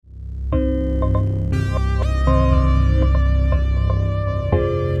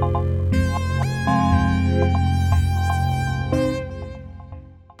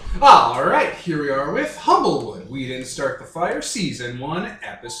here we are with Humblewood. We Didn't Start the Fire, Season 1,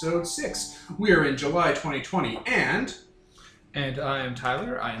 Episode 6. We are in July 2020, and... And I am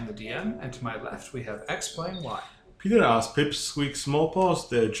Tyler, I am the DM, and to my left we have X playing Y. Peter as Pipsqueak Smallpaws,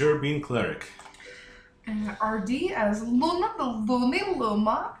 the Gerbean Cleric. RD as Luna the Loony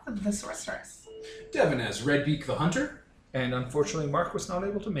Luma, the Sorceress. Devin as Redbeak the Hunter. And unfortunately Mark was not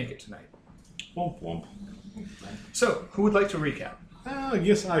able to make it tonight. Womp womp. So, who would like to recap? I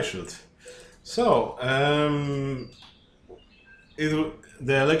guess I should. So,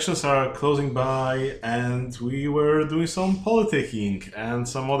 the elections are closing by, and we were doing some politicking and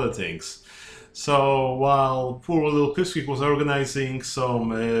some other things. So, while poor little Pipsqueak was organizing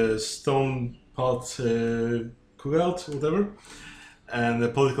some stone pot cookout, whatever, and a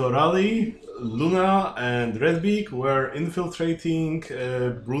political rally, Luna and Redbeak were infiltrating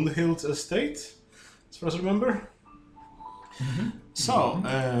Brunhild's estate, as far as I remember. Mm-hmm. So,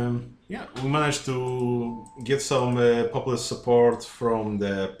 yeah, we managed to get some popular support from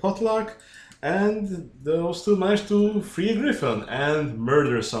the potluck, and those two managed to free a griffin and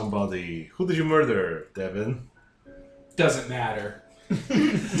murder somebody. Who did you murder, Devin? Doesn't matter.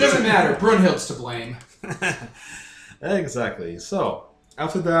 Doesn't matter. Brunhild's to blame. Exactly. So,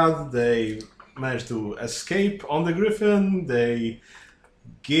 after that, they managed to escape on the griffin. They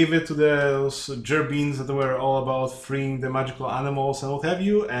gave it to those Gerbeans that were all about freeing the magical animals and what have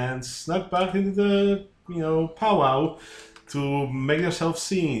you, and snuck back into the, powwow to make themselves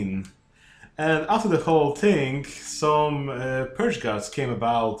seen. And after the whole thing, some purge guards came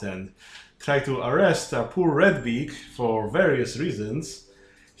about and tried to arrest our poor Redbeak for various reasons.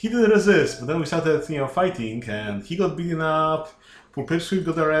 He didn't resist, but then we started, fighting, and he got beaten up. Poor Pipsqueak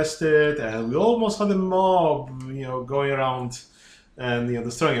got arrested, and we almost had a mob, going around and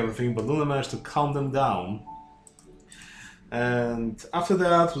destroying everything, but Luna managed to calm them down. And after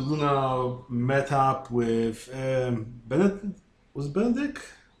that, Luna met up with Benedict. Was it Benedict?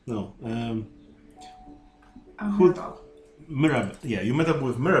 No. Mirabelle. Yeah, you met up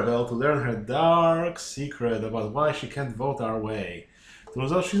with Mirabelle to learn her dark secret about why she can't vote our way.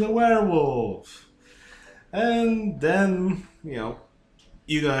 Turns out she's a werewolf. And then,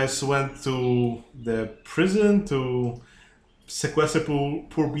 you guys went to the prison to sequester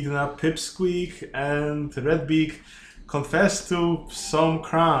poor beaten up Pipsqueak, and Redbeak confessed to some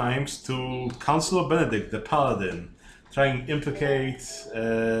crimes to Councillor Benedict, the Paladin, trying to implicate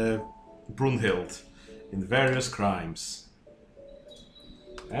Brunhild in various crimes.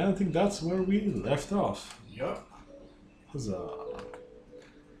 And I think that's where we left off. Yup. Huzzah.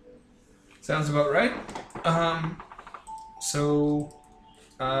 Sounds about right. So,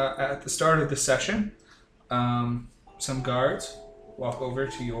 at the start of the session, some guards walk over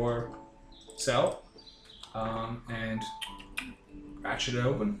to your cell and ratchet it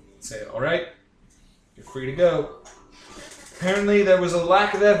open. Say, all right, you're free to go. Apparently there was a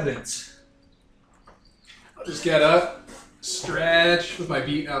lack of evidence. I'll just get up, stretch with my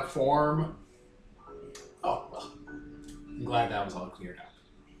beaten up form. Oh, well. I'm glad that was all cleared up.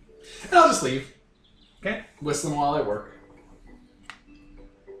 And I'll just leave. Okay. Whistling while I work.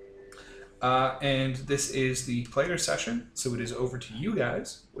 And this is the player session, so it is over to you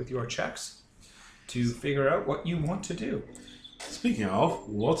guys with your checks to figure out what you want to do. Speaking of,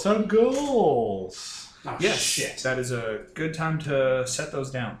 what's our goals? Oh, Yes, shit. that is a good time to set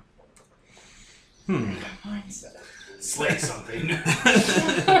those down. Slay something.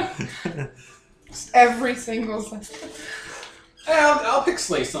 Just every single sentence. I'll pick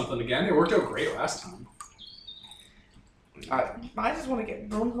slay something again. It worked out great last time. I just want to get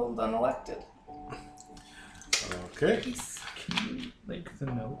Brunhild unelected. Okay. Can you link the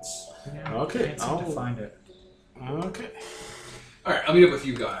notes again? Okay, I can't seem to find it. Okay. Alright, I'll meet up with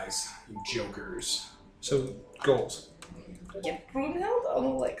you guys. You jokers. So, goals. Get Brunhild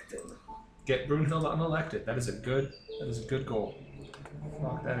unelected. Get Brunhild unelected. That is a good goal.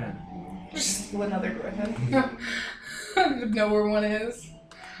 Lock that in. Just another griffin. I don't even know where one is.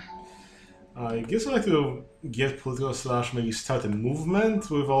 I guess I'd like to get political / maybe start a movement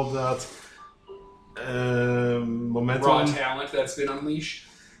with all that momentum. Raw talent that's been unleashed.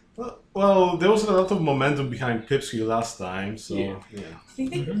 Well, there was a lot of momentum behind Pipsqueak last time, so yeah. Do you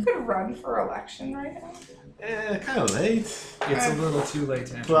think you could run for election right now? Kind of late. It's a little too late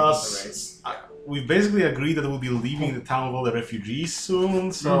to enter the Plus, race. we basically agreed that we'll be leaving the town with all the refugees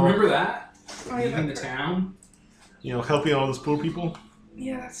soon, so Remember that? Oh, yeah, Leaving the that's town? helping all those poor people.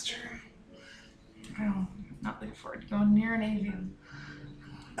 Yeah, that's true. I'm not looking forward to going near an avian.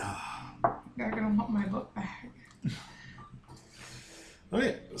 They're gonna want my book back.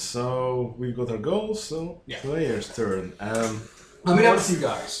 Okay, so we've got our goals, so Yeah. player's turn. I'll meet up with you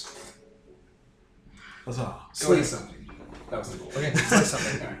guys. Huzzah. Slay ahead. something. That was the goal. Okay, say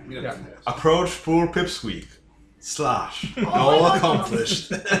something. Alright, meet up Yeah. with you guys. Approach poor Pipsqueak. Slash. Oh, All my God.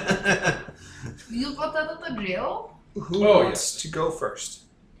 accomplished. You got that at the jail? Who Oh, wants to go first?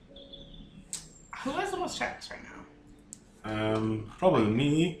 Who has the most checks right now? Probably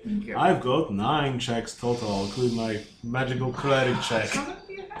me. Okay. I've got 9 checks total, including my magical cleric check. How many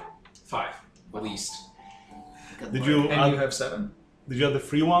do you have? 5, at least. Good Did lord. you And you add, have 7. did you add the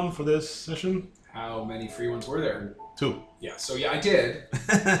free one for this session? How many free ones were there? 2. Yeah, so yeah, I did.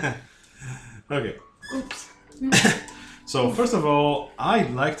 Okay. Oops. So first of all,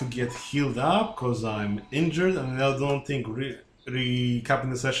 I'd like to get healed up because I'm injured, and I don't think recapping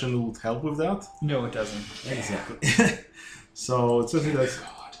the session would help with that. No, it doesn't. Exactly. So it says that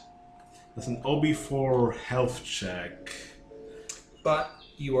God. that's an OB4 health check. But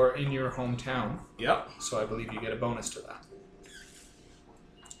you are in your hometown, Yep. so I believe you get a bonus to that.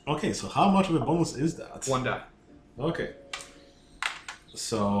 Okay, so how much of a bonus is that? 1 die. Okay.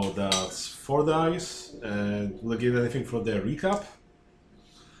 So that's 4 dice. Will I give anything for the recap?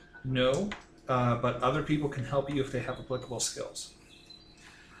 No, but other people can help you if they have applicable skills.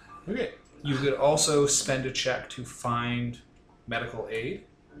 Okay. You could also spend a check to find medical aid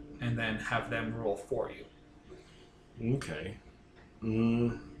and then have them roll for you. Okay.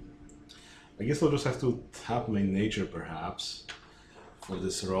 I guess I'll just have to tap my nature perhaps for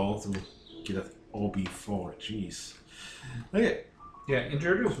this roll to get that OB4. Jeez. Okay. Yeah,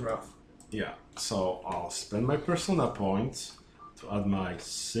 injured is rough. Yeah. So I'll spend my persona point to add my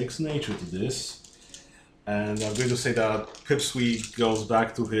 6 nature to this. And I'm going to say that Pipsqueak goes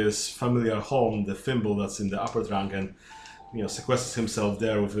back to his familiar home, the Thimble that's in the upper trunk, and sequesters himself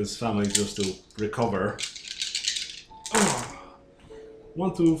there with his family just to recover.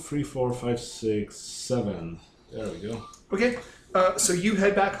 1, 2, 3, 4, 5, 6, 7. There we go. Okay, so you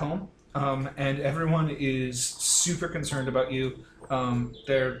head back home, and everyone is super concerned about you.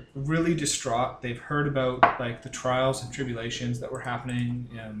 They're really distraught. They've heard about the trials and tribulations that were happening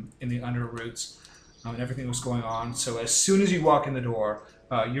in the Underroots, and everything was going on. So as soon as you walk in the door,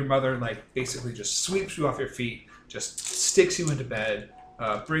 your mother basically just sweeps you off your feet, just sticks you into bed,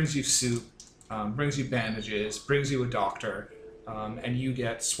 brings you soup, brings you bandages, brings you a doctor, and you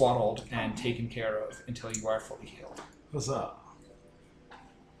get swaddled and taken care of until you are fully healed. What's that?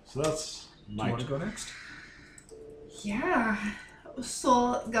 So that's Do you my want to go next? Yeah.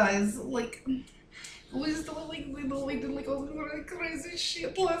 So, guys, we still we did all this really crazy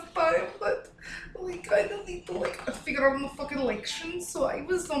shit last time, but we kind of need to figure out the fucking election. So I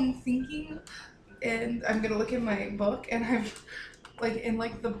was thinking, and I'm gonna look in my book, and I've in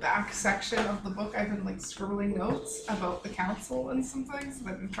the back section of the book, I've been scribbling notes about the council and some things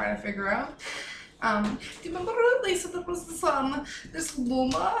that I've been trying to figure out. Do you remember they said there was this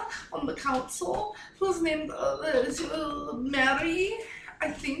Luma on the council who was named Mary? I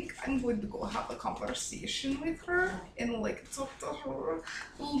think I'm going to go have a conversation with her and talk to her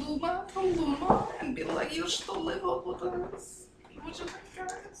Luma to Luma and be like, you should live up with us. What do you think,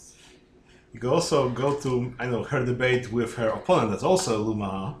 guys? You could also go to, her debate with her opponent that's also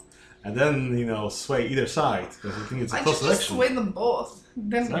Luma, and then, sway either side, because I think it's a I close should just election. sway them both.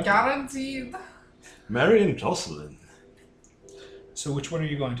 Then Exactly. guaranteed. Mary and Jocelyn. So which one are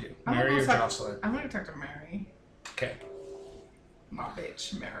you going to? I'm Mary gonna or talk- Jocelyn? I'm going to talk to Mary. Okay. My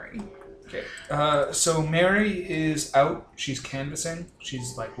bitch, Mary. Okay. So Mary is out. She's canvassing.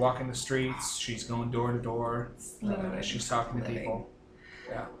 She's walking the streets. She's going door to door. She's talking to people.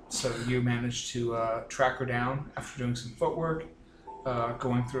 Yeah. So you managed to track her down after doing some footwork,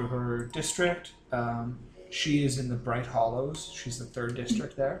 going through her district. She is in the Bright Hollows. She's the 3rd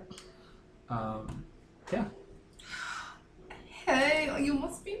district there. Yeah. Hey, you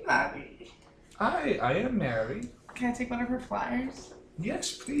must be Mary. I am Mary. Can I take one of her flyers?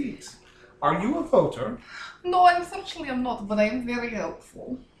 Yes, please. Are you a voter? No, unfortunately I'm not, but I am very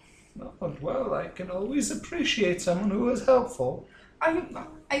helpful. No, well, I can always appreciate someone who is helpful.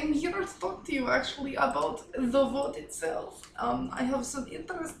 I'm here to talk to you actually about the vote itself. I have some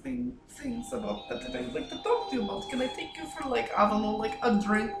interesting things about that I'd like to talk to you about. Can I take you for I don't know, a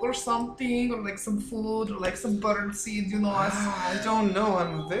drink or something, or some food, or some bird seed, I don't know.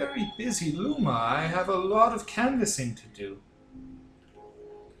 I'm very busy, Luma. I have a lot of canvassing to do.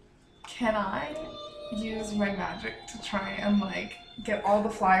 Can I use my magic to try and get all the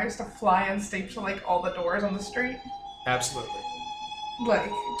flyers to fly and stick to all the doors on the street? Absolutely.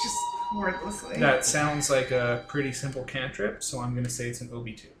 Just wordlessly. That sounds like a pretty simple cantrip, so I'm going to say it's an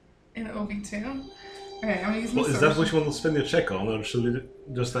OB2. In OB2? Okay, I'm gonna use my Well, is that what sorcery. you want to spend your check on, or should we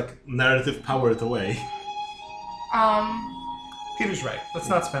just narrative power it away? Peter's right. Let's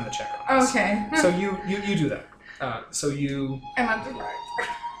not spend the check on this. Okay. So you do that. So you And I'm direct.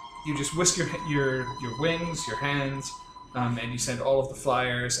 you just whisk your wings, your hands, and you send all of the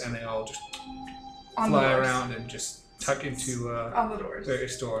flyers, and they all just On the fly doors. around and just tuck into On the doors.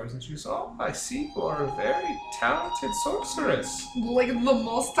 various doors. And she's, oh, I see you are a very talented sorceress. Like the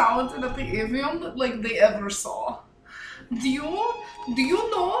most talented at the avium like they ever saw. Do you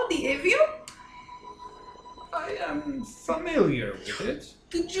know the avium? I am familiar with it.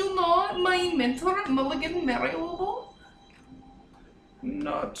 Did you know my mentor Mulligan Marioable?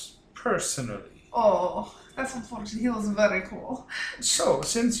 Not personally. Oh, that's unfortunate. He was very cool. So,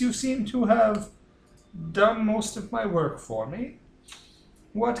 since you seem to have done most of my work for me,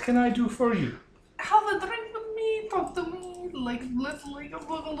 what can I do for you? Have a drink with me, talk to me, like let's like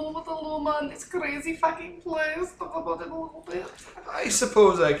boogaloo with the Luma in this crazy fucking place, talk about it a little bit. I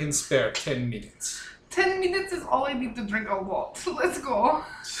suppose I can spare 10 minutes. 10 minutes is all I need to drink a lot. Let's go.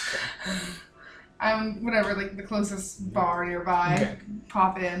 Whatever, like the closest bar nearby. Okay.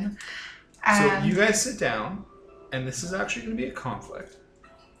 Pop in. So And you guys sit down, and this is actually going to be a conflict.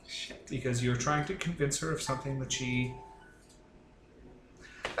 shit. Because you're trying to convince her of something that she's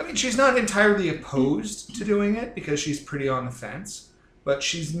not entirely opposed to doing it because she's pretty on the fence, but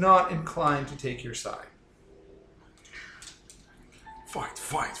she's not inclined to take your side. Fight,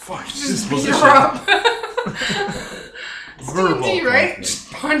 fight, fight. Just This beat position. her up. Verbal Stingy, right? conflict.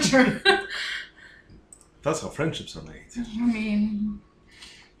 Just punch her. That's how friendships are made. I mean,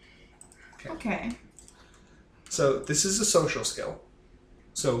 Okay. okay. So this is a social skill.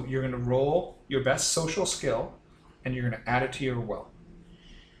 So you're going to roll your best social skill, and you're going to add it to your will.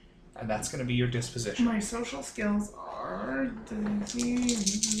 And that's going to be your disposition. My social skills are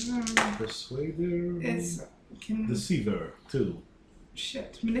Persuader. it's Deceiver, 2.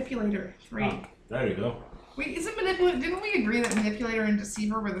 shit manipulator 3. Ah, there you go. Wait, isn't manipulator? Didn't we agree that manipulator and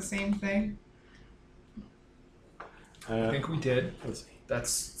deceiver were the same thing? I think we did. Let's see. That's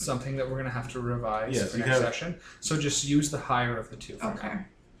something that we're going to have to revise Yes, for you next have- session. So just use the higher of the two for Okay. now.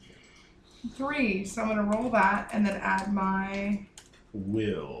 3. So I'm gonna roll that and then add my.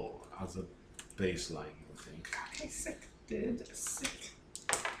 Will as a baseline, I think. Okay, sick, dude. Sick.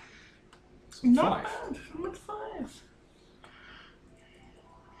 So Not 5. bad. I'm at 5.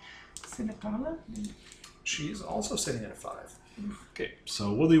 Cinepala? She's also sitting at a 5. Okay,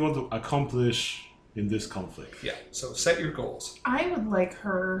 so what do you want to accomplish in this conflict? Yeah, so set your goals. I would like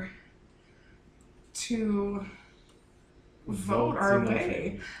her to vote our in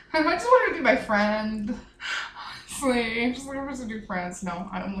way. I just want her to be my friend. Honestly, I'm just looking for us to do friends. No,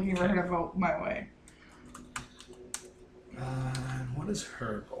 I'm looking for her to vote my way. What is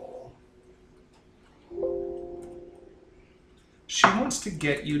her goal? She wants to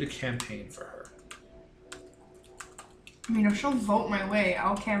get you to campaign for her. I mean, if she'll vote my way,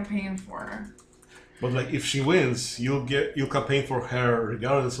 I'll campaign for her. But like, if she wins, you'll campaign for her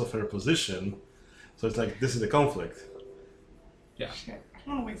regardless of her position. So it's like this is the conflict. Yeah. Shit, I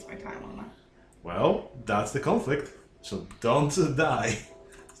don't want to waste my time on that. Well, that's the conflict. So don't die.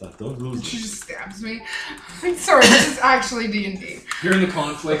 So don't lose She it. just stabs me. I'm sorry, this is actually D&D. You're in the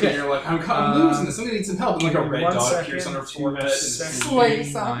conflict Okay. and you're like, I'm losing this. Somebody needs some help. And like a red 1 dot second appears on her to forehead. And set Slay my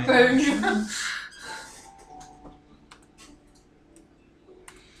something. action.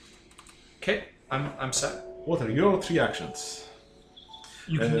 Okay, I'm set. What are your 3 actions?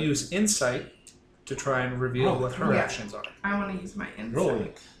 You can use insight to try and reveal Oh, what her yeah. actions are. I want to use my insight. Roll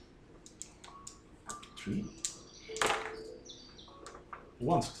it. 3.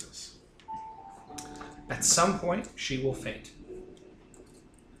 1 success. At some point, she will faint.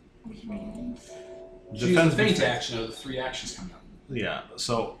 Which means... she used the feint action of the 3 actions coming up. Yeah,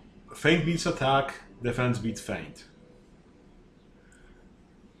 so feint beats attack, defense beats feint.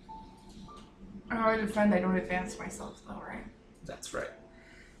 Oh, I defend, I don't advance myself though, right? That's right.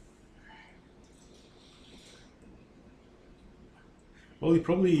 Well, you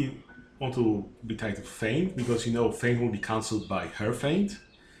probably want to be tied to feint because you know feint will be cancelled by her feint.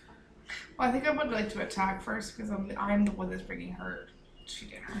 Well, I think I would like to attack first because I'm the one that's bringing her to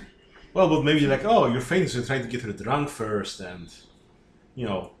dinner. Well, but maybe like, oh, your feint is trying to get her drunk first, and you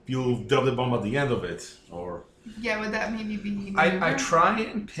know you'll drop the bomb at the end of it, or Yeah, would that maybe be... I try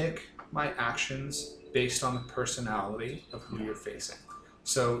and pick my actions based on the personality of who you're facing.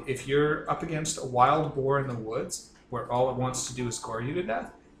 So if you're up against a wild boar in the woods where all it wants to do is gore you to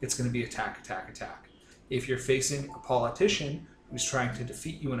death, it's going to be attack, attack, attack. If you're facing a politician who's trying to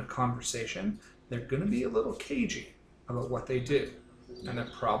defeat you in a conversation, they're going to be a little cagey about what they do. And they're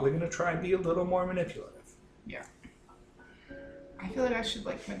probably going to try and be a little more manipulative. I feel like I should,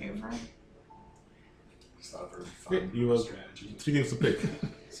 like, maneuver. It's not a very Yeah, fun you have strategy. 3 things to pick.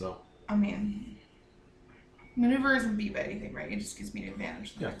 So, I mean, maneuver isn't beat by anything, right? It just gives me an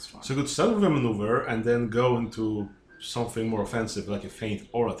advantage the yeah. next one. So you could start with a maneuver and then go into something more offensive, like a feint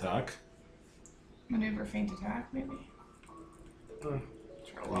or attack. Maneuver, feint, attack, maybe? Uh,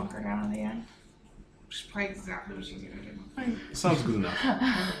 Try to lock her down in the end. Which is probably exactly what she's gonna do. Sounds good enough.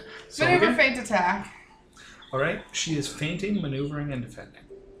 So Maneuver, again? feint, attack. All right. She is feinting, maneuvering, and defending.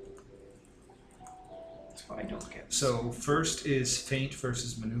 That's what I don't get. So first is feint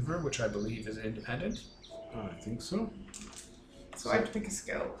versus maneuver, which I believe is independent. I think so. So I have to pick a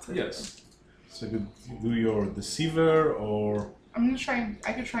skill. Yes. So you could do your deceiver or I'm gonna try.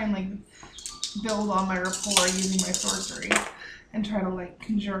 I could try and like build on my rapport using my sorcery, and try to like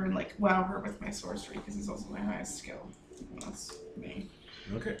conjure and like wow her with my sorcery because it's also my highest skill. That's me.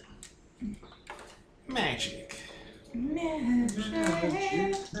 okay. Magic.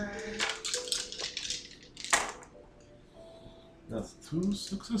 Magic. That's 2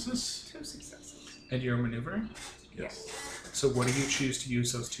 successes. 2 successes. And you're maneuvering. Yes. So what do you choose to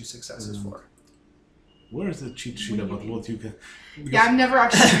use those 2 successes for? Where is the cheat sheet about what you can? Yeah, I've never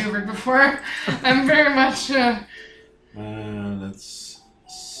actually maneuvered before. I'm very much. Let's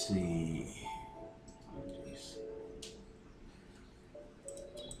see. Jeez.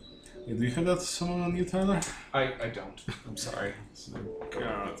 Yeah, do you have that someone on you, Tyler? I don't. I'm sorry. So,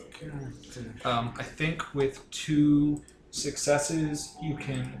 God, character. I think with 2 successes, you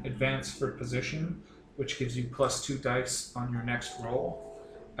can advance for position, which gives you +2 dice on your next roll.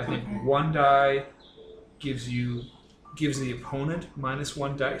 I think 1 die gives the opponent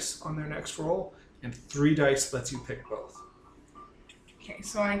 -1 dice on their next roll, and 3 dice lets you pick both. Okay,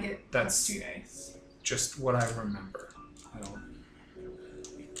 so I get That's- +2 dice. Just what I remember. I don't.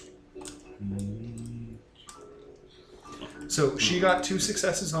 So she got 2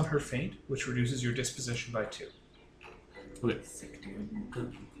 successes on her feint, which reduces your disposition by 2. Sick dude.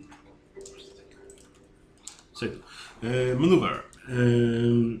 So, maneuver.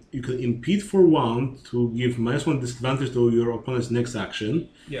 You can impede for 1 to give -1 disadvantage to your opponent's next action.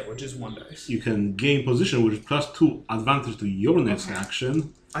 Yeah, which is 1 dice. You can gain position with +2 advantage to your next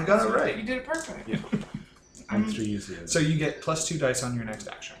action. I got it You right. did it perfect. Yeah. I'm- And 3 is the So you get +2 dice on your next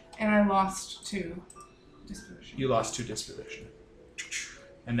action. And I lost 2 disposition. You lost 2 disposition.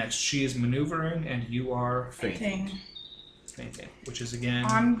 And next she is maneuvering, and you are Thing. feinting, which is again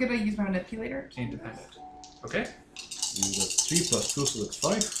I'm gonna use my manipulator. independent. Okay. You got 3 + 2, so that's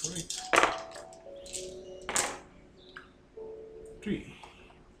 5, right? 3.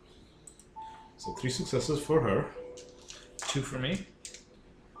 So 3 successes for her. 2 for me.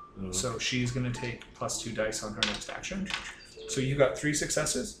 Uh, So she's going to take +2 dice on her next action. So you got 3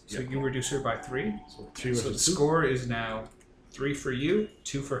 successes. So you reduce her by 3. so 3 So the versus 2. score is now 3 for you,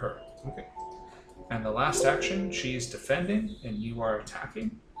 2 for her. Okay. And the last action, she's defending, and you are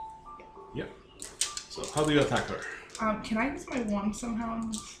attacking. So how do you attack her? Can I use my wand somehow?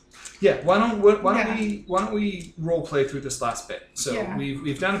 Yeah. Why don't we role play through this last bit? So Yeah.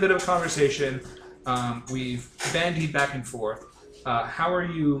 we've done a bit of a conversation. We've bandied back and forth. How are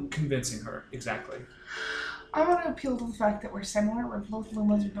you convincing her exactly? I want to appeal to the fact that we're similar. We're both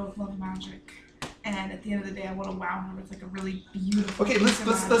Lumas. We both love magic. And at the end of the day, I want to wow her with like a really beautiful. Okay, piece of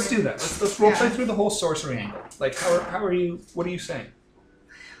let's do magic. that. Let's role play Yeah. through the whole sorcery angle. Like how are you? What are you saying?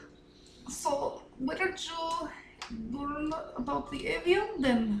 So, where did you learn about the avian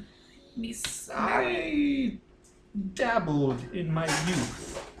then, Miss? I dabbled in my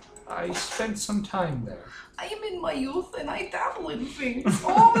youth. I spent some time there. I am in my youth and I dabble in things.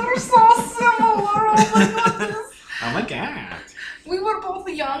 Oh, we're so similar. Oh my goodness. Oh my god. We were both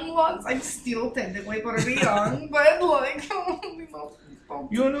young ones. I'm still technically pretty young, but like, we both.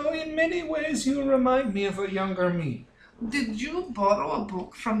 You know, in many ways, you remind me of a younger me. Did you borrow a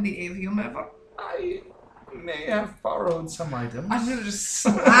book from the avium ever? I may have borrowed some items. I'm gonna just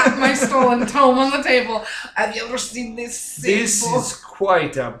slap my stolen tome on the table. Have you ever seen this sick This book? is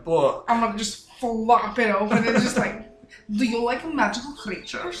quite a book. I'm gonna just flop it open and just like, do you like magical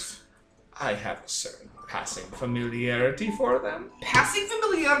creatures? I have a certain passing familiarity for them. Passing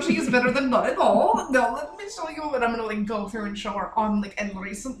familiarity is better than none at all. Now let me show you what I'm gonna like go through and show her on like and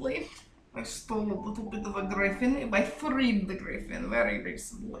recently. I stole a little bit of a griffin. I freed the griffin very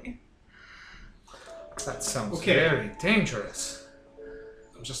recently. That sounds Okay. very dangerous.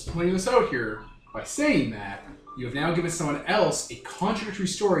 I'm just pointing this out here. By saying that, you have now given someone else a contradictory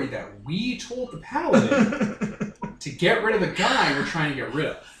story that we told the paladin to get rid of the guy we're trying to get rid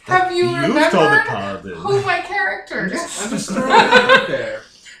of. Have you told the remembered paladin. who my character is? I'm just throwing it out there.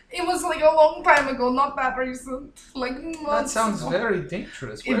 It was like a long time ago, not that recent. Like That months sounds ago. very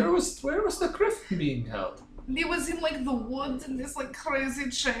dangerous. Where was the griffin being held? It was in like the woods in this like crazy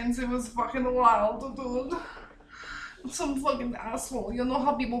chains. It was fucking wild, dude. Some fucking asshole. You know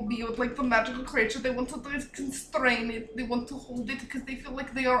how people be with like the magical creature. They want to constrain it. They want to hold it because they feel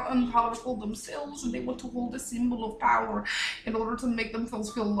like they are unpowerful themselves, and they want to hold a symbol of power in order to make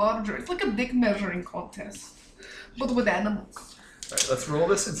themselves feel larger. It's like a dick measuring contest, but with animals. Alright, let's roll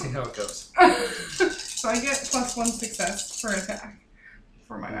this and see how it goes. So I get +1 success for attack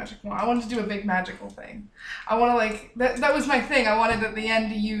for my magic wand. I wanted to do a big magical thing. I want to like that was my thing. I wanted at the end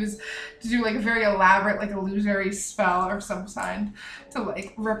to do like a very elaborate like illusory spell or some kind to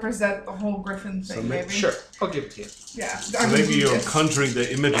like represent the whole griffin thing. So maybe. Sure, I'll give it to you. Yeah. So maybe you're conjuring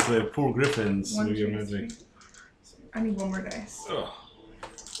the image of the poor griffins One, with your two, magic. three. I need one more dice. Ugh.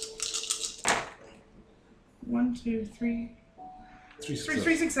 1, 2, 3. Three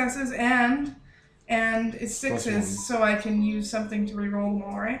Three successes and it's Plus sixes, one. so I can use something to reroll them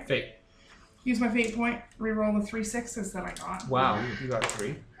all, right? Fate. Use my fate point, reroll the 3 6s that I got. Wow, you got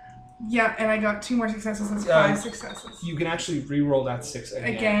 3. Yeah, and I got 2 more successes. That's Yeah, 5 successes. You can actually re-roll that 6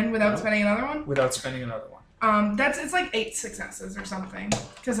 Again, without spending another one. without spending another one. It's like 8 successes or something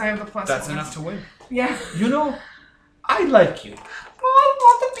because I have the plus. That's one. enough to win. Yeah. You know, I like you. Well, a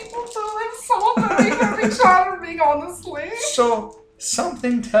lot of people do. I'm so very charming, honestly. So,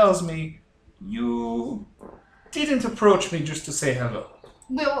 something tells me you didn't approach me just to say hello.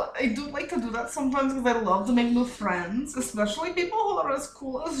 Well, I do like to do that sometimes because I love to make new friends, especially people who are as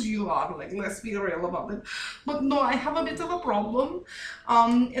cool as you are. Like, let's be real about it. But no, I have a bit of a problem,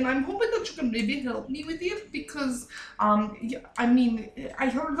 and I'm hoping that you can maybe help me with it because, I mean, I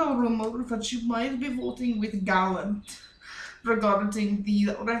heard a rumor that you might be voting with Gallant regarding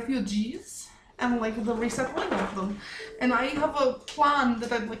the refugees and like the resettling of them. And I have a plan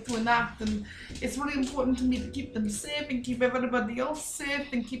that I'd like to enact, and it's really important to me to keep them safe and keep everybody else safe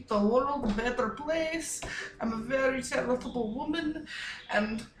and keep the world a better place. I'm a very charitable woman,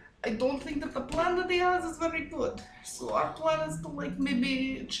 and I don't think that the plan that he has is very good. So our plan is to like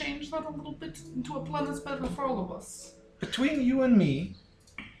maybe change that a little bit into a plan that's better for all of us. Between you and me,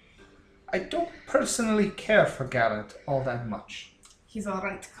 I don't personally care for Gallant all that much. He's a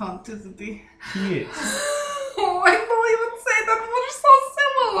right cunt, isn't he? He is. Oh, I don't even say that. We're so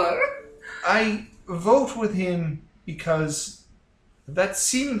similar. I vote with him because that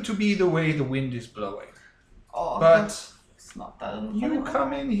seemed to be the way the wind is blowing. Oh, But it's not that. you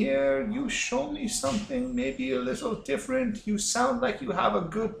come in here, you show me something maybe a little different, you sound like you have a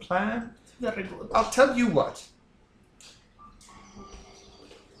good plan. Very good. I'll tell you what.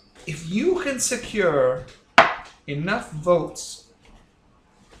 If you can secure enough votes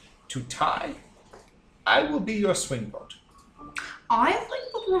to tie, I will be your swing vote. I think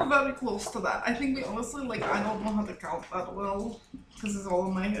that we're very close to that. I think we honestly, like, I don't know how to count that well because it's all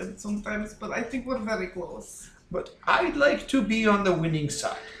in my head sometimes, but I think we're very close. But I'd like to be on the winning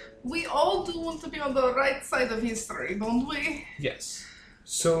side. We all do want to be on the right side of history, don't we? Yes.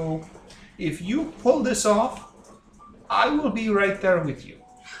 So, if you pull this off, I will be right there with you.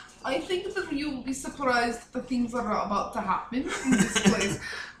 I think that you will be surprised at the things that are about to happen in this place.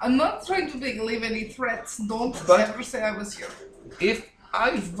 I'm not trying to leave any threats. Don't ever say I was here. If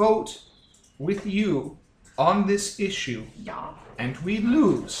I vote with you on this issue Yeah. and we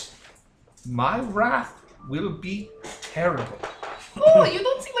lose, my wrath will be terrible. Oh, you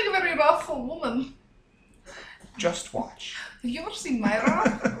don't seem like a very wrathful woman. Just watch. Have you ever seen my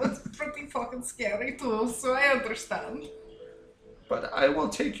wrath? It's pretty fucking scary too, so I understand. But I will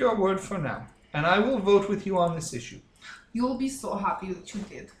take your word for now, and I will vote with you on this issue. You'll be so happy that you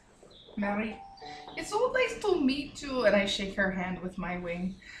did. Mary, it's so nice to meet you, and I shake her hand with my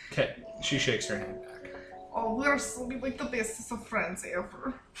wing. Okay, she shakes her hand back. Oh, we're like the bestest of friends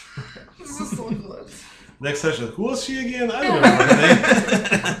ever. This is so good. Next session, who was she again? I don't remember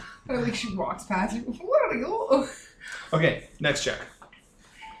her name. I like she walks past you. Where are you? Okay, next check.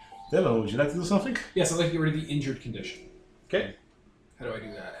 Devon, would you like to do something? Yes, I'd like to get rid of the injured condition. Okay. How do I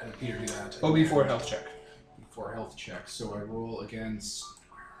do that? How did Peter do that? OB4 health check. Before health check. So I roll against.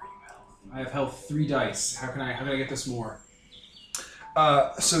 Where are you health? I have health 3 dice. How can I get this more?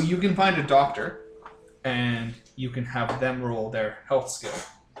 So you can find a doctor, and you can have them roll their health skill,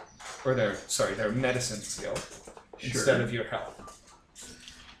 or their medicine skill, instead of your health.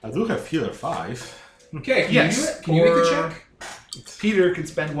 I do have healer 5. Okay, can Yes, you do it? Can you make the or- check? Peter can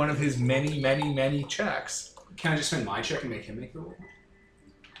spend one of his many checks. Can I just spend my check and make him make the roll?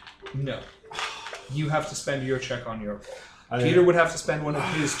 No. You have to spend your check on your roll. I- Peter would have to spend one of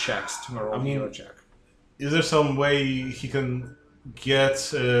his checks to roll I mean- your check. Is there some way he can get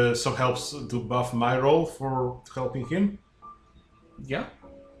some help to buff my roll for helping him? Yeah.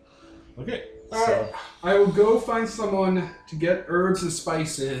 Okay. Alright. I will go find someone to get herbs and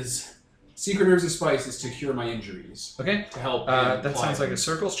spices, secret herbs and spices to cure my injuries. Okay. To help. That sounds like a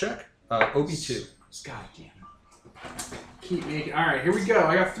circles check. OB2. God damn it. Keep making. Alright, here we go.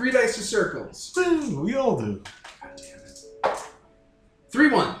 I got 3 dice to circles. We all do. God damn it. 3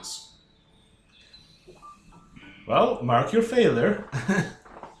 ones. Well, mark your failure.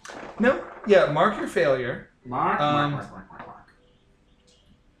 No. Yeah. Mark your failure. Mark.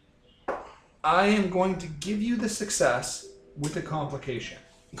 I am going to give you the success with a complication.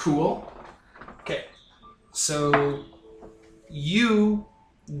 Cool. Okay. So you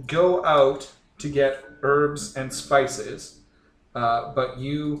go out to get herbs and spices, but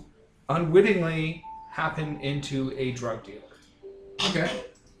you unwittingly happen into a drug dealer. Okay.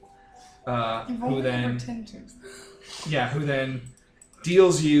 Who then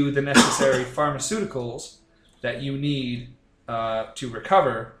deals you the necessary pharmaceuticals that you need to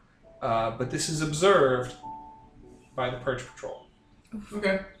recover. But this is observed by the Purge Patrol.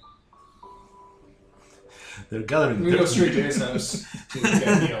 Okay. They're gathering. We go straight to his house to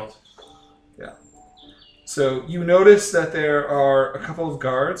get healed. Yeah. So you notice that there are a couple of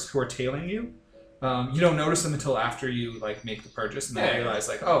guards who are tailing you. You don't notice them until after you make the purchase, and then realize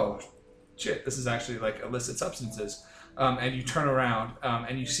oh shit, this is actually illicit substances. And you turn around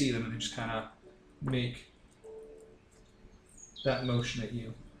and you see them, and they just kind of make that motion at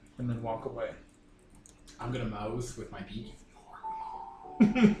you, and then walk away. I'm gonna mouth with my beak.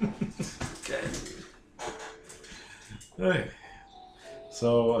 Okay. Okay.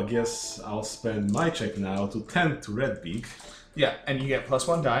 So I guess I'll spend my check now to tend to Redbeak. Yeah, and you get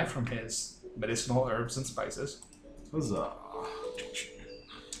 +1 die from his medicinal herbs and spices. Huzzah.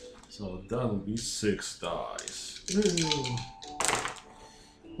 So that will be 6 dice.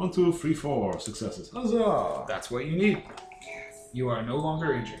 1, 2, 3, 4 successes. Huzzah! That's what you need. You are no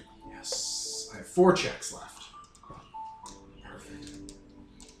longer injured. Yes. I have 4 checks left. Perfect.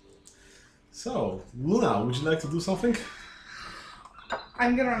 So, Luna, would you like to do something?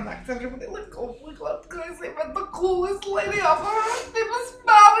 I'm gonna run back to everybody like, oh my god, guys, I met the coolest lady ever. Her name is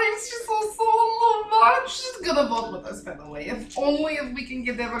Mary. She's so much. She's gonna vote with us, by the way. If we can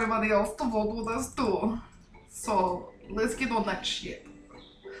get everybody else to vote with us too. So, let's get on that shit.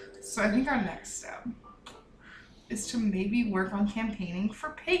 So I think our next step is to maybe work on campaigning for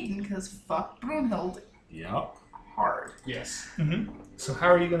Peyton, because fuck Brunhild Yeah. hard. Yes. Mm-hmm. So how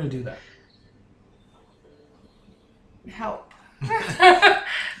are you going to do that? Help.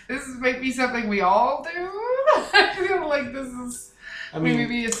 This might be something we all do. I feel like this is...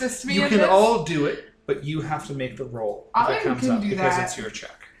 maybe assist me You in can this. all do it, but you have to make the roll if I it comes can up do because that. it's your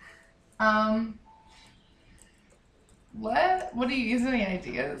check. What do you use any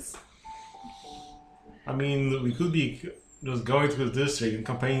ideas? I mean, we could be just going to the district and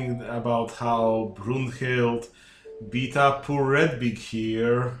complaining about how Brunhild beat up poor Redbeak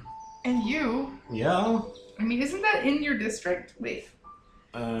here. And you? Yeah. I mean, isn't that in your district? Wait.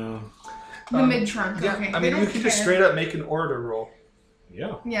 The Um, mid-trunk, Yeah, okay. I They mean, you don't can just care. straight up make an order roll.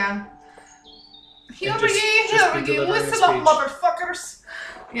 Yeah. Yeah. just be Hilrigy, delivering listen a up, speech. motherfuckers!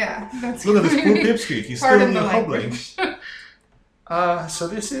 Yeah, that's Look at this poor really pipsqueak. He's part still of the hobbling. language. So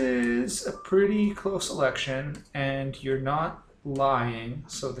this is a pretty close election, and you're not lying,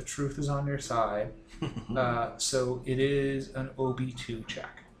 so the truth is on your side. So it is an OB2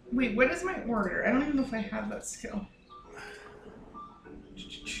 check. Wait, what is my order? I don't even know if I have that skill.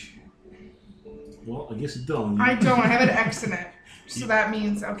 Well, I guess you don't. I don't. I have an X in it. So that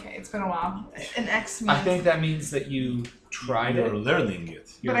means, okay, it's been a while. An X means I think that means that you tried You're it. learning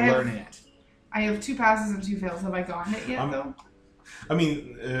it. You're But I have- learning it. I have 2 passes and 2 fails. Have I gotten it yet, though? I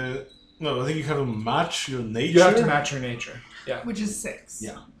mean, no, I think you have to match your nature. You have to match your nature. Yeah. Which is 6.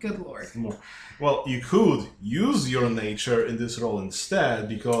 Yeah. Good lord. More. Well, you could use your nature in this role instead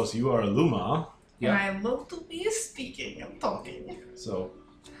because you are a Luma. Yeah. And I love to be speaking and talking. So,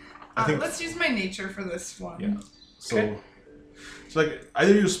 I think Let's use my nature for this one. Yeah. So, Okay. so like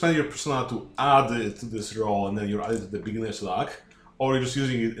either you spend your persona to add it to this role and then you're adding it to the beginner's luck, or you're just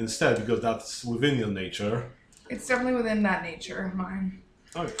using it instead because that's within your nature. It's definitely within that nature of mine.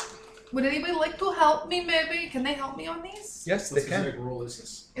 Okay. Would anybody like to help me, maybe? Can they help me on these? Yes, What they can. specific rule is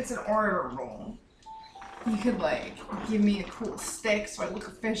this? It's an order roll. You could, give me a cool stick so I look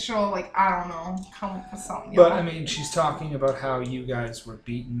official. I don't know. Come up with something. But I mean, she's talking about how you guys were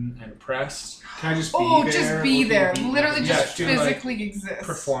beaten and oppressed. Can I just be Oh, there? just be Or there. can I be- Literally Yeah, just do, physically exist.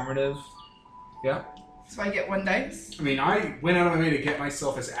 Performative. Yeah. So I get 1 dice. I mean, I went out of my way to get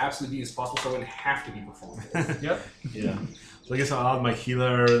myself as absolutely as possible so I wouldn't have to be performing. Yep. Yeah. So I guess I'll add my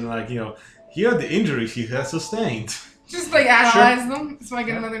healer and here are the injuries he has sustained. Just analyze them. So I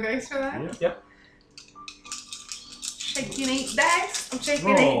get another dice for that. Yeah. Yep. Shaking 8 dice. I'm shaking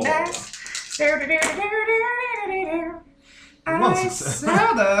Roll. 8 dice. One I success.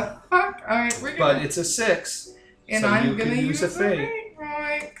 saw the fuck. Alright, we're But gonna. it's a 6. And so I'm you gonna can use use a a fate. fate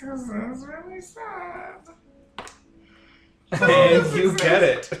point because that's really sad. And you get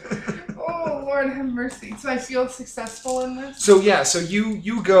it. Oh Lord have mercy. So I feel successful in this. So yeah, so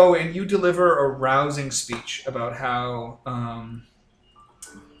you go and you deliver a rousing speech about how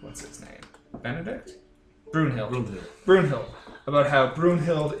what's his name? Benedict? Brunhild. Brunhild. About how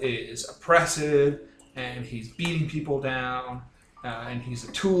Brunhild is oppressive and he's beating people down and he's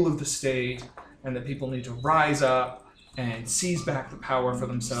a tool of the state and that people need to rise up and seize back the power for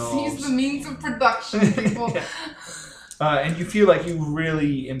themselves. Seize the means of production, people. Yeah. And you feel like you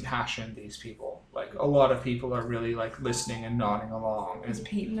really impassion these people. Like a lot of people are really like listening and nodding along Is and,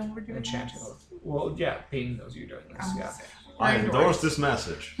 Peyton know we're doing and chanting. this? Well, yeah, Peyton knows you're doing this. I'm Yeah. sick. I We're endorse indoors. this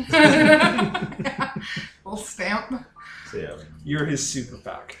message. Little stamp. So yeah. You're his super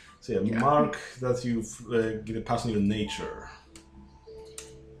pack. So yeah, Yeah. mark that you've get a pass on your nature.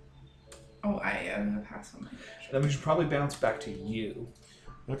 Oh, I pass on my Then we should probably bounce back to you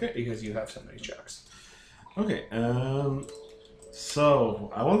Okay. because you have so many checks. Okay.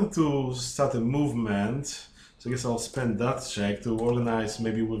 So I wanted to start a movement. So I guess I'll spend that check to organize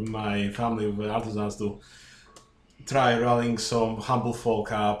maybe with my family, with the artisans, to try rallying some humble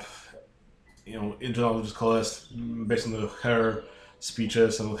folk up. In general, just coalesce based on her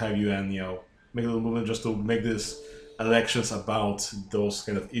speeches and what have you, and make a little movement just to make this elections about those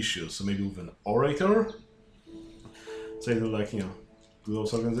kind of issues. So maybe with an orator. Say to do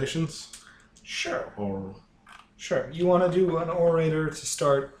those organizations Sure. or. Sure. You want to do an orator to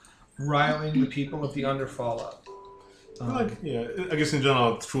start riling the people of the Underfall up. I guess in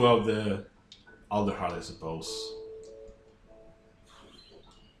general throughout the Alderheart, I suppose.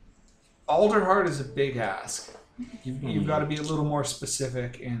 Alderheart is a big ask. You've got to be a little more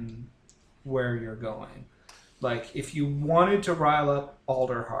specific in where you're going. Like, if you wanted to rile up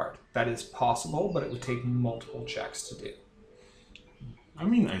Alderheart, that is possible, but it would take multiple checks to do. I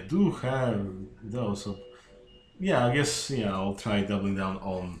mean, I do have those. So yeah, I guess I'll try doubling down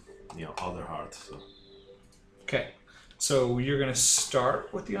on Alderheart. So. Okay. So you're going to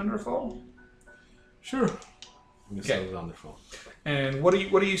start with the Underfall? Sure. Okay. Wonderful. And what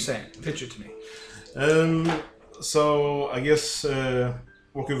are you saying? Pitch it to me. So I guess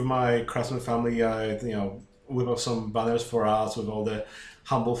working with my craftsman family, I whip up some banners for us with all the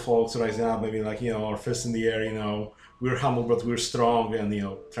humble folks rising up, maybe our fists in the air. We're humble but we're strong, and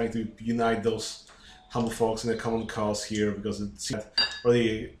trying to unite those humble folks in a common cause here because it's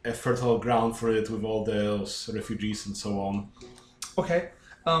really a fertile ground for it with all those refugees and so on. Okay.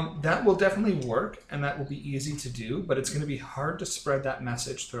 That will definitely work, and that will be easy to do, but it's going to be hard to spread that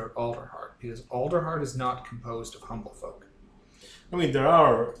message throughout Alderheart, because Alderheart is not composed of humble folk. I mean, there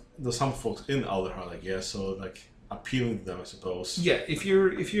are those humble folks in Alderheart, I guess, so appealing to them, I suppose. Yeah, if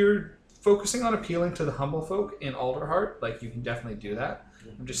you're focusing on appealing to the humble folk in Alderheart, you can definitely do that.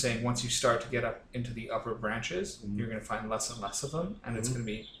 I'm just saying, once you start to get up into the upper branches, you're going to find less and less of them, and it's going to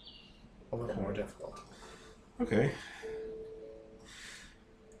be a little more difficult. Okay.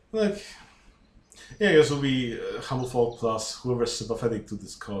 I guess it'll be humble folk plus whoever's sympathetic to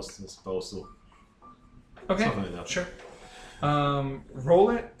this cause, I suppose. So Okay, something like that. sure. Roll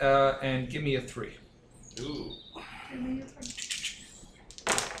it and give me a 3. Ooh.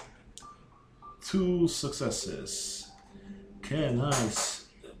 2 successes. Can I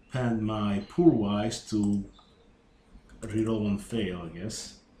spend my poor wise to reroll and fail, I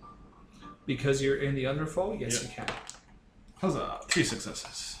guess? Because you're in the Underfall, yes, Yeah. you can. Huzzah! 3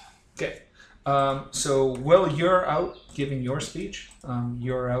 successes. Okay. So while you're out giving your speech,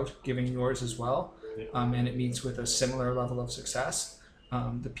 you're out giving yours as well, and it meets with a similar level of success.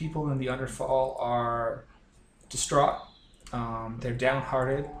 The people in the Underfall are distraught. They're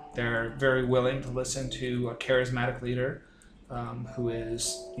downhearted. They're very willing to listen to a charismatic leader who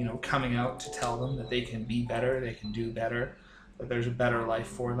is, coming out to tell them that they can be better, they can do better, that there's a better life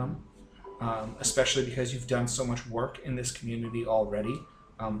for them. Especially because you've done so much work in this community already.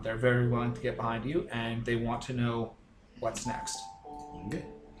 They're very willing to get behind you, and they want to know what's next. Okay.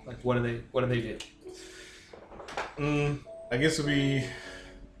 What do they do? I guess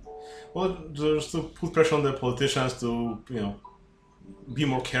just to put pressure on the politicians to, be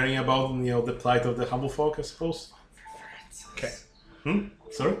more caring about, the plight of the humble folk, I suppose. Okay.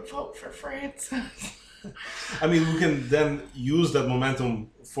 Sorry? Vote for France. I mean, we can then use that momentum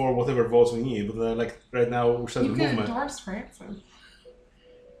for whatever votes we need, but like right now we're starting You the can movement. endorse Ransom.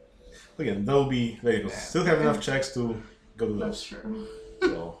 Again, that'll be vehicles. Still have enough checks to go to That's those. true.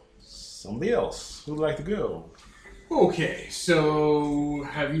 So, somebody else who'd like to go? Okay, so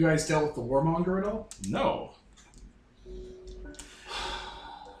have you guys dealt with the warmonger at all? No.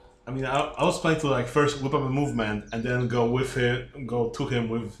 I mean, I was planning to like first whip up a movement and then go to him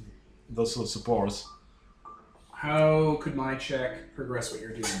with those sort of supports. How could my check progress what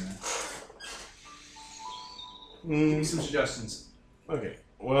you're doing then? Give me some suggestions. Okay.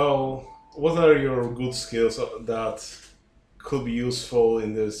 Well, what are your good skills that could be useful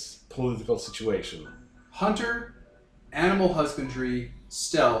in this political situation? Hunter, animal husbandry,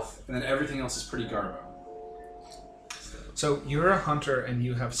 stealth, and then everything else is pretty garbo. So you're a hunter and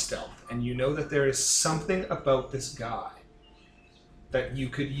you have stealth, and you know that there is something about this guy that you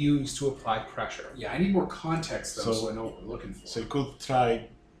could use to apply pressure. Yeah, I need more context though, So- so I know what we're looking for. So you could try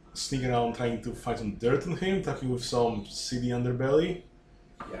sneaking around trying to find some dirt on him, talking with some seedy underbelly.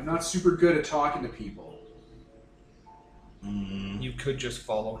 Yeah, I'm not super good at talking to people. You could just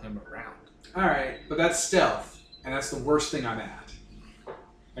follow him around. Alright, but that's stealth, and that's the worst thing I'm at.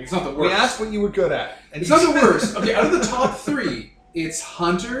 Like, it's not the We worst. asked what you were good at. And It's you not the said- worst. Okay, out of the top three, it's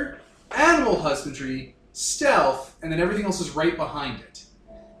hunter, animal husbandry, stealth, and then everything else is right behind it.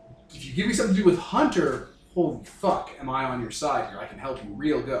 If you give me something to do with hunter, holy fuck, am I on your side here? I can help you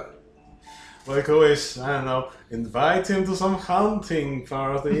real good. Like always, I don't know, invite him to some hunting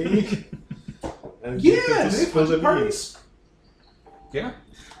party. And get him Yeah, to they spill the have parties. Yeah.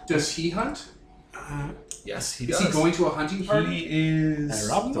 Does he hunt? Yes, he Is does. he going to a hunting party? He beans. is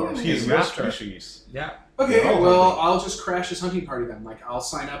A raptor. He's He's a your raptor. species. Yeah. Okay, They're all well, hunting. I'll just crash his hunting party then. Like, I'll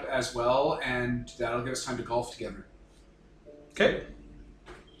sign up as well, and that'll give us time to golf together. Okay.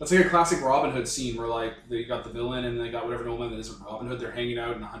 That's like a classic Robin Hood scene where, like, they got the villain and they got whatever nobleman that isn't Robin Hood. They're hanging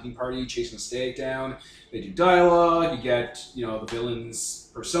out in a hunting party, chasing a stag down. They do dialogue. You get, you know, the villain's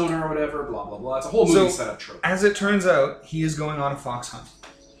persona or whatever. Blah blah blah. It's a whole movie So- setup trope. As it turns out, he is going on a fox hunt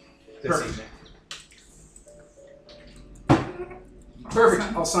this Perfect. evening.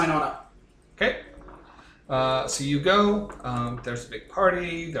 Perfect. I'll sign on up. Okay. So you go. There's a big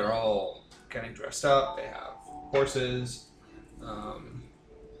party. They're all getting dressed up. They have horses.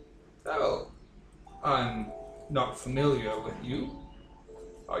 I'm not familiar with you.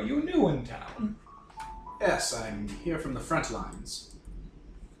 Are you new in town? Yes, I'm here from the front lines.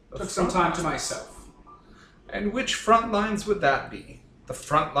 The Took some front time to line. myself. And which front lines would that be? The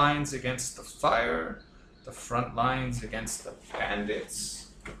front lines against the fire? The front lines against the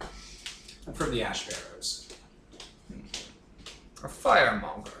bandits? I'm from the Ash Barrows. A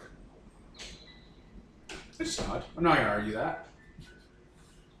firemonger? It's odd. I'm not going to argue that.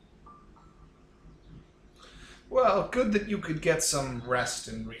 Well, good that you could get some rest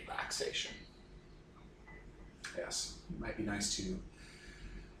and relaxation. Yes, it might be nice to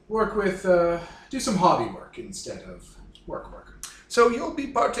work with, do some hobby work instead of work. So you'll be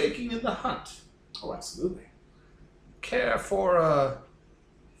partaking in the hunt. Oh, absolutely. Care for a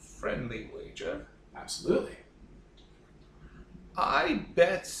friendly wager? Absolutely. I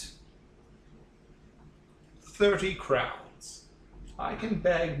bet 30 crowns. I can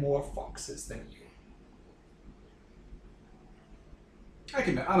bag more foxes than you.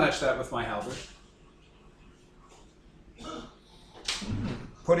 I'll match that with my halberd.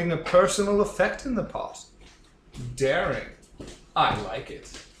 Putting a personal effect in the pot. Daring. I like it.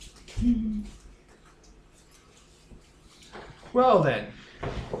 Well then,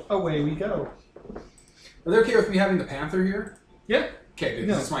 away we go. Are they okay with me having the panther here? Yeah. Okay, good.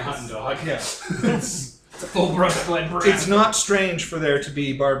 No, It's my hunting dog. Yeah. It's a full blood brand. It's not strange for there to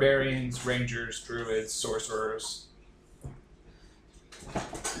be barbarians, rangers, druids, sorcerers.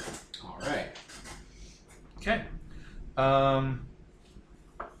 All right. Okay.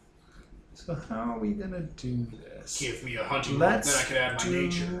 So how are we gonna do this? Give me a hunting dog, then I Let's can add my do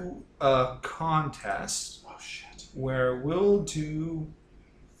nature. a contest Oh shit. where we'll do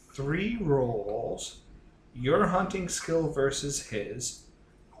 3 rolls. Your hunting skill versus his.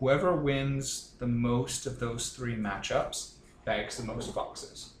 Whoever wins the most of those 3 matchups bags the most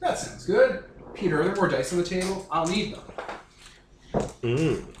foxes. That sounds good. Peter, are there more dice on the table? I'll need them.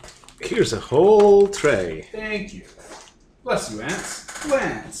 Here's a whole tray. Thank you. Bless you, Ants.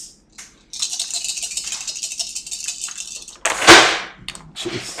 Lance.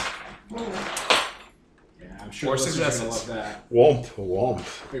 Jeez. Yeah, I'm sure Four the listeners are gonna successes. love that. Womp,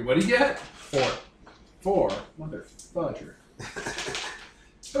 womp. Wait, what do you get? 4. 4. Mother fudger.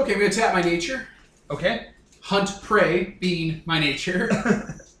 Okay, I'm gonna tap my nature. Okay. Hunt prey being my nature.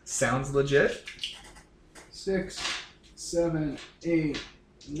 Sounds legit. 6, 7, 8,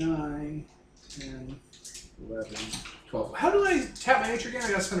 9, 10, 11, 12. How do I tap my nature again?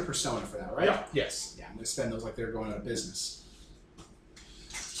 I gotta spend a persona for that, right? Yeah. Yes. Yeah, I'm gonna spend those like they're going out of business.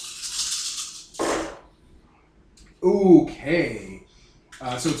 Okay.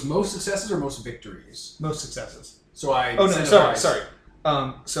 So it's most successes or most victories? Most successes. So I. Oh no, incentivize- sorry.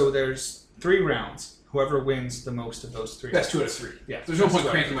 So there's 3 rounds. Whoever wins the most of those 3. That's 2 out of 3. Yeah. There's no That's point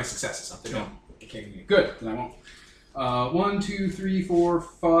right. cranking my successes up. They don't. They can't give me good. Then I won't. 1, 2, 3, 4,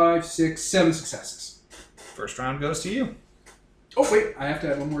 5, 6, 7 successes. First round goes to you. Oh wait, I have to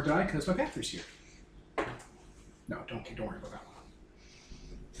add one more die because my Panther's here. No, don't worry about that one.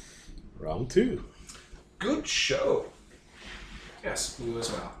 Round 2. Good show. Yes, blue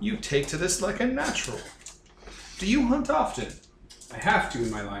as well. You take to this like a natural. Do you hunt often? I have to in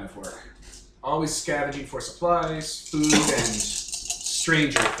my line of work. Always scavenging for supplies, food, and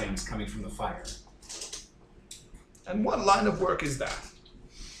stranger things coming from the fire. And what line of work is that?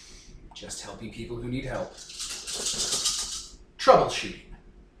 Just helping people who need help. Troubleshooting.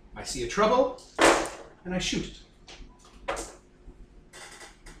 I see a trouble, and I shoot it.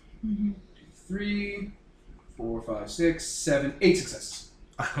 2, 3, 4, 5, 6, 7, 8 successes.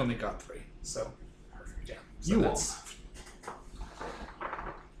 I only got 3, so Perfect. yeah. You won.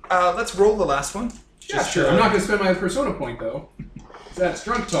 Let's roll the last one. Yeah, Just, sure. I'm not going to spend my persona point, though. That's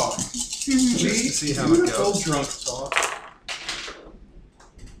drunk talk. just to see how it Beautiful goes. drunk talk.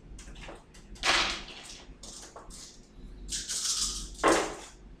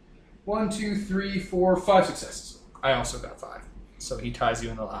 One, 2, 3, 4, 5 successes. I also got 5, so he ties you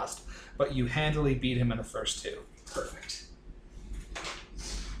in the last. But you handily beat him in the first 2. Perfect.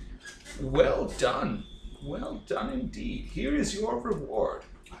 Well done. Well done indeed. Here is your reward.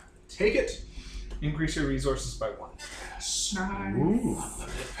 Take it. Increase your resources by 1. Nice. Ooh.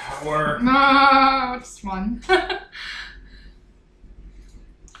 Unlimited power. No, just one.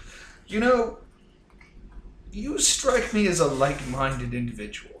 You know, you strike me as a like-minded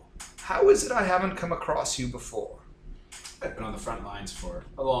individual. How is it I haven't come across you before? I've been on the front lines for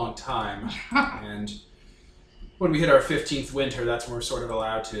a long time, and when we hit our 15th winter, that's when we're sort of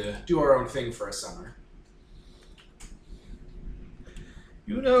allowed to do our own thing for a summer.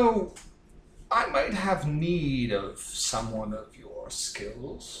 You know, I might have need of someone of your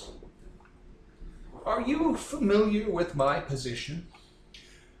skills. Are you familiar with my position?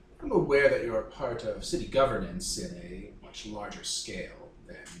 I'm aware that you're part of city governance in a much larger scale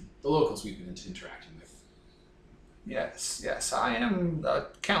than the locals we've been interacting with. Yes, I am a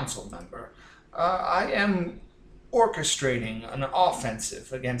council member. I am orchestrating an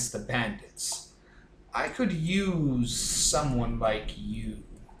offensive against the bandits. I could use someone like you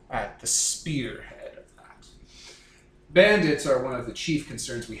at the spearhead of that. Bandits are one of the chief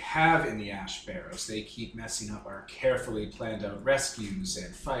concerns we have in the Ash Barrows. They keep messing up our carefully planned out rescues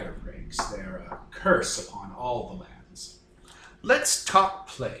and fire breaks. They're a curse upon all the lands. Let's talk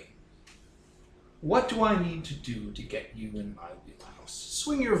play. What do I need to do to get you in my wheelhouse?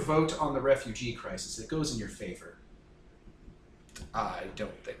 Swing your vote on the refugee crisis. It goes in your favor. I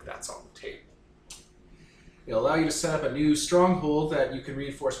don't think that's on the table. It'll allow you to set up a new stronghold that you can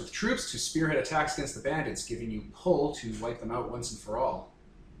reinforce with troops to spearhead attacks against the bandits, giving you pull to wipe them out once and for all.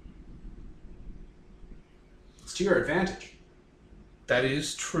 It's to your advantage. That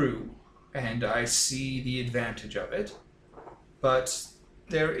is true, and I see the advantage of it. But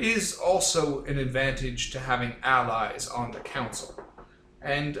there is also an advantage to having allies on the council.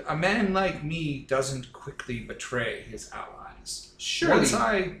 And a man like me doesn't quickly betray his allies. Surely, Once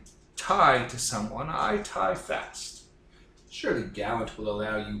I tie to someone, I tie fast. surely Gallant will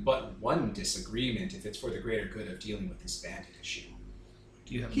allow you but one disagreement if it's for the greater good of dealing with this bandit issue.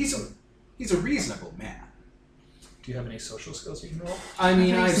 Do you have He's a reasonable man. Do you have any social skills you can roll? I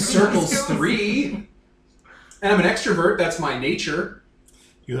mean, I have circles 3, and I'm an extrovert. That's my nature.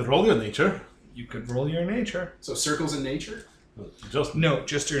 You can roll your nature. You could roll your nature. So circles in nature. Just No,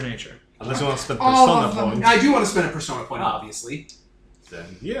 just your nature. unless you want to spend All persona of them. points, I do want to spend a persona point, obviously.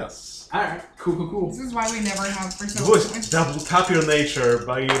 then yes. All right, cool. This is why we never have You persona always points. double tap your nature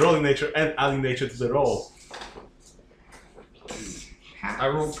by rolling nature and adding nature to the roll. I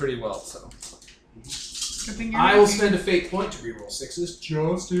rolled pretty well, so. Good thing you're I will happy. spend a fate point to reroll 6s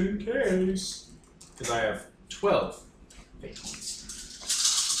just in case, because I have 12 fate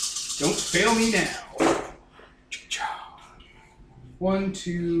points. Don't fail me now. 1,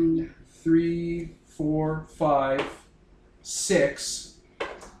 2, 3, 4, 5, 6,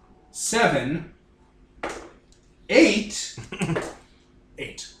 7, 8.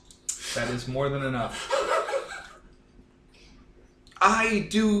 8. That is more than enough. I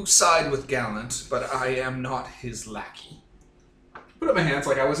do side with Gallant, but I am not his lackey. Put up my hands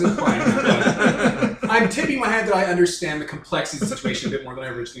like I was implying that, but I'm tipping my hand that I understand the complexity of the situation a bit more than I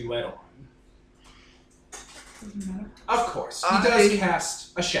originally let on. Of course. He does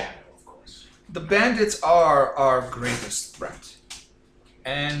cast a shadow, of course. The bandits are our greatest threat.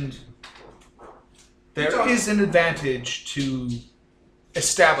 And there is an advantage to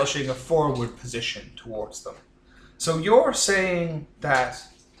establishing a forward position towards them. So you're saying that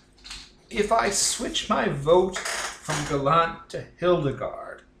if I switch my vote from Gallant to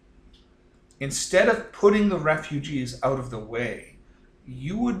Hildegard, instead of putting the refugees out of the way,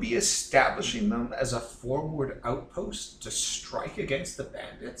 you would be establishing them as a forward outpost to strike against the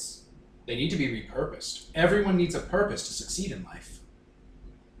bandits? They need to be repurposed. Everyone needs a purpose to succeed in life.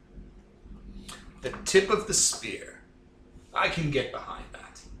 The tip of the spear. I can get behind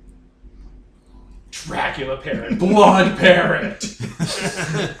that. Dracula parrot. Blood parrot.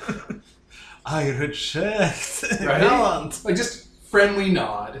 I reject. Right? Gallant. Like, just friendly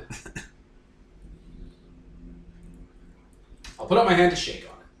nod. I'll put up my hand to shake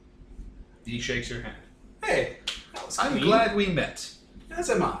on it. He shakes your hand. Hey, that was I'm clean. glad we met. As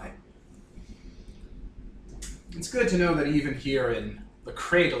am I. It's good to know that even here in the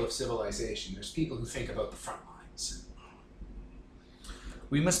cradle of civilization, there's people who think about the front lines.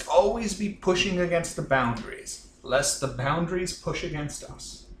 We must always be pushing against the boundaries, lest the boundaries push against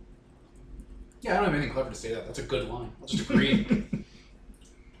us. Yeah, I don't have anything clever to say that. That's a good line. I'll just agree.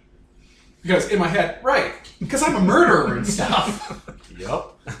 Because in my head, right, because I'm a murderer and stuff.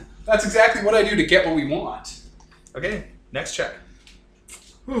 Yup. That's exactly what I do to get what we want. Okay, next check.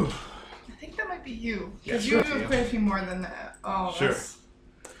 I think that might be you. Yeah, Because sure, you have yeah. quite a few more than all of Sure. us.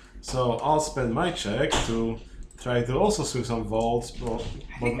 So I'll spend my check to try to also swing some vaults. Well,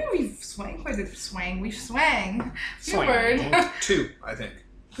 I think that we've swang quite a swang. We've swang. Good Swang. word. 2, I think.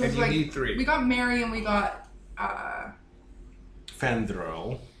 And you Like, need 3. we got Mary and we got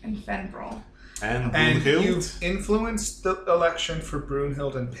Fendrel and Fenbrel. and And Brunhild. you've influenced the election for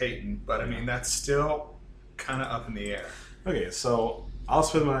Brunhild and Peyton, but I mean, that's still kind of up in the air. Okay, so I'll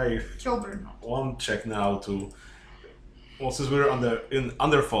spend my Children. one check now to. Well, since we're in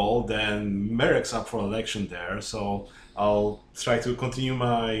Underfall, then Merrick's up for election there, so I'll try to continue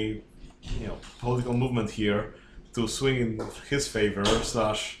my, political movement here to swing in his favor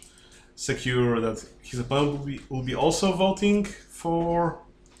 / secure that his opponent will be also voting for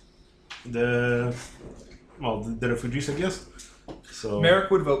the refugees, I guess. So Merrick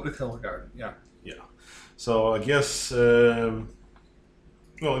would vote with Hildegard, yeah. yeah. So I guess implying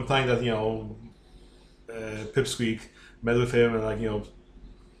that Pipsqueak met with him and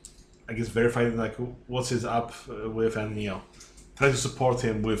I guess verified what's his up with and try to support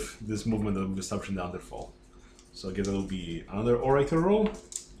him with this movement that we've established in the Underfall. So I guess it'll be another orator roll.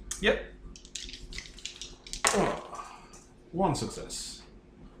 Yep. Oh, one success.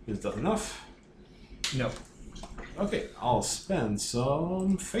 Is that enough? No. Okay, I'll spend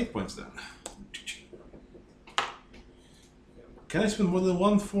some fate points then. Can I spend more than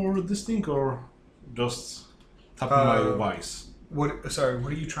one for this thing or just tapping my wise? What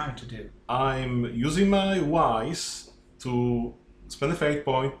are you trying to do? I'm using my wise to spend a fate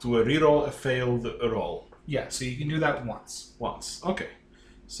point to reroll a failed roll. Yeah, so you can do that once. Once. Okay.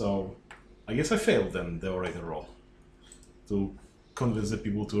 So I guess I failed then the orator roll. To convince the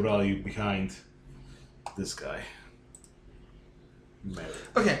people to rally behind this guy. Mary.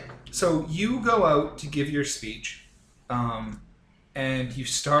 Okay, so you go out to give your speech, and you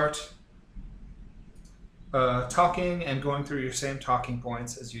start talking and going through your same talking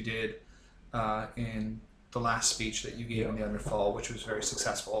points as you did in the last speech that you gave in the Underfall, which was very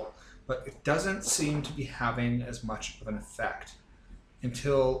successful, but it doesn't seem to be having as much of an effect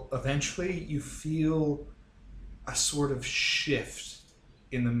until eventually you feel a sort of shift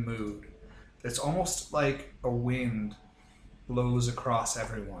in the mood. It's almost like a wind blows across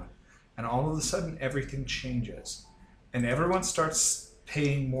everyone, and all of a sudden everything changes, and everyone starts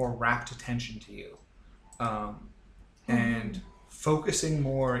paying more rapt attention to you, and focusing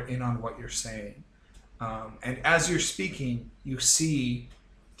more in on what you're saying. And as you're speaking, you see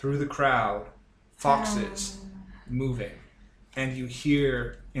through the crowd foxes moving, and you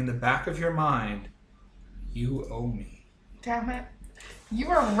hear in the back of your mind, "You owe me." Damn it. You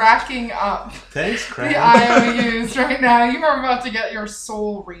are racking up Thanks, the Cran. IOUs right now. You are about to get your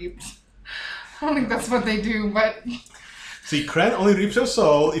soul reaped. I don't think that's what they do, but See, Cran only reaps your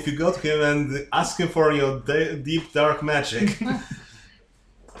soul if you go to him and ask him for deep dark magic.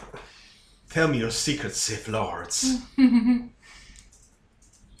 Tell me your secrets, Sith Lords.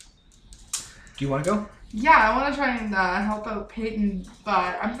 Do you want to go? Yeah, I want to try and help out Peyton,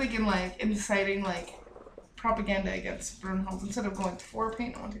 but I'm thinking like inciting like propaganda against Brunhild instead of going for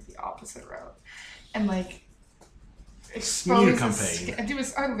Peyton. I want to take the opposite route and like Smear expose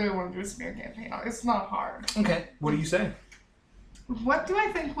campaign. I literally want to do a smear campaign. It's not hard. Okay. What do you say? What do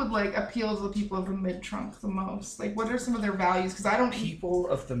I think would like appeal to the people of the mid trunk the most? Like, what are some of their values? Because I don't. People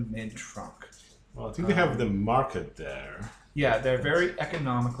of the mid-trunk. Well, I think they have the market there. Yeah, they're very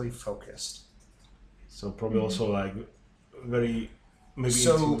economically focused. So probably also like very maybe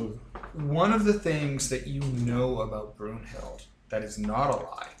So- into One of the things that you know about Brunhild that is not a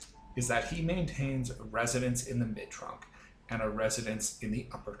lie is that he maintains a residence in the mid-trunk and a residence in the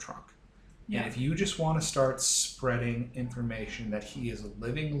upper trunk. Yeah. And if you just want to start spreading information that he is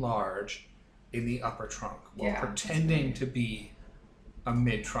living large in the upper trunk while Yeah, pretending to be a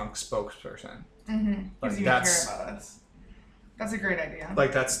mid-trunk spokesperson, Mm-hmm. Like, Because you that's- care about us. That's a great idea.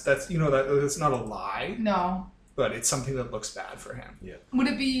 like that's that's not a lie, No. but it's something that looks bad for him. Would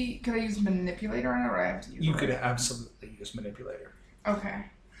it be? Could I use manipulator on it, or I have to use? You it? could absolutely use manipulator. Okay.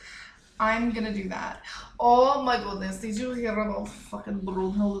 I'm gonna do that. Oh my goodness, did you hear about fucking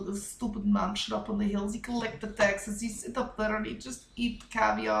Brunhild, this stupid mansion up on the hills? He collect the taxes, he sit up there and he just eat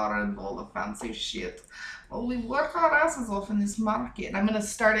caviar and all the fancy shit. Well, we work our asses off in this market, and I'm gonna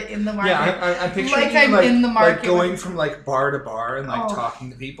start it in the market. Yeah, I'm picturing Like you I'm in the market like going with- from like bar to bar and like Oh.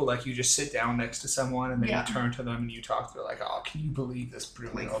 talking to people. Like you just sit down next to someone and then Yeah. you turn to them and you talk to them like, "Oh, can you believe this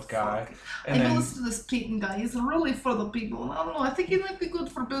Brunhild Like, guy?" fuck. And I then go listen to this Peyton guy. He's really for the people. And I don't know. I think it might be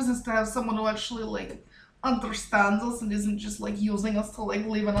good for business to have someone who actually like understands us and isn't just like using us to like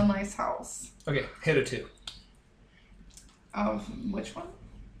live in a nice house. okay, hit a 2. Which one?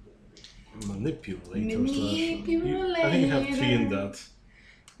 manipulator. Manipulator. I think you have 3 in that.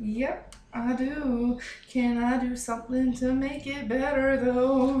 Yep, I do. Can I do something to make it better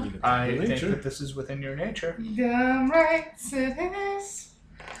though? You can I take the think nature. that this is within your nature. Damn right it is.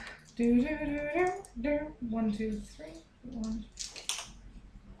 Do do do do do. 1, 2, 3. 1.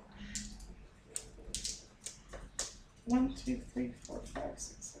 1, 2, 3, 4, 5,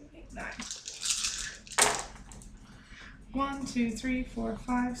 6, 7, 8, 9. 1, 2, 3, 4,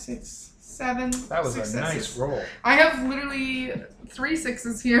 5, 6, 7. That was successes. a nice roll. I have literally 3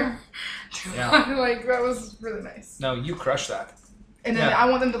 6s here. Yeah. Like that was really nice. No, you crushed that. And then Yeah. I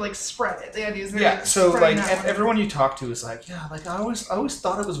want them to like spread it. The idea is they're Yeah. So spreading like that one. everyone you talk to is like, yeah, like I always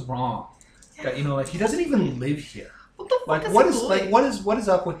thought it was wrong. That like he doesn't even live here. What the fuck Like is what he is doing? what is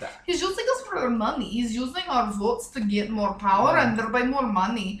up with that? He's using us for our money. He's using our votes to get more power and thereby more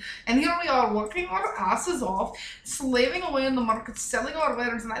money. And here we are working our asses off, slaving away in the market, selling our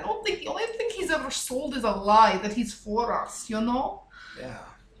wares. And I don't think the only thing he's ever sold is a lie that he's for us, you know? Yeah.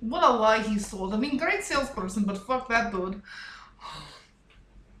 What a lie he sold. I mean, great salesperson, but fuck that dude.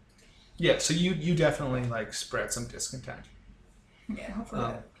 Yeah. So you definitely like spread some discontent. Yeah, hopefully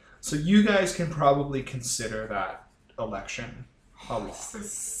that. So you guys can probably consider that election a loss. This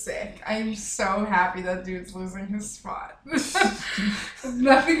is sick. I'm so happy that dude's losing his spot.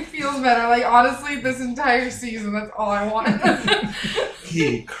 Nothing feels better. Like, honestly, this entire season, that's all I want.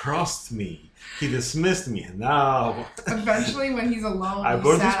 He crossed me. He dismissed me. Now Eventually, when he's alone, I he's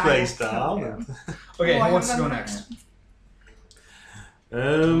burned his sad, place I will kill down. him. Okay, Oh, I who wants to haven't go done next?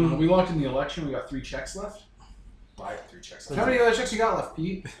 that We locked in the election. We got 3 checks left. I got 3 checks left. How many other checks you got left,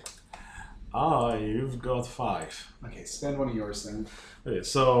 Pete? You've got 5. Okay, spend one of yours then. Okay,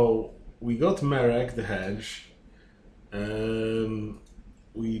 so we got Marek the Hedge.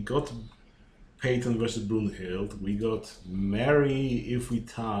 We got Peyton versus Brunhild. We got Mary if we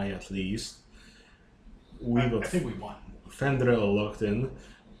tie at least. We I got think we won. Fendrel locked in.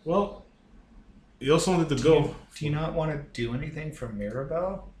 Well, you also wanted to go. Do you not want to do anything for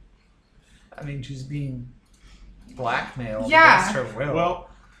Mirabelle? I mean, she's being blackmailed Yeah. against her will. Well,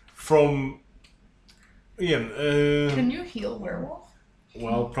 from Ian. Can you heal werewolf?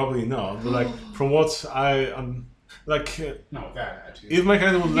 Well, probably not. But like from what like. No, that attitude. If my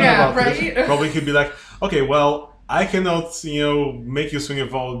character would learn Yeah, about right? this, probably he'd be like, okay, well, I cannot, make you swing a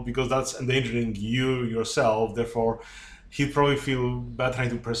vote because that's endangering you yourself. Therefore, he'd probably feel bad trying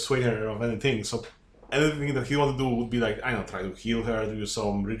to persuade her of anything. So anything that he want to do would be like, I don't know, try to heal her, do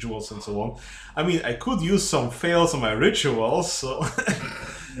some rituals and so on. I mean, I could use some fails on my rituals, so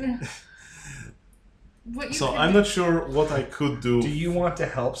What you so could I'm do- not sure what I could do. do you want to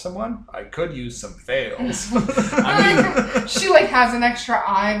help someone? I could use some fails. I mean, she like has an extra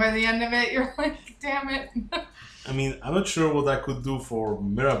eye by the end of it. You're like, damn it. I'm not sure what I could do for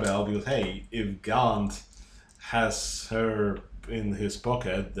Mirabelle because hey, if Gant has her in his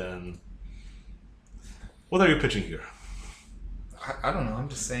pocket, then what are you pitching here? I don't know. I'm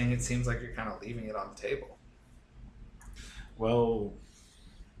just saying it seems like you're kind of leaving it on the table. Well,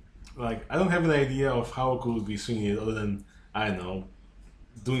 like, I don't have an idea of how I could be swinging it other than, I don't know,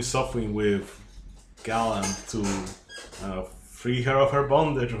 doing something with Gallant to free her of her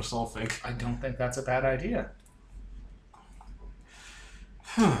bondage or something. I don't think that's a bad idea.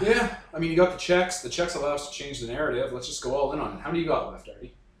 Yeah, I mean, you got the checks. The checks allow us to change the narrative. Let's just go all in on it. How many you got left,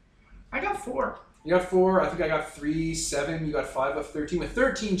 Artie? I got 4. You got 4. I think I got 3, 7. You got 5 of 13. With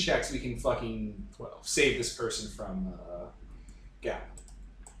 13 checks, we can fucking save this person from Gap.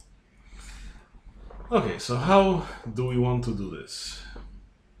 Okay, so how do we want to do this?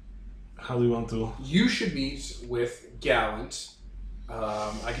 How do we want to... You should meet with Gallant.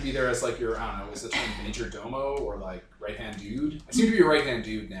 I could be there as like your, I don't know, is the term major domo or like right-hand dude? I seem to be your right-hand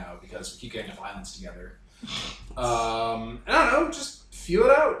dude now because we keep getting to violence together. I don't know, just feel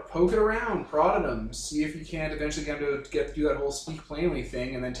it out, poke it around, prod at him, see if you can't eventually get him to do that whole speak plainly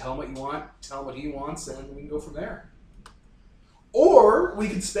thing, and then tell him what you want, tell him what he wants, and we can go from there. Or we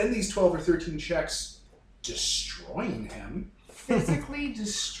could spend these 12 or 13 checks destroying him. Physically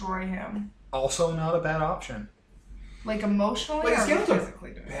destroy him. Also not a bad option. Like emotionally Like, is or Gallant's a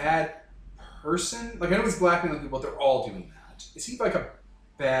physically doing it? bad person? Like, I know he's blackmailing people, but they're all doing that. Is he like a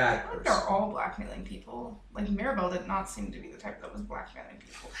bad I think person? they're all blackmailing people. Like Mirabelle did not seem to be the type that was blackmailing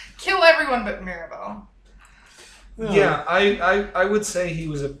people. Kill everyone but Mirabelle. Yeah, I would say he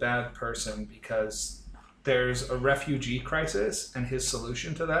was a bad person because there's a refugee crisis, and his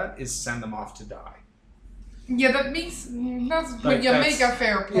solution to that is send them off to die. Yeah, that's when Like, you that's- make a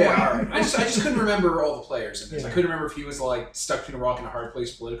fair point. Yeah, all right. I just couldn't remember all the players in this. Yeah. I couldn't remember if he was like stuck between a rock and a hard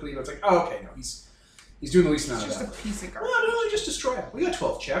place politically. But it's like, oh, okay, no, he's doing the least It's amount just of a that. piece of Well, garbage. no, just destroy him. We got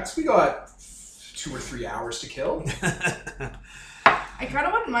 12 checks. We got 2 or 3 hours to kill. I kind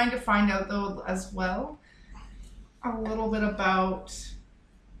of wouldn't mind to find out though as well a little bit about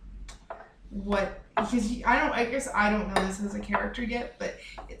what, because I guess I don't know this as a character yet, but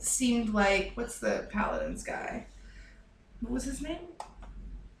it seemed like, what's the Paladin's guy? What was his name?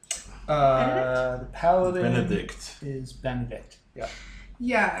 The paladin Benedict. is Benedict. Yeah.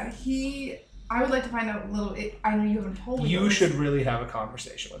 Yeah, I would like to find out a little. I know you haven't told me. You this. should really have a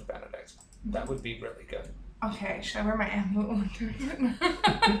conversation with Benedict. That would be really good. Okay, should I wear my amulet?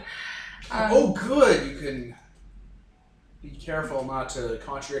 Oh, good. You can be careful not to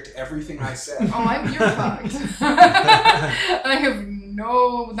contradict everything I said. Oh, you're fucked. I have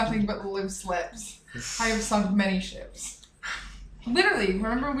nothing but loose lips. I have sunk many ships. Literally,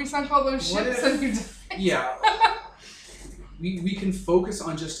 remember we sunk all those What ships if- and you died? Yeah. We can focus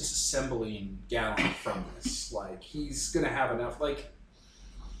on just disassembling Gallant from this. Like, he's gonna have enough. Like,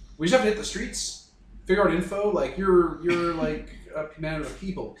 we just have to hit the streets, figure out info. Like, you're like a man of the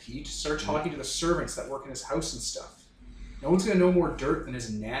people, Pete. Start talking to the servants that work in his house and stuff. No one's gonna know more dirt than his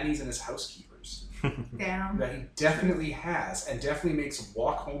nannies and his housekeepers. Damn. That he definitely has, and definitely makes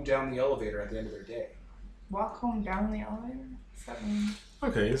walk home down the elevator at the end of their day. Walk home down the elevator? What's that mean?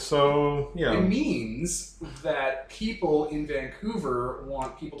 Okay, so, It yeah. means that people in Vancouver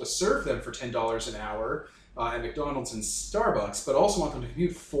want people to serve them for $10 an hour at McDonald's and Starbucks, but also want them to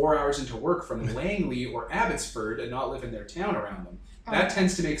commute 4 hours into work from Langley or Abbotsford and not live in their town around them. That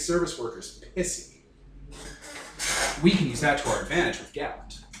tends to make service workers pissy. We can use that to our advantage with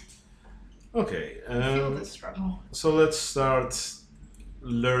Gallant. Okay, I feel this struggle. so let's start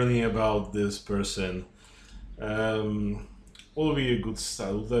learning about this person. What would be a good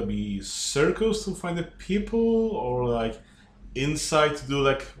style? Would that be circles to find the people, or like insight to do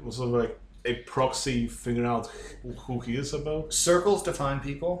like sort of like a proxy figuring out who he is about? Circles define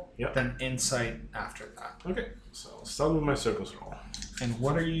people, Yeah. then insight after that. Okay, so I'll start with my circles roll. And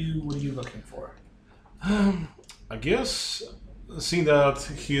what are you looking for? I guess seeing that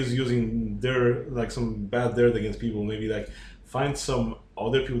he is using dirt, like some bad dirt against people, maybe like find some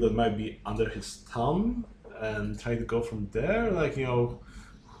other people that might be under his thumb and try to go from there. Like, you know,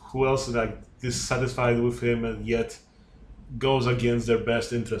 who else is like dissatisfied with him and yet goes against their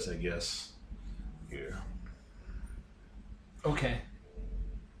best interest, I guess. Here. Okay.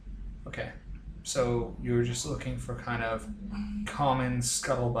 So you're just looking for kind of common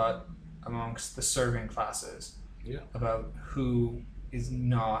scuttlebutt amongst the serving classes. Yeah. About who is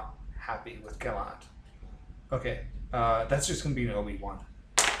not happy with Gallant. Okay. That's just gonna be an OB1.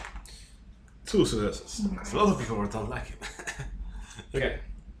 2 successes. A lot of people don't like him. Okay.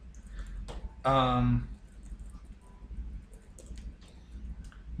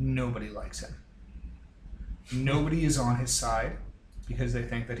 Nobody likes him. Nobody is on his side because they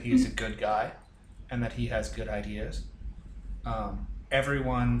think that he is a good guy and that he has good ideas.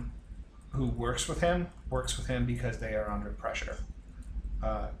 Everyone who works with him because they are under pressure.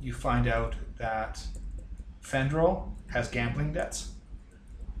 you find out that Fendril has gambling debts.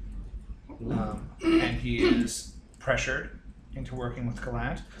 And he is pressured into working with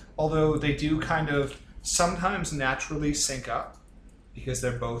Gallant. Although they do kind of sometimes naturally sync up because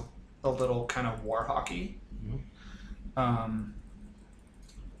they're both a little kind of war hockey.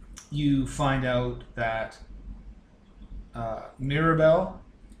 You find out that Mirabelle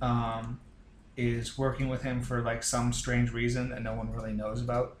is working with him for like some strange reason that no one really knows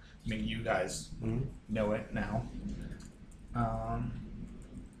about. I mean, you guys know it now.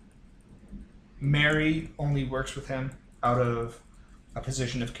 Mary only works with him out of a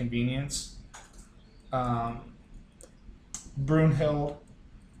position of convenience. Brunhild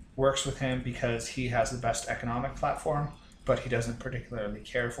works with him because he has the best economic platform, but he doesn't particularly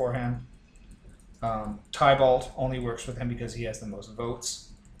care for him. Tybalt only works with him because he has the most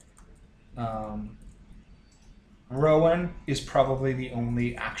votes. Rowan is probably the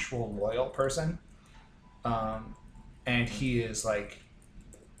only actual loyal person. And he is like,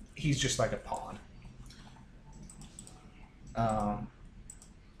 he's just like a pawn.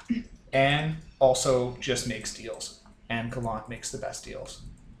 Anne also just makes deals, and Gallant makes the best deals.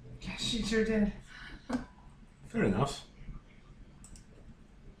 Yeah, she sure did. Fair enough.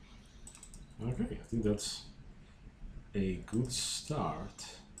 Okay, I think that's a good start.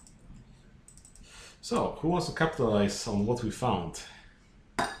 So, who wants to capitalize on what we found?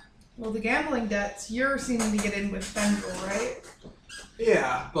 Well, the gambling debts, you're seeming to get in with Fendril, right?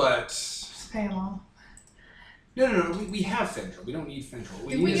 Yeah, but Just pay them all. no. We have Fendril. We don't need Fendril.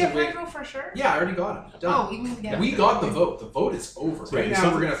 Did we get Fendril for sure? Yeah, I already got him. Done. Oh, even the We got the vote. The vote is over. So Right it's now,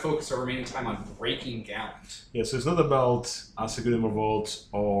 not- we're going to focus our remaining time on breaking Gallant. Yeah, so it's not about us securing more votes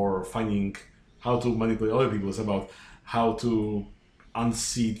or finding how to manipulate other people. It's about how to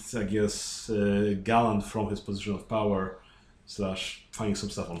unseat, I guess, Gallant from his position of power, / finding some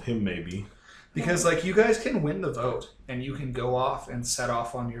stuff on him, maybe. Because like you guys can win the vote, and you can go off and set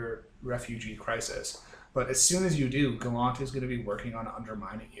off on your refugee crisis. But as soon as you do, Gallant is going to be working on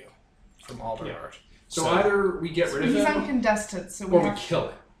undermining you from Alderheart. So either we get rid of He's him, uncontested, so or we have, kill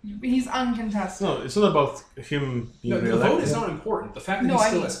him. he's uncontested. No, it's not about him being No, the re-elected. vote is not important. The fact that No, he I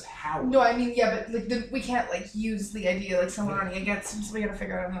still mean- has power. No, I mean, yeah, but like we can't like use the idea like someone running against him, so we gotta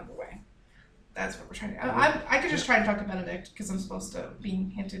figure out another way. That's what we're trying to. I could just try and talk to Benedict because I'm supposed to being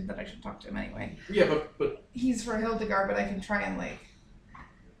hinted that I should talk to him anyway. Yeah, but He's for Hildegard, but I can try and like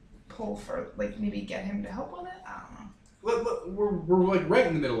pull for like maybe get him to help with it. I don't know. we're like right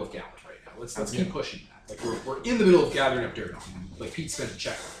in the middle of Gallant right now. Let's keep pushing that. Like we're in the middle of gathering up dirt on him. Like Pete spent a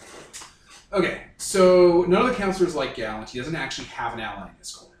check. Okay, so none of the counselors like Gallant. He doesn't actually have an ally in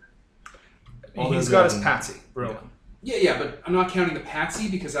this corner. He's got his patsy, Rowan. Yeah, but I'm not counting the patsy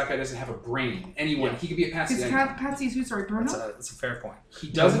because that guy doesn't have a brain. Anyone, he could be a patsy. Because Patsy's who? Sorry, Bruno. That's a fair point. He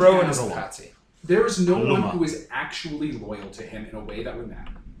doesn't Rowan have is a one. patsy. There is no Luma. one who is actually loyal to him in a way that would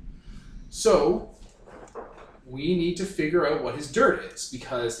matter. So, we need to figure out what his dirt is,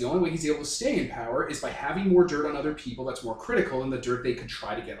 because the only way he's able to stay in power is by having more dirt on other people that's more critical than the dirt they could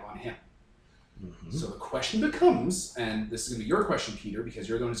try to get on him. So the question becomes, and this is going to be your question, Peter, because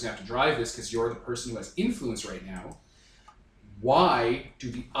you're the one who's going to have to drive this, because you're the person who has influence right now. Why do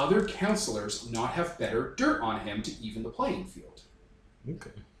the other counselors not have better dirt on him to even the playing field?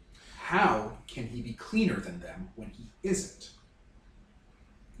 Okay. How can he be cleaner than them when he isn't?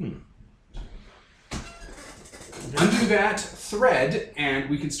 Undo that thread, and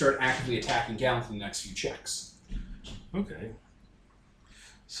we can start actively attacking Gallant in the next few checks. Okay.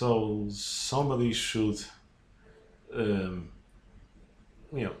 So somebody should, I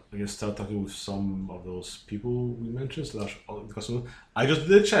guess start talking with some of those people we mentioned. Because I just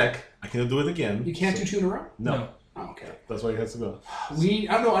did a check. I cannot do it again. You can't do two in a row? No. Oh, okay. That's why it has to go. I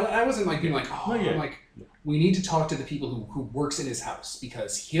don't know. I wasn't like being like, oh, Not yet. I'm like, we need to talk to the people who works in his house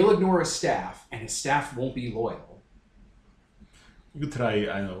because he'll ignore his staff and his staff won't be loyal. You could try, I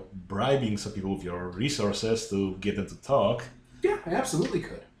don't know, bribing some people with your resources to get them to talk. Yeah, I absolutely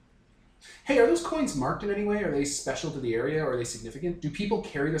could. Hey, are those coins marked in any way? Are they special to the area? Or are they significant? Do people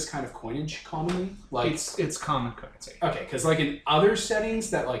carry this kind of coinage commonly? Like, It's common currency. okay, because like in other settings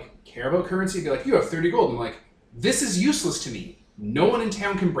that like care about currency, they'd be like, you have 30 gold. And I'm like, this is useless to me. No one in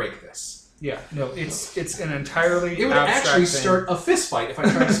town can break this. Yeah, no, it's an entirely It would abstract actually thing. start a fist fight if I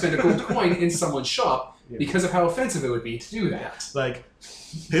tried to spend a gold coin in someone's shop because of how offensive it would be to do that. Like,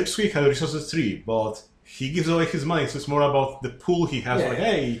 Pipsqueak had a resources tree, but he gives away his money, so it's more about the pool he has. Yeah. Like,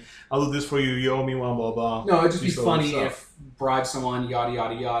 hey, I'll do this for you, you owe me one, blah, blah. No, it'd just be These sort of funny stuff. if bribe someone, yada,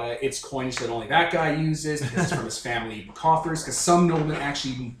 yada, yada. It's coinage that only that guy uses because it's from his family coffers, because some noblemen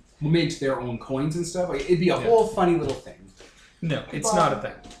actually mint their own coins and stuff. Like, it'd be a whole funny little thing. No, it's not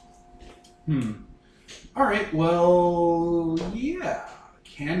a thing. All right. Well, yeah.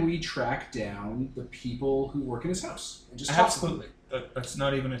 Can we track down the people who work in his house and just talk to them? Absolutely. That's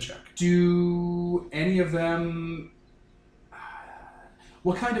not even a check. Do any of them?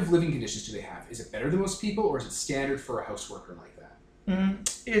 What kind of living conditions do they have? Is it better than most people, or is it standard for a house worker like that?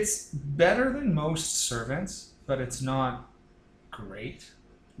 It's better than most servants, but it's not great.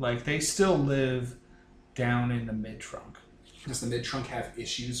 Like, they still live down in the mid-trunk. Does the mid-trunk have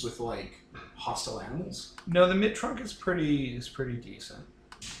issues with, like, hostile animals? No, the mid-trunk is pretty decent.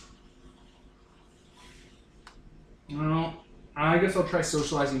 Well, I guess I'll try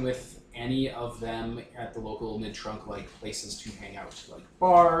socializing with any of them at the local mid-trunk, like, places to hang out. Like,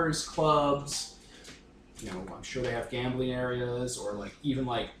 bars, clubs. You know, I'm sure they have gambling areas, or, like, even,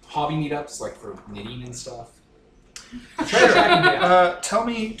 like, hobby meetups, like, for knitting and stuff. Tell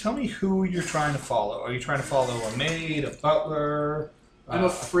me who you're trying to follow. Are you trying to follow a maid, a butler? I'm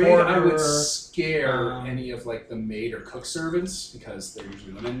afraid I would scare any of like the maid or cook servants because they're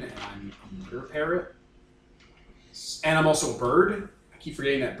usually women, and I'm a murder parrot. And I'm also a bird. I keep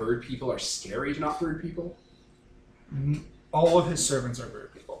forgetting that bird people are scary to not bird people. All of his servants are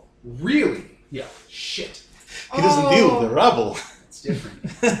bird people. Really? Yeah. Shit. He doesn't deal with the rabble. It's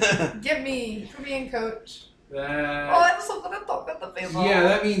different. Get me. Put me in, coach. That... Oh, I'm so gonna talk at the table. Yeah,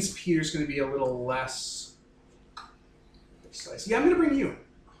 that means Peter's going to be a little less precise. Yeah, I'm going to bring you.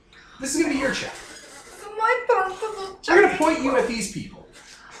 This is going to be your check. It's my turn to do check. I'm going to point you at these people.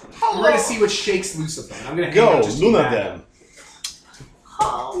 Hello. We're going to see what shakes loose of them. I'm going to Go, Luna them.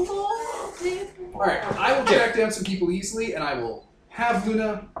 Hello, people. Alright, I will track down some people easily, and I will have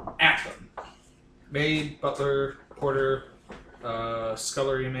Luna at them. Maid, butler, porter,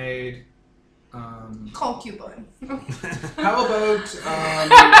 scullery maid. Concubine. How about,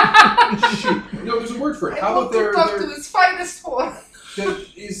 shoot, no, there's a word for it. I How want about to talk to his finest form.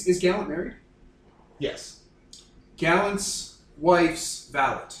 is Gallant married? Yes. Gallant's wife's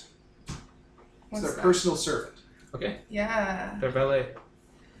valet. It's What's their that? personal servant. Okay. Yeah. They're valet.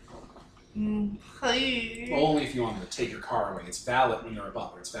 Hey. Well, only if you want to take your car away. It's valet when you're a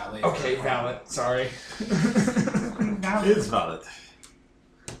butler. It's valet. Okay, valet. Sorry. It's valid.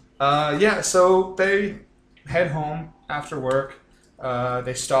 Yeah, so they head home after work.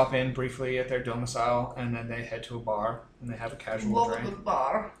 They stop in briefly at their domicile, and then they head to a bar, and they have a casual Love a drink. good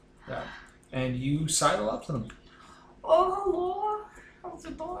bar. Yeah. And you sidle up to them. Oh, hello. How's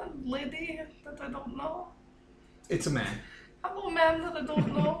it going, lady that I don't know? It's a man. Hello, man that I don't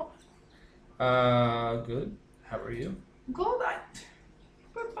know. Good. How are you? Good.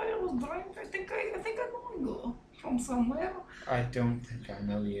 But I was drunk. I think I know you from somewhere. I don't think I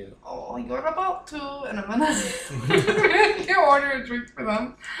know you. Oh, you're about to, and I'm gonna you order a drink for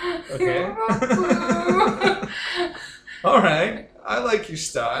them. Okay. You're about to. Alright. I like your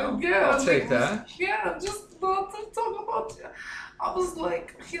style. Yeah, I'll take that. Yeah, just not to talk about. I was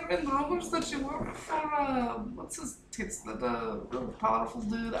like hearing rumors that you work for what's his tits, the really powerful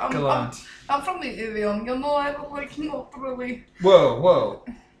dude. Gallant. I'm from the Evian, you know. I don't like not really Whoa.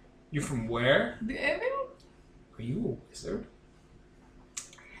 You're from where? the Evian. Are you a wizard?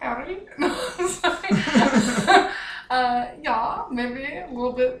 Harry? No, sorry. Yeah, maybe a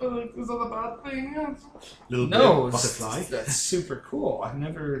little bit, but like, is that a bad thing? Little No, bit butterfly. that's super cool. I've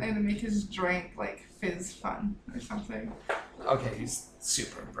never... And to make his drink like fizz fun or something. Okay, he's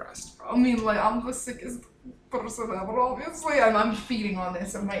super impressed. I mean, like, I'm the sickest person ever, obviously, and I'm feeding on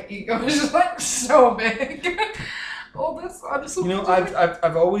this, and my ego is just like so big. Oh, that's I'm so. You know,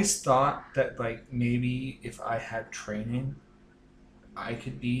 I've always thought that like maybe if I had training, I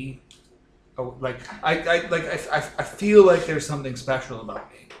could be, I feel like there's something special about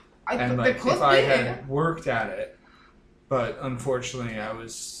me, and like if I had worked at it, but unfortunately I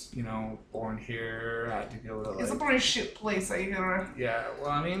was born here. I had to go to It's a pretty shit place, I hear. yeah. Well,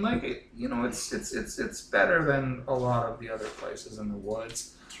 I mean, like it's better than a lot of the other places in the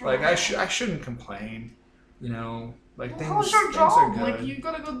woods. Like I shouldn't complain, Like things, how's your things are job? good. Like, you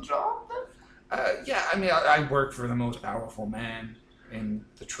got a good job then? Yeah, I mean, I work for the most powerful man in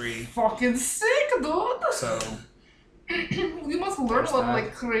the tree, Fucking sick, dude! so You must learn There's a lot of that.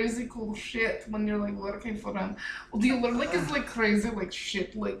 like crazy cool shit when you're like working for them. Well, do you learn like it's like crazy like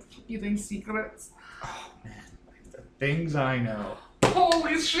shit like keeping secrets? oh man, like the things I know.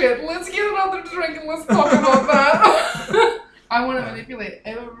 Holy shit! Let's get another drink and let's talk about that. I want to manipulate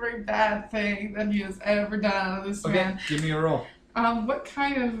every bad thing that he has ever done out of this Okay, man. give me a roll. What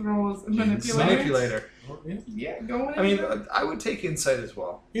kind of roles? Manipulator? Manipulator. Yeah. Yeah, go in. I mean, I would take insight as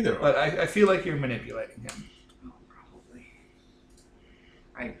well, Either. but I feel like you're manipulating him. Oh, probably.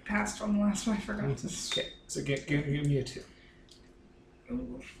 I passed on the last one. I forgot to. Okay, so give me a 2.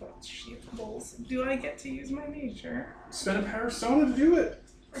 Ooh, fuck, shit balls. Do I get to use my nature? Spend a persona to do it.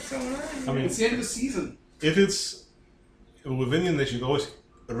 Persona? I mean, It's the end of the season. if it's within your nature, you can always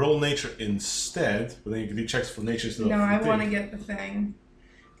roll nature instead, but then you can do checks for nature instead No, of I thing. want to get the thing.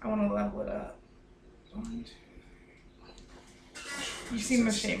 I want to level it up. 1, 2. You seem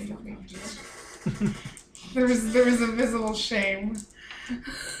ashamed of me. There is a visible shame.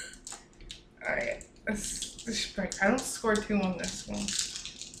 Alright. I don't score 2 on this one.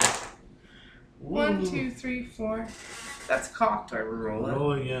 1, 2, 3, 4. That's cocked. I roll it.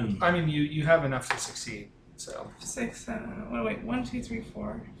 Roll again. I mean, you have enough to succeed. So 6, 7. Wait, 1, 2, 3,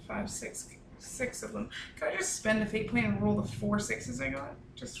 4, 5, 6. 6 of them. Can I just spend a fate point and roll the 4 6s I got?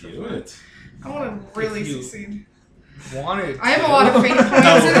 Just for Do fun. it. I want to really If you- succeed. wanted. I have a lot of fate points.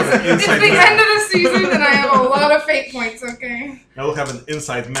 It's the end of the season, and I have a lot of fate points. Okay. I will have an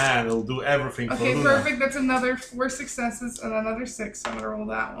inside man. It'll do everything for Okay, Luna. perfect. That's another 4 successes and another 6. I'm gonna roll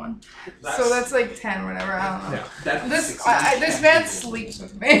that one. So that's like 10, whatever. I don't know. Yeah. That This man sleeps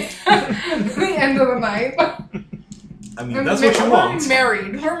with me at the end of the night. I mean, that's what you want. We're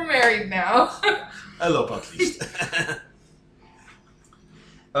married. We're married now. Elope, at least.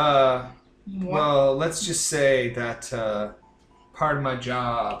 Well, let's just say that part of my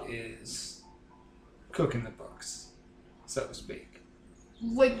job is cooking the books, so to speak.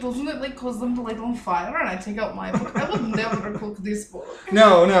 Like, doesn't it like cause them to light on fire and I take out my book? I would never cook this book.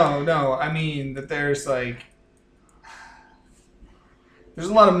 No. I mean that there's a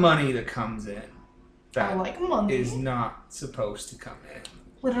lot of money that comes in I that like money. is not supposed to come in.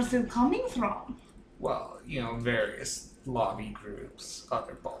 Where is it coming from? Well, various lobby groups,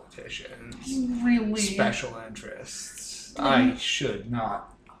 other politicians, Really? special interests. I should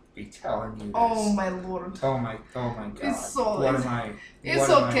not be telling you this. Oh my lord. Oh my god. It's so- what am I? It's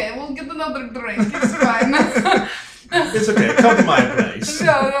what am I- okay. We'll get another drink. It's fine. It's okay. Come to my place.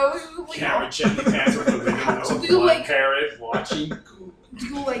 No. Carrot checking pants with a video of Do you one like- parrot watching. Do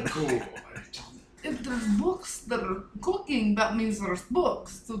you like? If there's books that are cooking, that means there's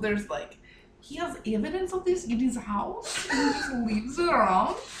books. So there's like, he has evidence of this in his house, and he just leaves it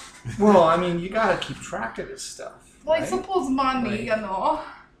around. Well, I mean, you gotta keep track of this stuff. Well, I right? suppose money, you know.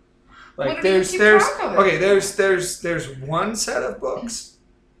 Like What do you there's keep there's track of it? okay there's one set of books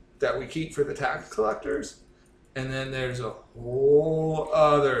that we keep for the tax collectors, and then there's a whole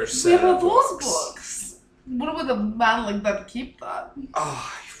other set. Where are of those books? What would a man like that keep that?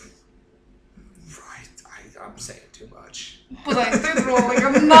 Oh, I'm saying too much. But I did roll like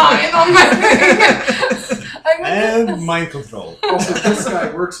a 9 on my thing. And mind control. Also, this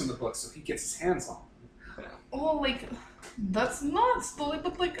guy works in the book, so he gets his hands on them. Oh, like, that's nuts. Though.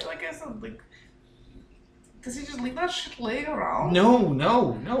 But like I said, like, does he just leave that shit laying around?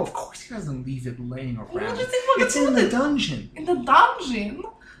 No. Of course he doesn't leave it laying What around. does he fucking It's do in with the it? dungeon. In the dungeon?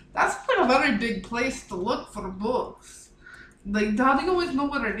 That's like a very big place to look for books. Like, how do you always know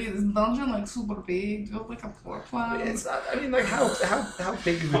what it is? Is the dungeon like super big? Do you have like a floor plan? It's not. I mean, like how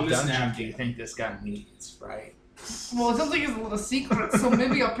big of a Oh, this dungeon napkin. do you think this guy needs, right? Well, it sounds like it's a little secret, so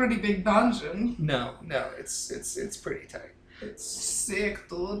maybe a pretty big dungeon. No, it's pretty tight. It's Sick,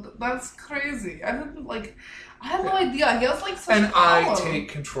 dude. That's crazy. I had no idea. He has like such and power. I take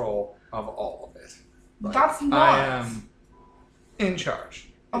control of all of it. Like, That's nuts. I am in charge.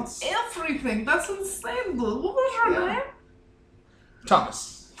 Of It's everything. That's insane, dude. What was your Yeah. name?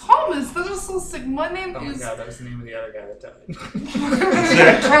 Thomas. Thomas. That is so sick. My name Oh my is. god, that was the name of the other guy that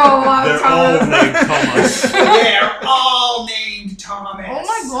died. Kill a lot of They're all Thomas. named Thomas. They're all named Thomas. Oh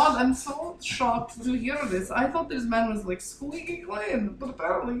my god, I'm so shocked to hear this. I thought this man was like squeaky clean, but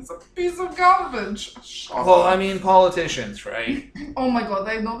apparently he's a piece of garbage. Shock. Well, I mean, politicians, right? Oh my god,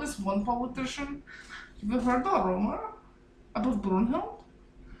 I know this one politician. Have you heard the rumor about Brunhild?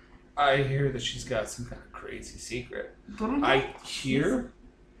 I hear that she's got some kind of crazy secret. Brunhild? I hear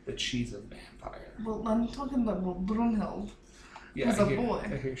that she's a vampire. Well, I'm talking about Brunhild. Yeah, Who's I a hear, boy.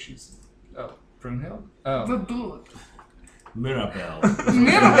 I hear she's. Oh, Brunhild? Oh. The dude. Mirabelle.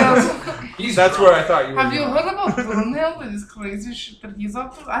 Mirabelle. That's where I thought you were Have you going. heard about Brunhild and his crazy shit that he's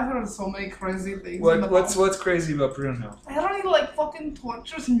up to? I've heard so many crazy things. in the What's crazy about Brunhild? I don't like fucking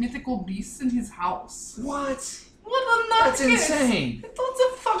tortures mythical beasts in his house. What? What a nutcase! That's insane. That's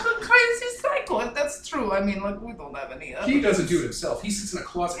a fucking crazy psycho. If that's true, I mean, like, we don't have any. He doesn't do it himself. He sits in a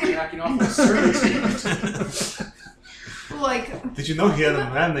closet jacking off with a servant. Like, Did you know he had a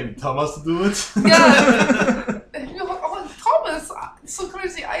man named Thomas to do it? yeah. Thomas, it's so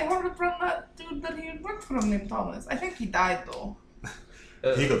crazy. I heard from that dude that he worked for him named Thomas. I think he died though.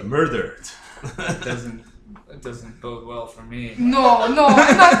 He got murdered. That doesn't That doesn't bode well for me. No, I'm not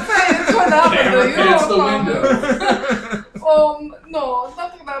saying it's gonna happen Camera to you. hits the Thomas. No, it's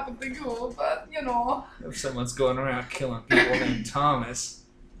not gonna happen to you, but you know. If someone's going around killing people named Thomas.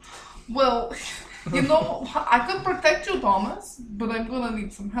 Well, you know, I could protect you, Thomas, but I'm gonna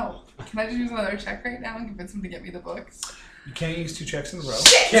need some help. Can I just use another check right now and convince him to get me the books? You can't use 2 checks in a row.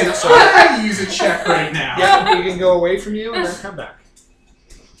 Can I use a check right now? Yeah, you can go away from you and then come back.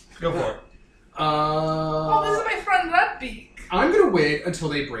 Go for it. Oh, this is my friend Redbeak. I'm gonna wait until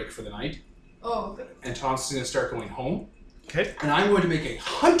they break for the night, Oh, good. and Thomas is gonna start going home, Okay. and I'm going to make a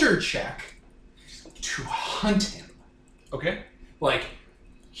hunter check to hunt him. Okay. Like,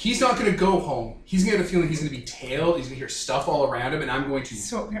 he's not gonna go home. He's gonna get a feeling he's gonna be tailed. He's gonna hear stuff all around him, and I'm going to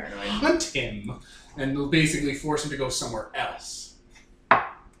So paranoid. hunt him and basically force him to go somewhere else.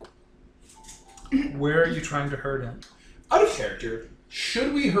 Where are you trying to hurt him? Out of character,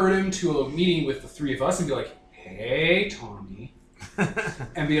 should we herd him to a meeting with the 3 of us and be like, "Hey, Tommy,"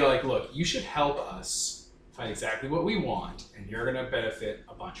 and be like, "Look, you should help us find exactly what we want, and you're gonna benefit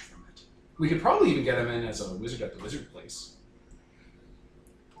a bunch from it." We could probably even get him in as a wizard at the wizard place.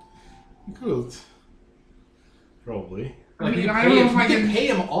 Good. Probably. Like, I mean, you I don't know if I can can- pay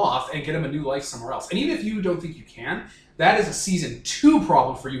him off and get him a new life somewhere else. And even if you don't think you can, that is a season 2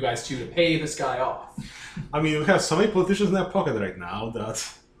 problem for you guys too, to pay this guy off. I mean, we have so many politicians in our pocket right now that...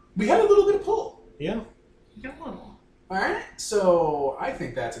 We have a little bit of pull. Yeah. Get a little. Alright, so I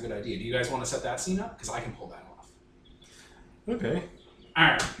think that's a good idea. Do you guys want to set that scene up? Because I can pull that off. Okay.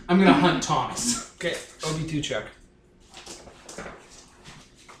 Alright, I'm gonna hunt Thomas. Okay. OB2 check.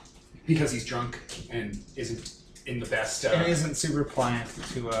 Because he's drunk and isn't in the best... And isn't super pliant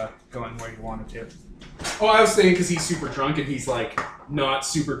to going where you wanted to. Oh, I was saying because he's super drunk and he's, like, not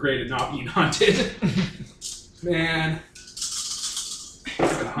super great at not being hunted. Man. I'm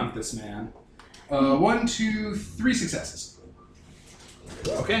gonna hunt this man. 1, 2, 3 successes.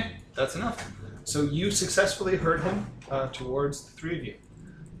 Okay, that's enough. So you successfully herd him towards the 3 of you.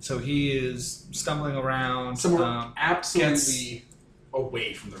 So he is stumbling around. Somewhere absolutely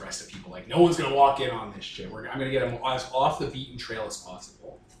away from the rest of people. Like, no one's gonna walk in on this shit. I'm gonna get him as off the beaten trail as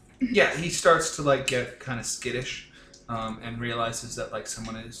possible. Yeah, he starts to like get kind of skittish, and realizes that like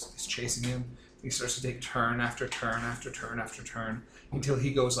someone is chasing him. He starts to take turn after turn after turn after turn until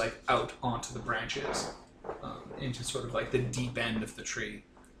he goes like out onto the branches, into sort of like the deep end of the tree,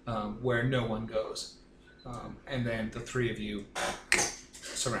 where no one goes, and then the 3 of you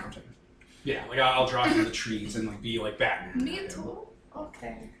surround him. Yeah, like I'll drop into the trees and like be like Batman. Me too.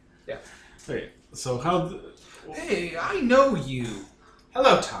 Okay. Okay. So how... Hey, I know you.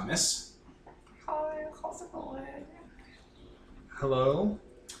 Hello, Thomas. Hi, how's it going? Hello.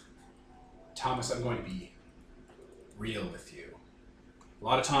 Thomas, I'm going to be real with you. A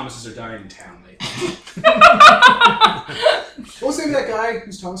lot of Thomases are dying in town lately. What was the name of that guy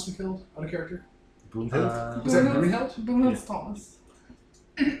whose Thomas we killed? Out of character? Broomhild? Was that Brunhild? Brunhild's Thomas.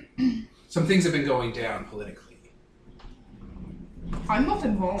 Some things have been going down politically. I'm not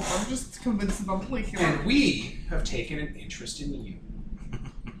involved. I'm just convinced about like here. And we have taken an interest in you.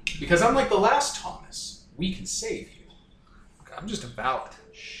 Because unlike the last Thomas, we can save you. I'm just a valet.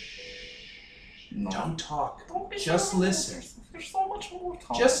 No. Don't talk. Don't be Just so listen. There's so much more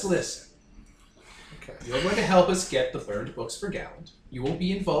talk. Just listen. Okay. You're going to help us get the burned books for Gallant. You won't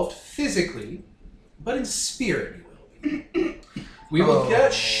be involved physically, but in spirit you will be. We will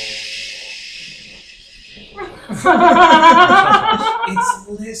get... It's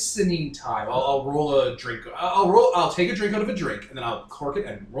listening time. I'll roll a drink. I'll take a drink out of a drink, and then I'll cork it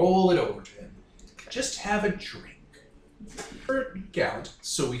and roll it over to him. Just have a drink. For Gallant,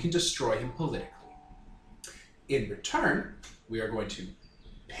 so we can destroy him politically. In return, we are going to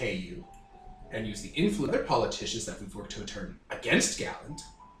pay you and use the influence of other politicians that we've worked to turn against Gallant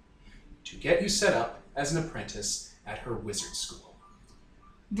to get you set up as an apprentice at her wizard school.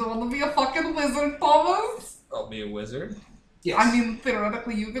 Do you want to be a fucking wizard, Thomas? I'll be a wizard. Yes. I mean,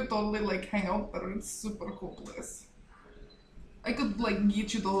 theoretically, you could totally like hang out there. It's super cool place. I could like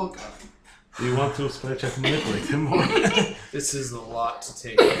get you the hookup. Do you want to spell check to manipulate him more? This is a lot to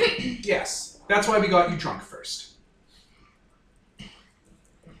take. Yes. That's why we got you drunk first.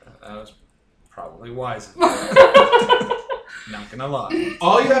 That was probably wise. Not gonna lie.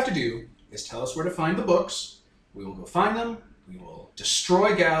 All you have to do is tell us where to find the books. We will go find them. We will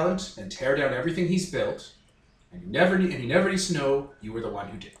destroy Gallant and tear down everything he's built. And he never needs to know you were the one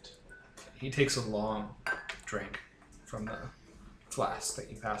who did it. He takes a long drink from the flask that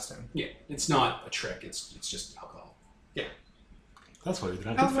you passed him. Yeah, it's not a trick. It's just alcohol. That's why you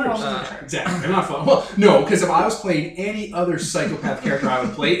drank it Alcohol first. on the trip. Exactly. I'm not fun. Well, no, because if I was playing any other psychopath character I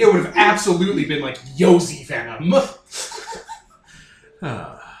would play, it would have absolutely been like Yosi Venom.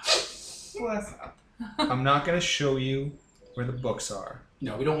 Bless up. I'm not going to show you where the books are.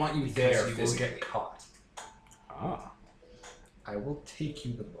 No, we don't want you there Because you will physically. get caught. Ah. I will take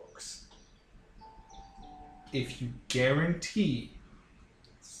you the books. If you guarantee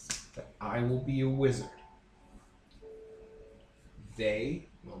that I will be a wizard. They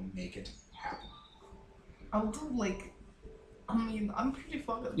will make it happen. I'll do like. I mean, I'm pretty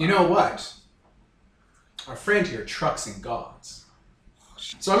fucking. You know what? Our friend here trucks in gods.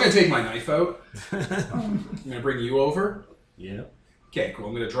 So I'm going to take my knife out. I'm going to bring you over. Yeah. Okay, cool.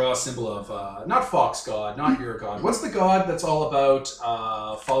 I'm going to draw a symbol of, not Fox God, not your God. What's the god that's all about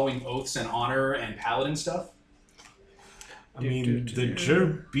following oaths and honor and paladin stuff? I mean, the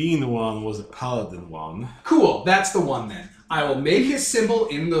Gerbine one was a paladin one. Cool, that's the one then. I will make his symbol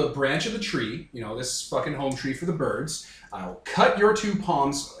in the branch of the tree, you know, this fucking home tree for the birds. I'll cut your two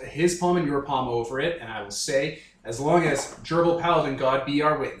palms, his palm and your palm over it, and I will say, as long as Gerbil Paladin God be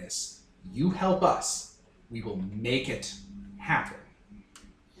our witness, you help us, we will make it happen.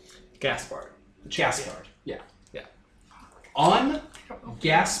 Gaspard. Gaspard, yeah. Yeah. On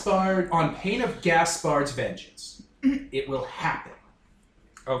pain of Gaspard's vengeance, it will happen.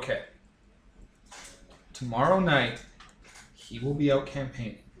 Okay. Tomorrow night, he will be out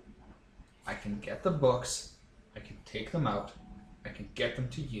campaigning. I can get the books, I can take them out, I can get them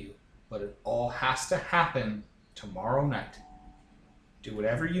to you, but it all has to happen tomorrow night. Do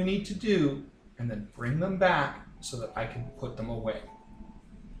whatever you need to do, and then bring them back so that I can put them away.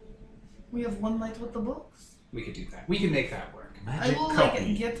 We have one night with the books. We could do that. We can make that work. Magic I will copy.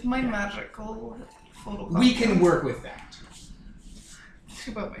 like get my magical photocopy. We can work with that.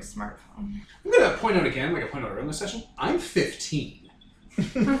 Too about my smartphone. I'm going to point out again, like I pointed out earlier in the session, I'm 15.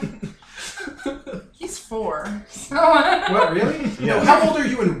 He's 4. So What, really? Yeah. No, how old are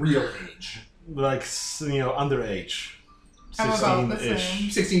you in real age? Like, underage. I'm about the 16-ish. same.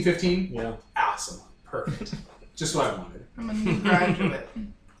 16, 15? Yeah. Awesome. Perfect. Just what I wanted. I'm a new graduate.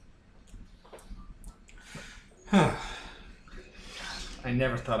 I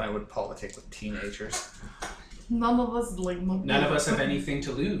never thought I would politic with teenagers. None of us None of us have anything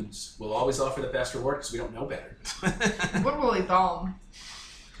to lose. We'll always offer the best reward because we don't know better. We're really dumb.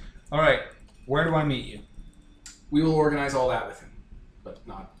 Alright, where do I meet you? We will organize all that with him. But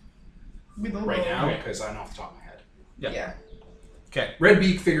not We don't right know. now Okay. because I know off the top of my head. Yeah. Yeah.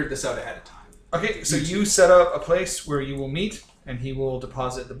 Redbeak figured this out ahead of time. Okay, so you set up a place where you will meet, and he will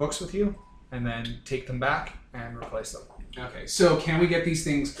deposit the books with you, and then take them back and replace them. Okay, so can we get these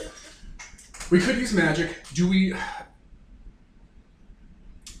things... We could use magic. Do we...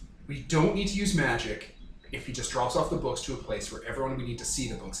 We don't need to use magic if he just drops off the books to a place where everyone we need to see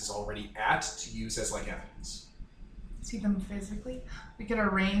the books is already at to use as, like, evidence. See them physically. We could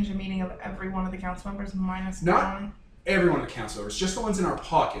arrange a meeting of every one of the council members minus Not- one. Everyone at the council members, just the ones in our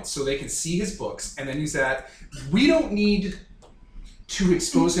pockets, so they can see his books and then use that. We don't need to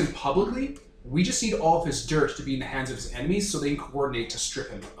expose him publicly. We just need all of his dirt to be in the hands of his enemies so they can coordinate to strip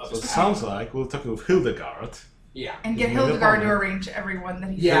him of So his it power. sounds like we'll talk with Hildegard. Yeah. And get Give me the Hildegard to phone. arrange everyone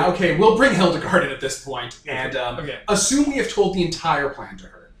that he Yeah, okay, we'll bring Hildegard in at this point and Okay. assume we have told the entire plan to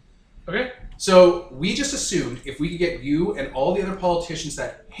her. Okay. So we just assumed if we could get you and all the other politicians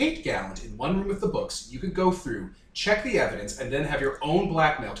that hate Gallant in one room with the books, you could go through, check the evidence, and then have your own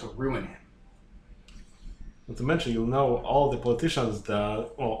blackmail to ruin him. Not to mention, you'll know all the politicians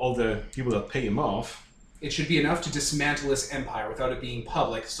that, well, all the people that pay him off. It should be enough to dismantle his empire without it being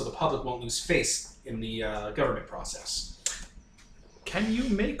public, so the public won't lose face in the government process. Can you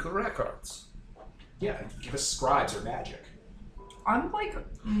make records? Yeah, give us scribes or magic. I'm like,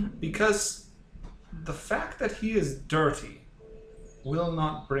 Because the fact that he is dirty will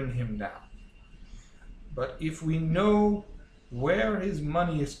not bring him down. But if we know where his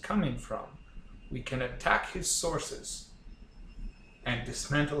money is coming from, we can attack his sources and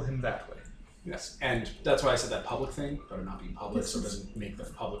dismantle him that way. Yes, and that's why I said that public thing, but it not being public, so it doesn't make the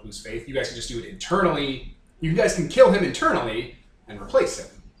public lose faith. You guys can just do it internally. You guys can kill him internally and replace him.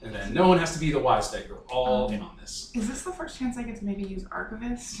 And then no one has to be the wise that you're all in on this. is this the first chance I get to maybe use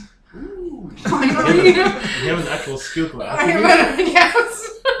Archivist? Ooh. Finally. You have an actual skill class. Yes.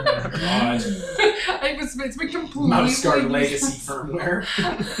 God. It's been completely Mouse-Guard legacy useless. firmware.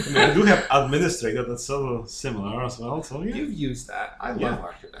 I mean, I do have Administrator that's so similar as well, so yeah. You've used that. I Yeah. love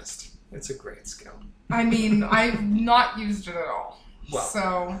Archivist. It's a great skill. I mean, I've not used it at all. Well.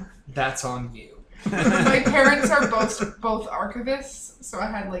 So That's on you. my parents are both archivists, so I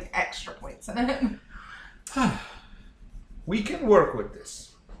had like extra points in it. We can work with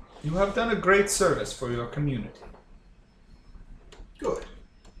this. You have done a great service for your community. Good.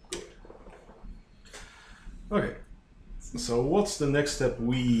 Okay. So what's the next step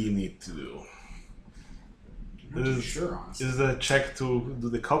we need to do? I'm not too sure, honestly. Is the check to do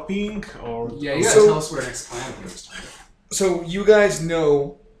the copying or? Yeah, you gotta So- tell us what our next plan is. So you guys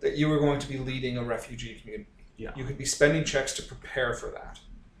know that you are going to be leading a refugee community. Yeah. You could be spending checks to prepare for that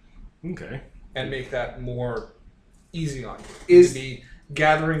Okay. and make that more easy on you. You could be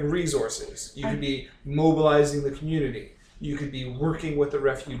gathering resources. You could be mobilizing the community. You could be working with the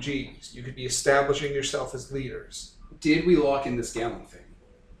refugees. You could be establishing yourself as leaders. Did we lock in this gambling thing?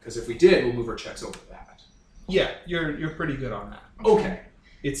 Because if we did, we'll move our checks over to that. Yeah, you're pretty good on that. Okay.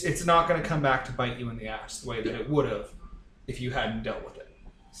 It's not going to come back to bite you in the ass the way that it would have if you hadn't dealt with it.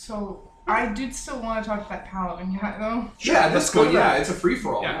 So I did still want to talk to that paladin guy though. Yeah, let's let's go go. to that. Yeah, it's a free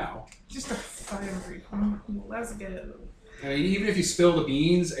for all Yeah. now. Just a fiery. Let's get it. I mean, even if you spill the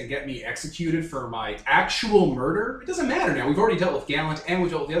beans and get me executed for my actual murder, it doesn't matter now. We've already dealt with Gallant and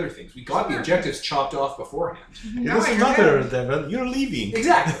we've dealt with the other things. We got the objectives chopped off beforehand. It doesn't matter, Devin. You're leaving.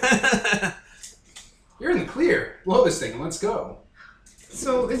 Exactly. You're in the clear. Blow this thing and let's go.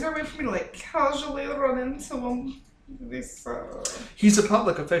 So is there a way for me to like casually run into this? He's a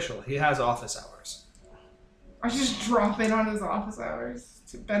public official. He has office hours. I just drop in on his office hours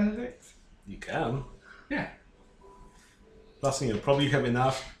to Benedict. You can. Yeah. Plus, you probably have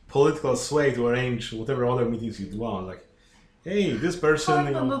enough political sway to arrange whatever other meetings you'd want. Like, hey, this person,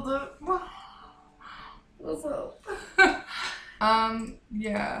 you know. What's up?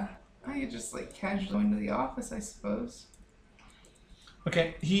 Yeah. I could just like casually go into the office, I suppose.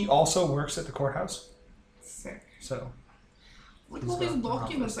 Okay, he also works at the courthouse. Sick. So, Look at He's all these got an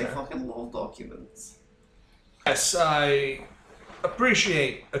documents. I office there. fucking love documents. yes, I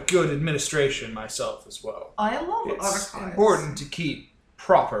appreciate a good administration myself as well. I love It's archives. important to keep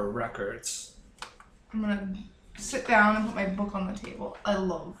proper records. I'm gonna sit down and put my book on the table. I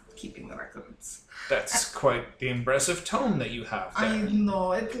love keeping the records. That's quite the impressive tome that you have there. I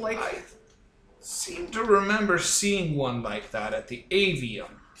know it like I seem to remember seeing one like that at the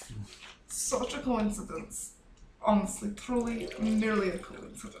Avium. such a coincidence. Honestly, truly, merely a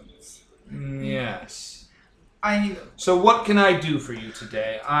coincidence. Yes. I need it. So what can I do for you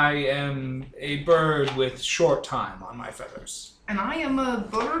today? I am a bird with short time on my feathers. And I am a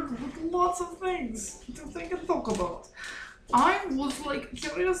bird with lots of things to think and talk about. I was like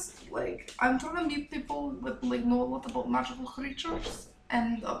curious, like I'm trying to meet people that like know a lot about magical creatures,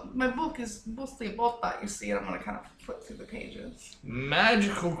 and my book is mostly about that. You see, and I'm gonna kind of flip through the pages.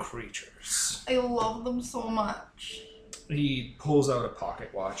 Magical creatures. I love them so much. He pulls out a pocket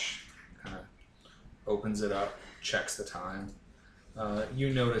watch, kind of opens it up, checks the time. You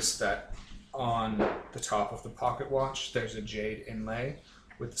notice that on the top of the pocket watch, there's a jade inlay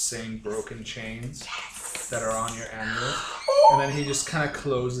with the same broken chains that are on your amulet. And then he just kind of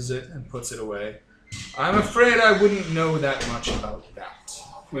closes it and puts it away. I'm afraid I wouldn't know that much about that.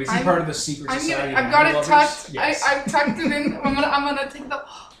 Wait, is he I'm- part of the secret I'm society? gonna, of I've got animal it lovers? tucked. Yes. I've tucked it in. I'm gonna take the.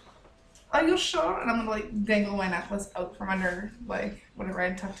 Are you sure? And I'm gonna like dangle my necklace out from under like whatever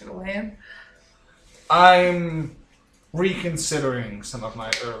I tucked it away in. I'm reconsidering some of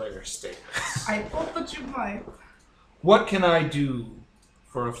my earlier statements. I thought that you might. What can I do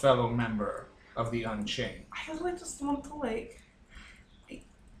for a fellow member of the Unchained? I really just want to like.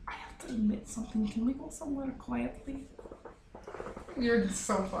 I have to admit something. Can we go somewhere quietly? You're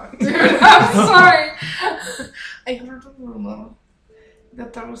so fun, dude. I'm sorry. I heard a rumor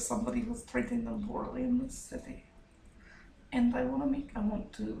that there was somebody who's treating them poorly in this city, and I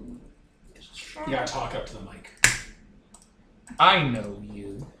want to. Sure. You gotta talk up to the mic. I know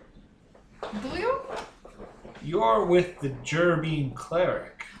you. Do you? You're with the Jerbine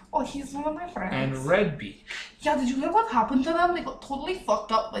Cleric Oh, he's one of my friends. and Redbeak. Yeah, did you hear what happened to them? They got totally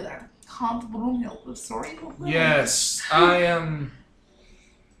fucked up by that Count Broomhill. The story of them. Yes, I am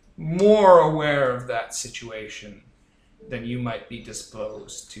more aware of that situation than you might be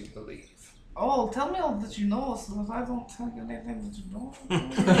disposed to believe. Oh, tell me all that you know so that I don't tell you anything that you know.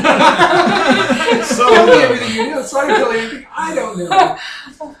 Tell me everything you know. So I don't tell you anything I don't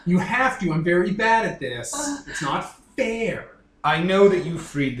know. You have to. I'm very bad at this. It's not fair. I know that you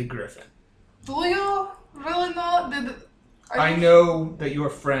freed the Griffin. Do you? Really not? I know that your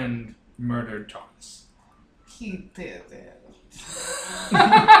friend murdered Thomas. He did it.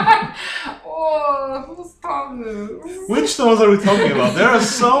 Oh, who's Thomas? Which Thomas are we talking about? There are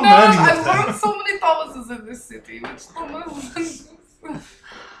so No, many I've of them. learned so many Thomases in this city. Which Thomas?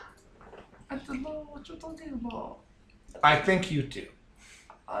 I don't know what you're talking about. I think you do.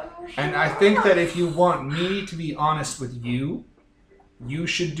 And I think that if you want me to be honest with you, you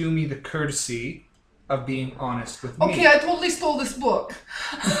should do me the courtesy of being honest with me. Okay, I totally stole this book.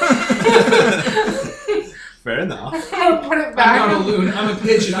 Fair enough. I'm gonna put it back. I'm not a loon. I'm a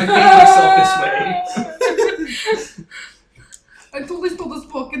pigeon. I made myself this way. I totally stole this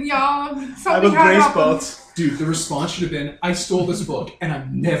book, and yeah, I something was had gray happened. spots. Dude, the response should have been, I stole this book, and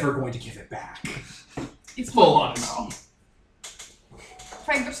I'm never going to give it back. It's Full on honesty. now.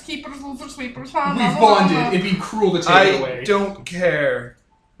 Finders, keepers, losers, sweepers. We bonded. It'd be cruel to take it I away. don't care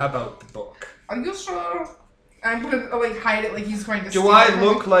about the book. Are you sure? I'm gonna like hide it like he's going to. Do steal I it.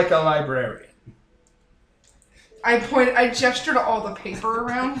 look like a librarian? I gesture to all the paper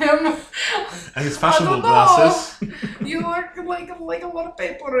around him. And his fashionable I don't know. glasses. You look like a lot of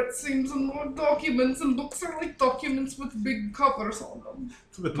paper, it seems, and more documents, and books are like documents with big covers on them.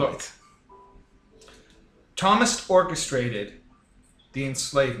 To the Look. point. Thomas orchestrated the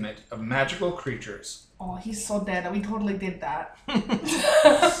enslavement of magical creatures. Oh, he's so dead. We totally did that.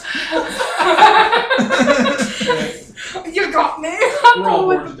 You got me. We're all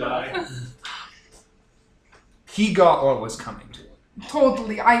born to die. He got what was coming to him.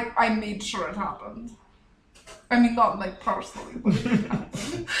 Totally. I made sure it happened. I mean, not like personally, but it did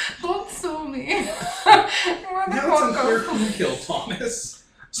happen. Don't sue me. We're on the Now it's unclear podcast. who killed Thomas.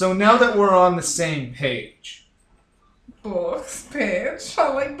 So now that we're on the same page, Books, bitch.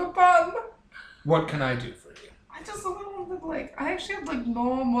 I like the pun. what can I do for you? I just a little bit like, I actually have like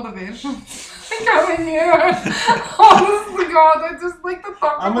no motivation coming here. Honest to God, I just like to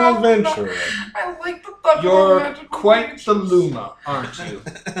talk I'm about an adventurer. I like to talk You're about magical quite the creatures. Luma, aren't you?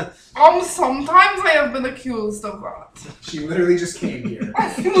 Sometimes I have been accused of that. She literally just came here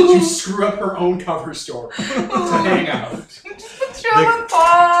to screw up her own cover story to hang out. Just to chill and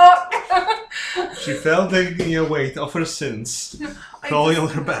talk. She felt the weight of her sins I crawling on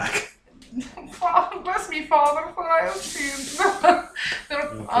just- her back. Father, bless me, Father, for I have sinned.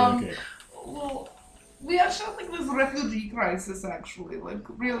 Okay. Well, we actually have like this refugee crisis actually. Like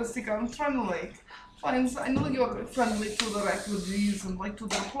realistic, I'm trying to like find. I know you're friendly to the refugees and like to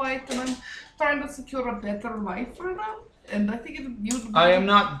their plight, and I'm trying to secure a better life for them. And I think you'd. I am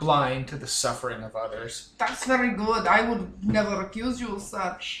not blind to the suffering of others. That's very good. I would never accuse you of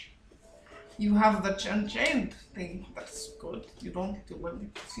such. You have the unchained thing. That's good. You don't do any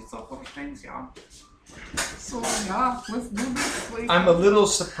suffer things, yeah. So yeah, let's do this. Like, I'm a little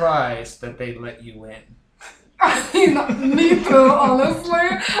surprised that they let you in. I mean, me too, honestly.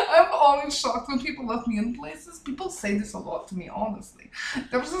 I'm always shocked when people let me in places. People say this a lot to me, honestly.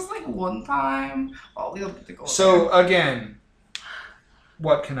 There was just like one time, oh, we don't need to go So again,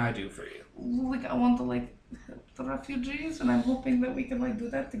 what can I do for you? there. Like, I want to like help the refugees, and I'm hoping that we can like do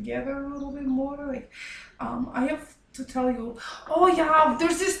that together a little bit more. Like, I have to tell you, oh yeah,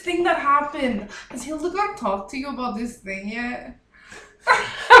 there's this thing that happened. Has Hildegard talked to you about this thing yet?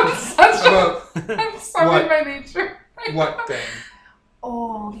 I'm such a, About I'm so what? in my nature. what thing?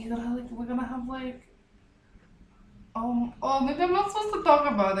 Oh, we're gonna have like, oh, maybe I'm not supposed to talk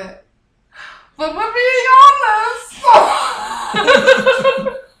about it. But we're being honest.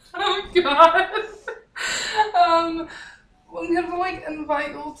 Oh God. We have to like invite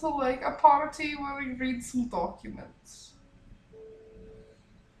you to like a party where we read some documents.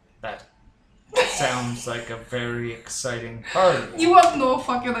 That sounds like a very exciting party. You have no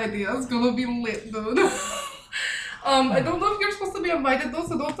fucking idea. It's gonna be lit, dude. I don't know if you're supposed to be invited though,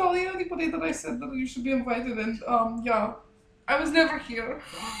 so don't tell anybody that I said that you should be invited. And yeah, I was never here.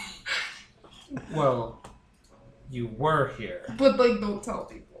 Well, you were here, But like, don't tell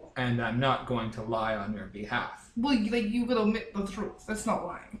people. and I'm not going to lie on your behalf. Well, like you could omit the truth. That's not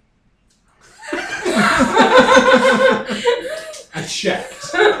lying. I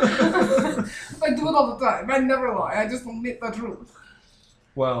checked. I do it all the time. I never lie. I just omit the truth.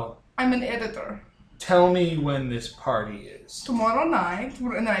 Well, I'm an editor. tell me when this party is. Tomorrow night,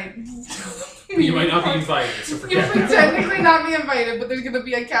 You might not be invited, so You forget would that. technically not be invited, but there's gonna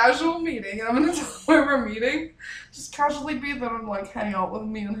be a casual meeting, and I'm gonna tell where we're meeting. Just casually be there and like hang out with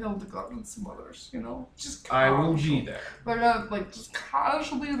me and Hildegard and some others, you know? Just I will casual. be there. We're gonna like just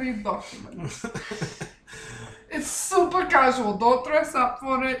casually read documents. It's super casual. Don't dress up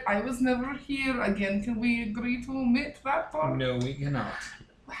for it. I was never here. Again, can we agree to omit that part? No, we cannot.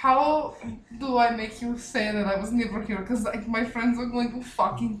 How do I make you say that I was never here? Because like my friends are going to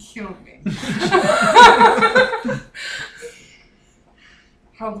fucking kill me.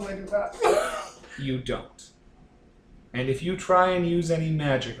 How do I do that? You don't. And if you try and use any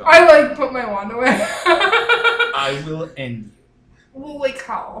magic on I like put my wand away. I will end you. Well, like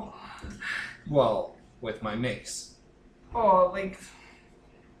how? Well, with my mace. Oh, like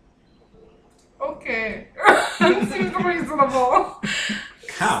Okay. That seems reasonable.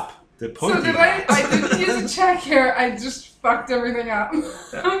 Cap. The point. So did I didn't use a check here. I just fucked everything up. It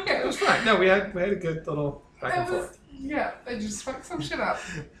Okay. was fine. No, we had a good little back and I was, forth. yeah, I just fucked some shit up.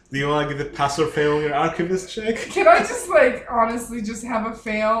 Do you want to get the pass or fail on your archivist check? Can I just honestly just have a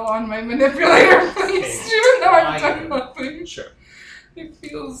fail on my manipulator, please? Even though I've done nothing. Sure. It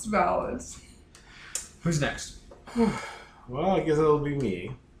feels valid. Who's next? Well, I guess that'll be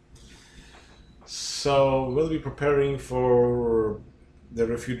me. So we'll be preparing for the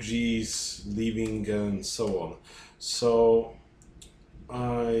refugees leaving and so on. So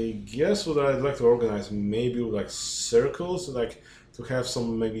I guess what I'd like to organize maybe like circles, like to have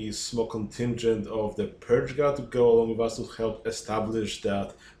some maybe small contingent of the Purge Guard to go along with us to help establish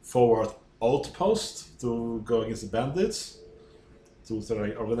that forward outpost to go against the bandits. To sort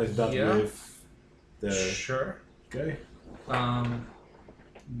of organize that Yeah. with the Sure. okay.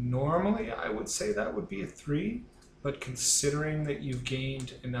 Normally, I would say that would be a 3, but considering that you've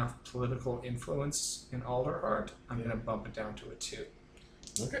gained enough political influence in Alderheart, I'm going to bump it down to a 2.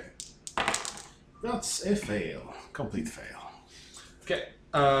 Okay. That's a fail. Complete fail. Okay,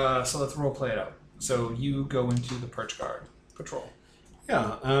 so let's role play it out. So you go into the Perch Guard patrol.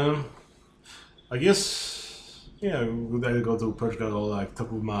 Yeah, I guess, yeah, we would either go to Purge Guard or like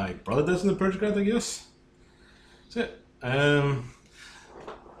talk with my brother that's in the Purge Guard, I guess. That's it.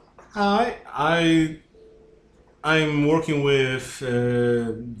 I'm working with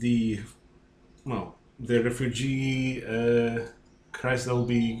the refugee crisis that will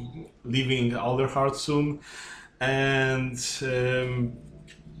be leaving Alderheart soon, and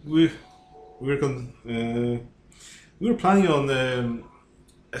we were planning on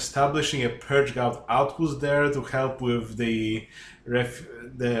establishing a Purge Guard outpost there to help with the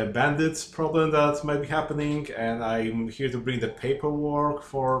bandits problem that might be happening, and I'm here to bring the paperwork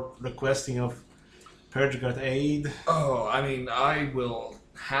for requesting of Purge Guard aid. Oh, I mean, I will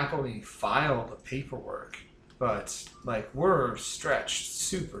happily file the paperwork, but we're stretched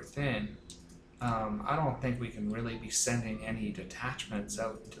super thin. I don't think we can really be sending any detachments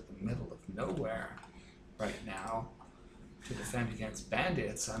out into the middle of nowhere right now to defend against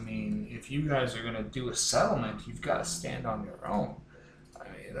bandits. I mean, if you guys are going to do a settlement, you've got to stand on your own. I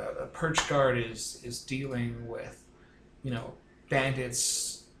mean, the Purge Guard is dealing with,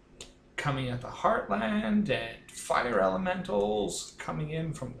 bandits coming at the Heartland and fire elementals coming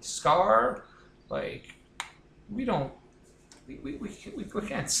in from the Scar. We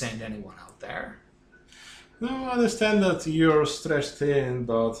can't send anyone out there. No, I understand that you're stretched thin,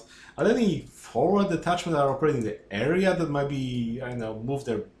 but are there any forward detachments that are operating in the area that might be, move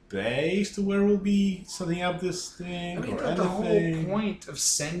their base to where we'll be setting up this thing? I mean, or the whole anything? point of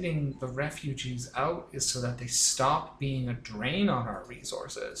sending the refugees out is so that they stop being a drain on our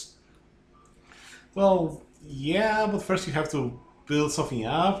resources. Well, yeah, but first you have to build something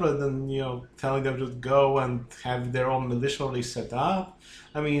up rather than, telling them to go and have their own militia already set up.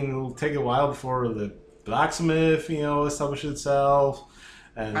 I mean, it'll take a while before the blacksmith, establishes itself.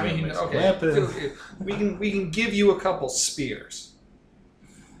 And I mean, makes a okay, weapon. we can give you a couple spears.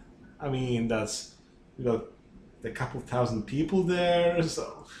 I mean, that's, a couple thousand people there,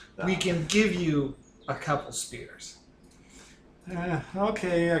 so... We can give you a couple spears.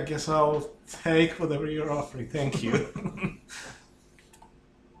 Okay, I guess I'll take whatever you're offering. Thank you.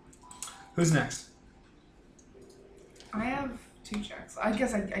 Who's next? I have 2 checks. I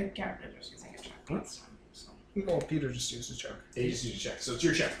guess I can't really just using a check last time. So. Well, Peter just used a check. Yeah, you just need to check. So it's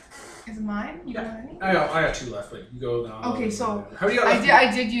your check. Is it mine? You Yeah. got any? I got 2 left, but you go now. Okay, so how do you got?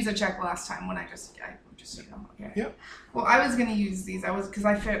 I did use a check last time when I just okay. Yep. Well, I was gonna use these. Because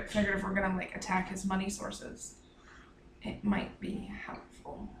I figured if we're gonna attack his money sources, it might be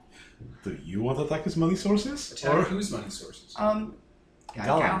helpful. Do you want to attack his money sources? Attack Or whose money sources?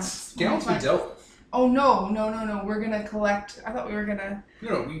 Gallants. Gallants we dealt with. Oh no! We're gonna collect. I thought we were gonna.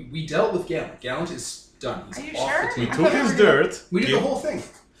 No, we dealt with Gallant. Gallant is done. He's Are you off sure? the we table. I took thought we his were gonna- dirt. We did the whole thing.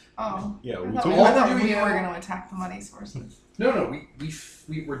 Oh. Yeah, we I thought took we, all I we're thought doing we were now- gonna attack the money sources. No,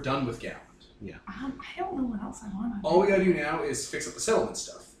 we were done with Gallant. I don't know what else I want. All we gotta do now is fix up the settlement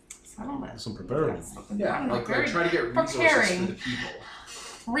stuff. Settlement. some preparing. Yeah, I don't know, like very try to get resources preparing. for the people.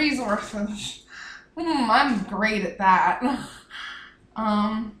 Resources. I'm great at that.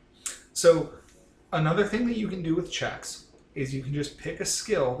 So, another thing that you can do with checks is you can just pick a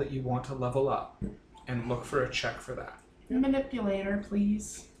skill that you want to level up and look for a check for that. Manipulator,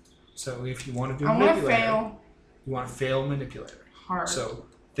 please. So, if you want to do I want to manipulator, fail you want to fail manipulator. hard. So,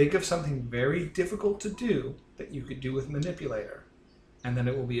 think of something very difficult to do that you could do with manipulator and then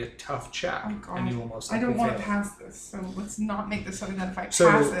it will be a tough check, Oh, God. and you will most I likely don't want to fail. pass this, so let's not make this something that if I So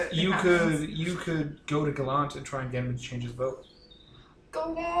pass it, you it happens. could go to Gallant and try and get him to change his vote.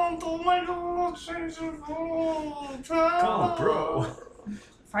 Go on, oh my god, change your vote. Come on, bro.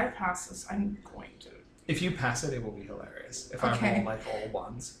 If I pass this, I'm going to. If you pass it, it will be hilarious. If Okay. I roll like all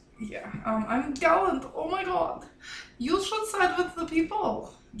ones. Yeah, I'm gallant. Oh my god. You should side with the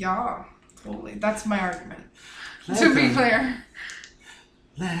people. Yeah, totally. That's my argument. To be clear.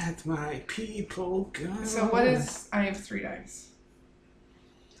 Let my people go. So what is... I have 3 dice.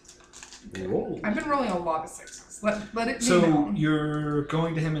 Roll. I've been rolling a lot of 6s. Let it be So known. you're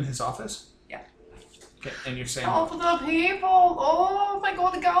going to him in his office? Yeah. Okay, and you're saying Help the people! Oh my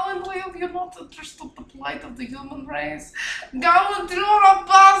god, Gallant, have you not understood the plight of the human race? Gallant, you're a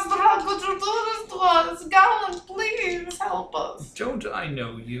bastard! How could you do this to us? Gallant, please help us! don't I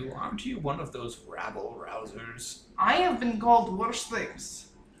know you? Aren't you one of those rabble rousers? I have been called worse things.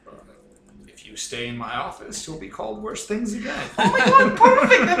 If you stay in my office, you'll be called worse things again. Oh my god,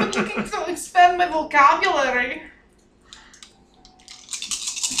 perfect! I've been looking to expand my vocabulary.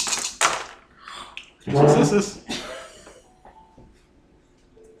 3 successes.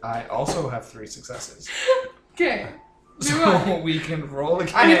 I also have 3 successes. Okay. Do So I? we can roll I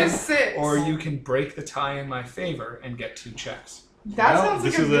have a again, 6. or you can break the tie in my favor and get 2 checks. That Well, sounds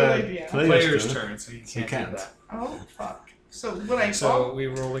like this a is good a idea. Player's turn, so you can't, can't. do that. Oh, fuck. So would I... So we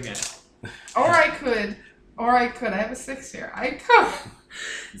roll again. Or I could. I have a 6 here. I could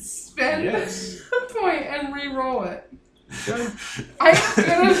spend Yes. a point and re-roll it.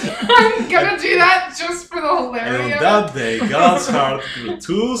 I'm gonna do that just for the And on hilarity of that day, God's heart grew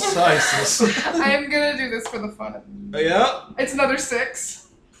 2 sizes. it. I am gonna do this for the fun of it. Yeah. It's another 6.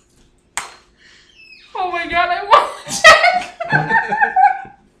 Oh my god, I want to check!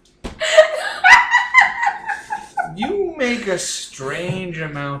 You make a strange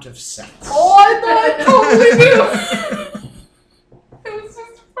amount of sense. Oh, I thought I totally do! It was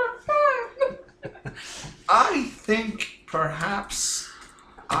just for fun. I think perhaps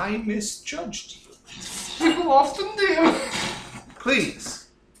I misjudged you. People often do. Please,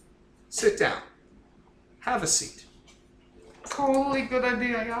 sit down. Have a seat. Totally good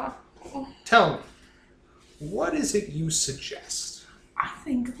idea, yeah. Tell me, what is it you suggest? I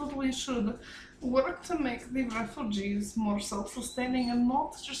think that we should work to make the refugees more self-sustaining and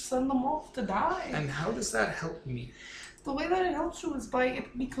not just send them off to die. And how does that help me? The way that it helps you is by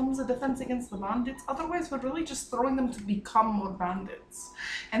it becomes a defense against the bandits. Otherwise, we're really just throwing them to become more bandits.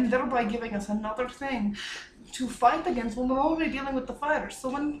 And thereby giving us another thing to fight against when we're already dealing with the fighters. So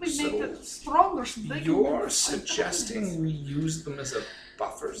when we make So it stronger, so they can You're fight the bandits. suggesting we use them as a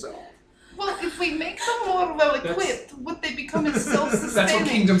buffer zone? Well, if we make them more well-equipped, what they become is self-sustaining. That's what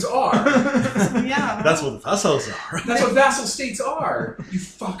kingdoms are. Yeah. That's what vassals are. That's what vassal states are. You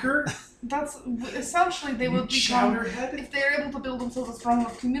fucker. That's essentially they You would become. chowderhead. If they're able to build themselves a strong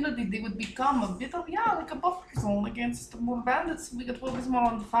enough community, they would become a bit of like a buffer zone against more bandits. We could focus more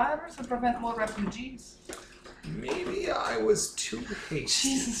on the fighters and prevent more refugees. Maybe I was too hasty.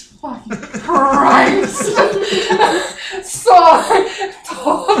 Jesus fucking Christ! So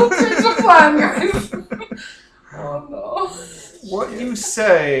total change of plan, guys. Oh no. What you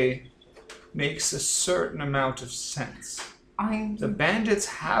say makes a certain amount of sense. The bandits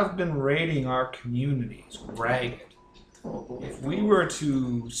have been raiding our communities ragged. If we were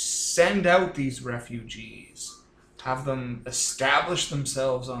to send out these refugees, have them establish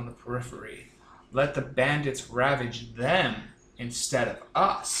themselves on the periphery, let the bandits ravage them instead of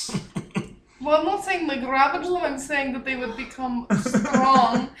us. Well, I'm not saying like ravage them, I'm saying that they would become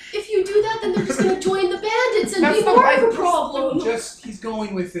strong. If you do that, then they're just gonna join the bandits and That's be the more right- of a problem. He's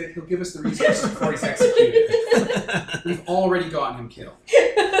going with it. He'll give us the resources before he's executed. We've already gotten him killed.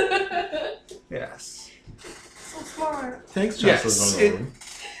 Yes. So smart. Thanks, Yes, Chancellor Von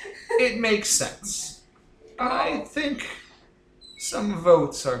It makes sense. I think some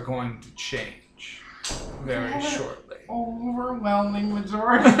votes are going to change very shortly. Overwhelming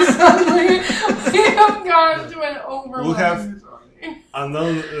majority. Suddenly, we have gone to an overwhelming We'll have- majority.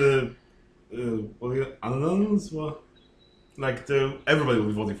 Unknowns? Well, like, everybody will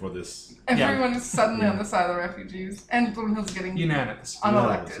be voting for this. Everyone is suddenly on the side of the refugees, and Brunhild's getting Unanimous.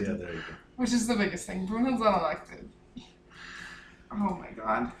 unelected, Yeah, there you go. which is the biggest thing. Brunhild's unelected. Oh my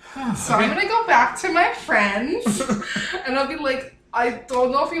god. So I'm gonna go back to my friends, and I'll be like, I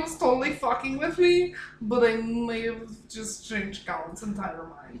don't know if he was totally fucking with me, but I may have just changed Gallant's entire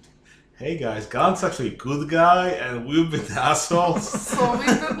mind. Hey guys, Gallant's actually a good guy, and we've been assholes. So we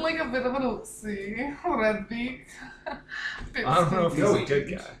did like a bit of an oopsie. Red beak. I don't know if he's a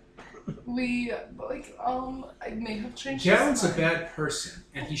good guy. We I may have changed. Galen's a his mind. bad person,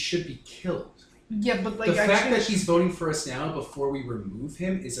 and he should be killed. Yeah, but like The I fact that changed- he's voting for us now before we remove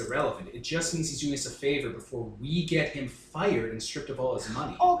him is irrelevant. It just means he's doing us a favor before we get him fired and stripped of all his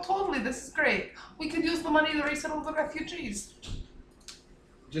money. Oh, totally. This is great. We could use the money to resettle the refugees.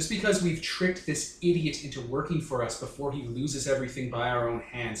 Just because we've tricked this idiot into working for us before he loses everything by our own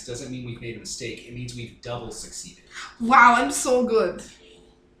hands doesn't mean we've made a mistake. It means we've double succeeded. Wow, I'm so good.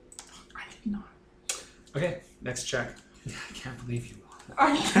 I did not. Okay, next check. I can't believe you.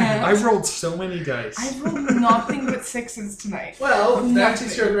 I can't. I've rolled so many dice. I've rolled nothing but sixes tonight. Well, that Nothing.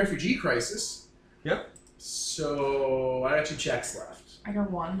 takes care of the refugee crisis. Yep. So I got 2 checks left. I got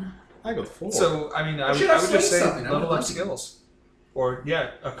 1. I got 4. So, I mean, I should would have just say swayed something. I level went up hunting. skills. Or,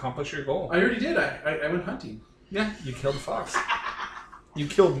 yeah, accomplish your goal. I already did. I went hunting. Yeah, you killed a fox. You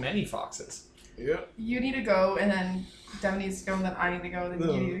killed many foxes. yeah. You need to go, and then Devin needs to go, and then I need to go, and then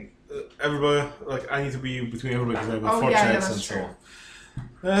No. you need Everybody, like, I need to be between everybody because I have Oh, 4 yeah, checks that's and so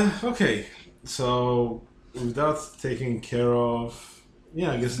true. on. Okay, so with that taken care of,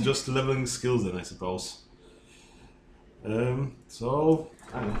 yeah, I guess just leveling skills then, I suppose. So,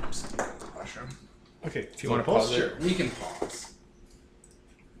 I don't know. Mushroom. Okay, If you want to pause it. Sure, we can pause.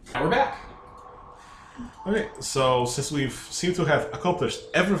 Now we're back. Okay, so since we've seemed to have accomplished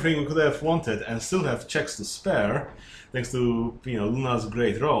everything we could have wanted and still have checks to spare, thanks to Luna's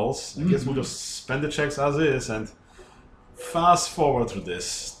great rolls, I guess we'll just spend the checks as is and fast forward through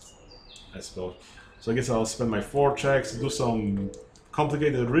this, I suppose. So I guess I'll spend my 4 checks, do some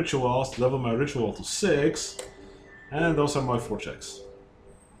complicated rituals, level my ritual to 6, and those are my 4 checks.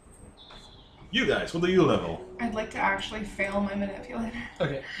 You guys, what do you level? I'd like to actually fail my manipulator.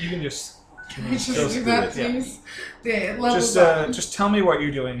 Okay, you can just... Can I just Just do do that, it, yeah. please? Yeah, it levels up. Just tell me what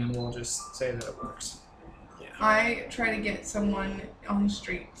you're doing and we'll just say that it works. I try to get someone on the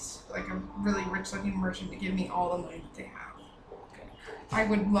streets, like a really rich-looking merchant, to give me all the money that they have. I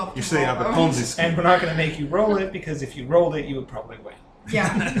would love to. You're setting roll up a those. Ponzi scheme. And we're not going to make you roll it because if you rolled it, you would probably win.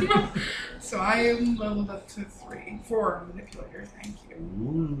 Yeah. So I am leveled up to 4 manipulator. Thank you.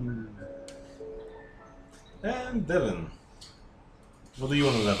 Ooh. And Devin, what do you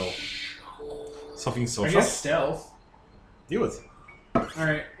want to level? Something I social? guess stealth. Do it.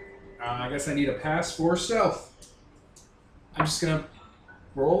 Alright. I guess I need a pass for stealth. I'm just gonna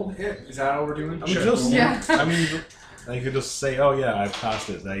roll hit. Is that all we're doing? I mean, Sure. just, Yeah. I mean, you could just say, "Oh yeah, I passed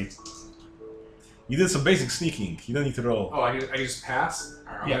it." You did some basic sneaking. You don't need to roll. Oh, I just pass?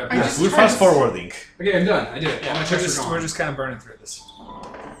 Alright, I'm Yeah. gonna I Yes, pass. just we're tried fast to- forwarding. Okay, I'm done. I did it. All my We're checks just, are we're gone. just kind of burning through this.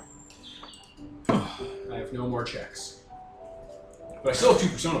 I have no more checks. But I still have 2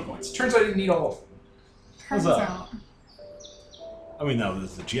 persona points. Turns out I didn't need all of them. Turns What's up? out. I mean, now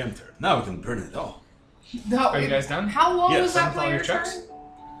this is the GM turn. Now we can burn it all. No, Are you guys done? How long Yes, was that done with all your player checks? turn?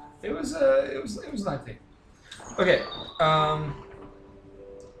 It was lengthy. Okay.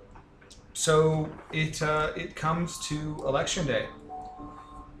 So it comes to election day,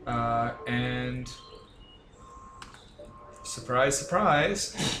 and surprise,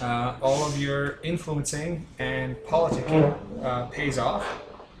 surprise, all of your influencing and politicking pays off,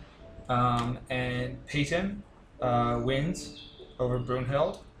 and Peyton wins over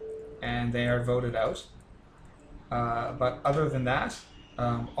Brunhild, and they are voted out. But other than that,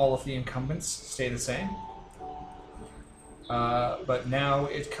 all of the incumbents stay the same. But now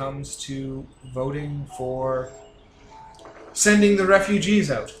it comes to voting for sending the refugees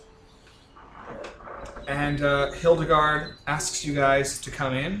out. And Hildegard asks you guys to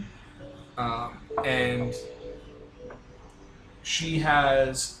come in, and she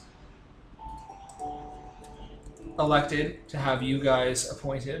has elected to have you guys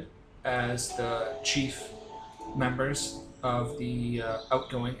appointed as the chief members of the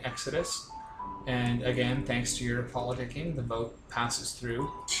outgoing Exodus. And again, thanks to your politicking, the vote passes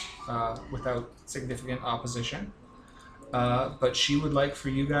through without significant opposition. But she would like for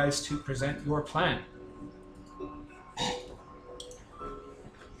you guys to present your plan.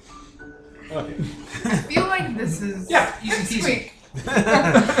 Okay. I feel like this is Yeah, easy next peasy. week.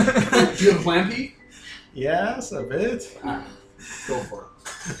 Do you have a plan, Pete? Yes, a bit. Go for it.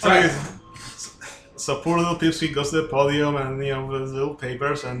 So, I guess- so poor little Pipsqueak goes to the podium and with his little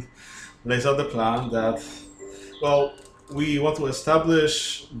papers and lays out the plan that, well, we want to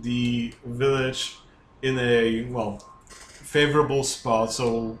establish the village in a favorable spot.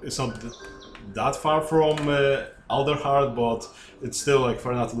 So it's not that far from Alderheart, but it's still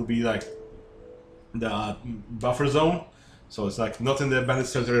far enough to be the buffer zone. So it's not in the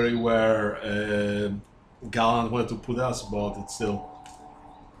bandit territory where Gallant wanted to put us, but it's still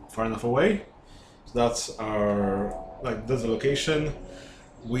far enough away. So that's our that's the location.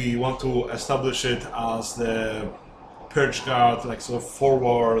 we want to establish it as the Purge Guard, like sort of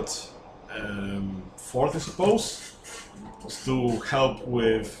forward fort, I suppose, to help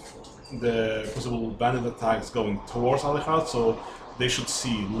with the possible bandit attacks going towards Alichat, so they should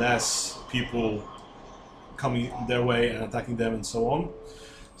see less people coming their way and attacking them and so on.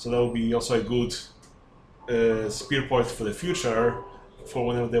 So that would be also a good spear point for the future, for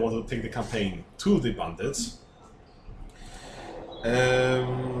whenever they want to take the campaign to the bandits.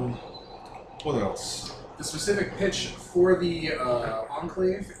 What else? The specific pitch for the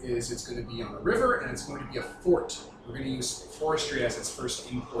Enclave is it's going to be on a river and it's going to be a fort. We're going to use forestry as its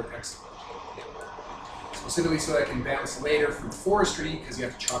first import-export. Specifically so that it can bounce later from forestry, because you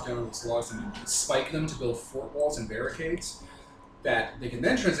have to chop down all those logs and spike them to build fort walls and barricades, that they can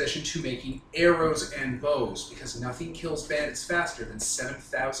then transition to making arrows and bows, because nothing kills bandits faster than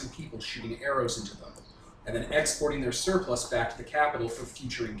 7,000 people shooting arrows into them, and then exporting their surplus back to the capital for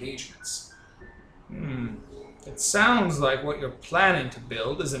future engagements. It sounds like what you're planning to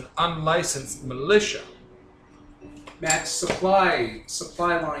build is an unlicensed militia. Matt, supply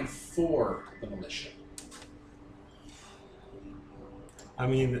line for the militia. I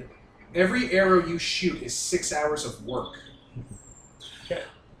mean, Every arrow you shoot is 6 hours of work. Okay.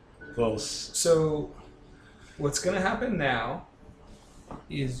 close. So, what's going to happen now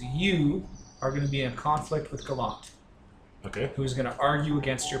is you are going to be in conflict with Gallant, Okay. who's going to argue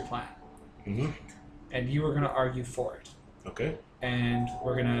against your plan. Mm-hmm. And you are going to argue for it. Okay. And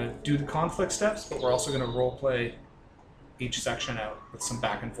we're going to do the conflict steps, but we're also going to roleplay each section out with some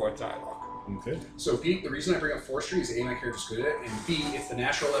back and forth dialogue. Okay. So B, the reason I bring up forestry is A, my character's good at it, and B, it's the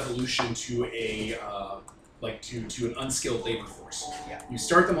natural evolution to a to an unskilled labor force. Yeah. You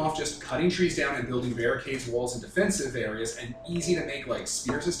start them off just cutting trees down and building barricades, walls, and defensive areas, and easy to make like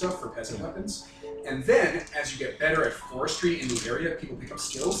spears and stuff for peasant weapons. And then, as you get better at forestry in the area, people pick up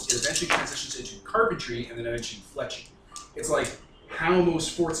skills. It eventually transitions into carpentry, and then eventually fletching. It's like how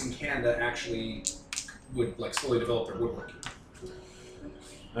most forts in Canada actually would like slowly develop their woodworking.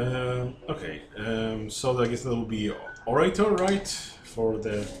 Okay. So I guess that will be orator, right, for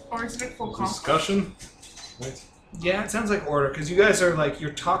the Or is it full conflict? discussion, right? Yeah, it sounds like order, because you guys are like,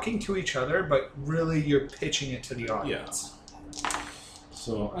 you're talking to each other, but really you're pitching it to the audience.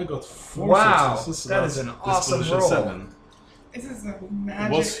 So I got 4 Wow, successes. so that that's is an awesome disposition roll. 7. This is a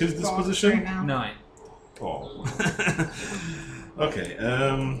magic. What's his box disposition? Right now. 9. Oh. Okay.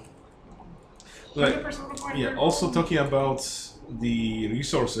 100% Like, required. yeah. Also talking about the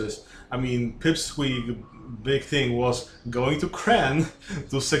resources. I mean, Pipsqueak big thing was going to Cran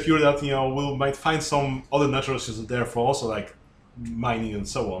to secure that we might find some other natural resources there for also like mining and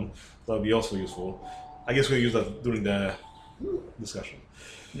so on. That would be also useful. I guess we'll use that during the discussion.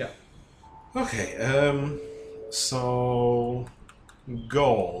 Yeah. Okay. So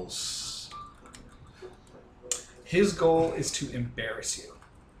goals. His goal is to embarrass you.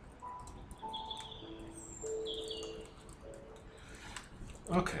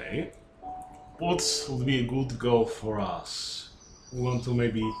 Okay. What would be a good goal for us? We want to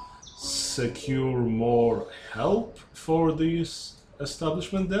maybe secure more help for this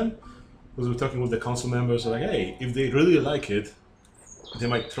establishment then? Because we're talking with the council members, like, hey, if they really like it, they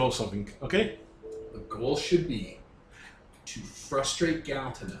might throw something, okay? The goal should be to frustrate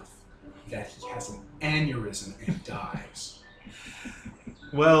Gallant enough that he has an aneurysm and dies.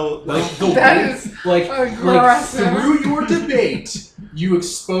 Well, Like the That way- is like aggressive. through your debate, you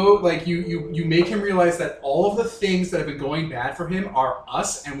expose you make him realize that all of the things that have been going bad for him are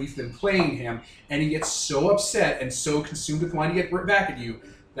us, and we've been playing him, and he gets so upset and so consumed with wanting to get back at you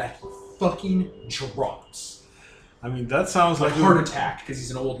that he fucking drops. I mean, that sounds Like like heart attack because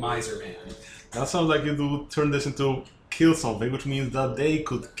he's an old miser man. that sounds like you do turn this into kill something, which means that they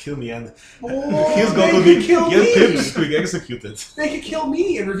could kill me, and Oh, he's going they to be could kill get me. Pipsqueak executed. They could kill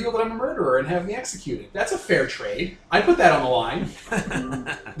me and reveal that I'm a murderer and have me executed. That's a fair trade. I put that on the line.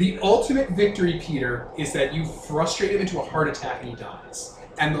 The ultimate victory, Peter, is that you frustrate him into a heart attack and he dies.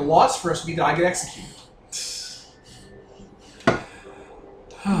 And the loss for us would be that I get executed.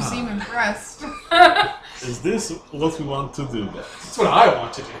 You seem impressed. Is this what we want to do, guys? That's what I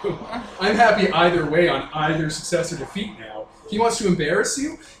want to do. I'm happy either way on either success or defeat now. He wants to embarrass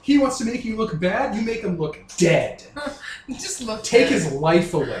you. He wants to make you look bad. You make him look dead. Just look. Take at it. his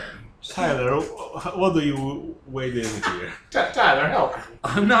life away. Tyler, what do you weigh in here? Tyler, help.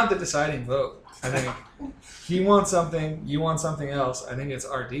 I'm not the deciding vote. I think he wants something, you want something else. I think it's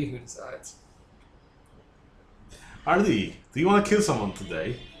RD who decides. RD, do you want to kill someone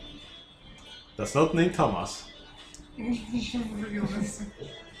today? That's not named Thomas. Realistic.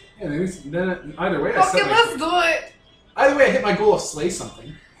 Yeah, either way, I Okay, said let's do it. Either way, I hit my goal of slay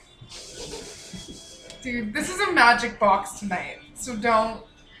something. Dude, this is a magic box tonight, so don't.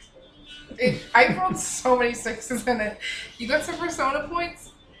 I rolled so many 6s in it. You got some persona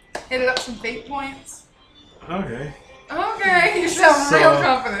points, hit it up some fate points. Okay. Okay, you sound real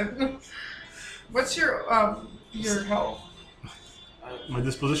confident. What's your health? My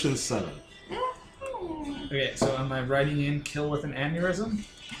disposition is 7. Okay, so am I writing in kill with an aneurysm?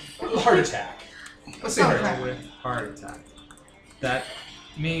 Heart attack. Let's say heart Okay. attack. Kill with heart attack. That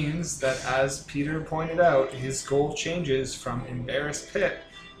means that, as Peter pointed out, his goal changes from embarrassed pit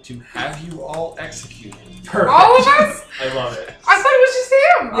to have you all executed. Perfect. All of us? I love it. I thought it was just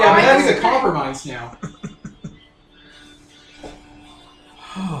him. Yeah, but that Oh, is a compromise now.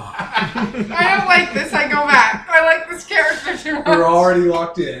 I don't like this. I go back. I like this character too much. We're already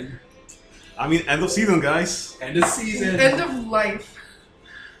locked in. I mean, end of season, guys. End of season. End of life.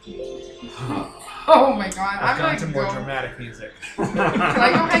 Oh my god. I've I'm gone gonna to more go. dramatic music. Can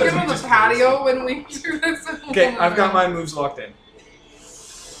I go hang out on the patio when we do this? Okay, I've got my moves locked in.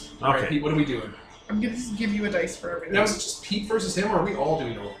 Alright, Okay. Pete, what are we doing? I'm gonna just give you a dice for everything. Now, is it just Pete versus him, or are we all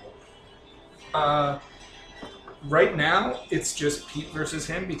doing a roll? Right now, it's just Pete versus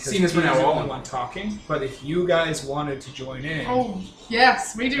him because Seeing as we're Peter's now the only rolling. one talking. But if you guys wanted to join in, Oh,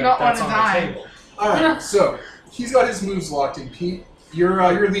 yes. We do not want that's to on die. the table. Alright, so he's got his moves locked in. Pete,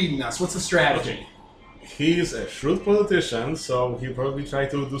 you're leading us. What's the strategy? He's a shrewd politician, so he'll probably try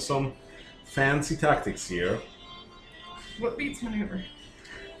to do some fancy tactics here. What beats maneuver?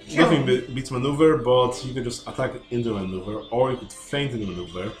 Nothing beats maneuver, but you can just attack into maneuver, or you could feint into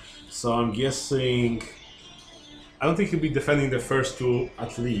maneuver. So I'm guessing... I don't think he'll be defending the first two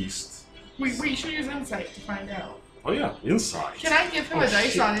at least. We should use insight to find out. Oh yeah, insight. Can I give him a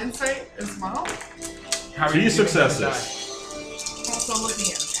dice on insight as well? How are 3 you giving him a successes. die? Also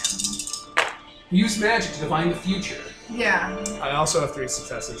looking at him. Use magic to divine the future. Yeah. I also have 3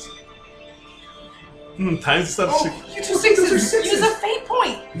 successes. Times that Oh, you two sixes. Those are sixes. Use a fate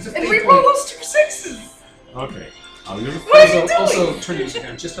point. Use a And fate re-roll point. those 2 6s. Okay. I'll use What are you Also, doing? also turn your music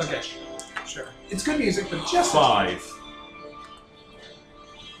down. Just okay. Sure. It's good music, but just 5.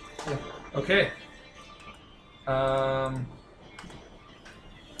 Okay. I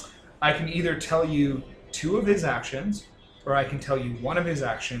can either tell you 2 of his actions, or I can tell you 1 of his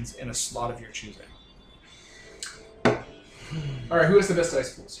actions in a slot of your choosing. Alright, who has the best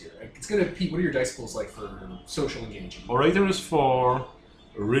dice pools here? It's gonna Pete, what are your dice pools like for social engagement? Orator is 4.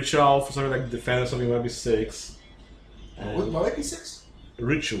 Ritual for something like defend or something might be 6. What might be 6?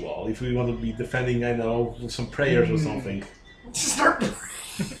 Ritual, if we want to be defending, I know, with some prayers or something. Start.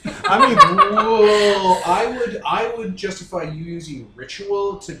 I mean, Well, I would justify you using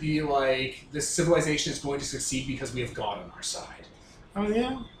ritual to be like this civilization is going to succeed because we have God on our side. I mean,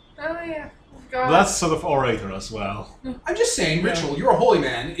 yeah. Oh yeah. God. That's sort of orator as well. I'm just saying, ritual. You're a holy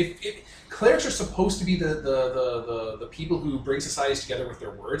man. If clerics are supposed to be the people who bring societies together with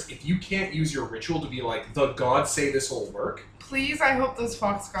their words, if you can't use your ritual to be like the gods say this will work, Please, I hope those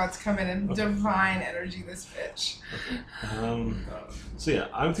fox gods come in and divine energy this bitch. So yeah,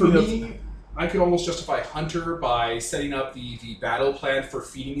 I'm for thinking me, I could almost justify Hunter by setting up the battle plan for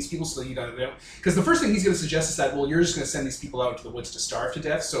feeding these people so that you don't know. Because the first thing he's going to suggest is that, well, you're just going to send these people out into the woods to starve to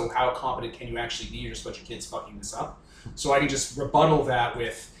death, so how competent can you actually be? You're just a bunch of kids fucking this up. So I can just rebuttal that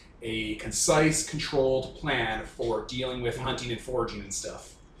with a concise, controlled plan for dealing with hunting and foraging and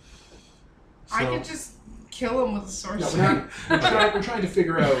stuff. I So- could just kill him with a No, sorcerer. we're trying to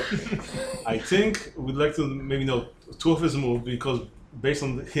figure out... I think we'd like to maybe know 2 of his moves because based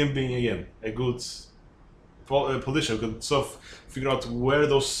on him being again a good politician, we could sort of figure out where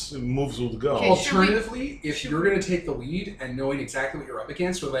those moves would go. Okay. Alternatively, if you're going to take the lead and knowing exactly what you're up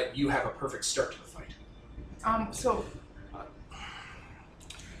against, we'll let you have a perfect start to the fight. So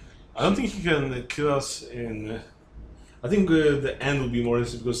I don't think he can kill us in. I think the end will be more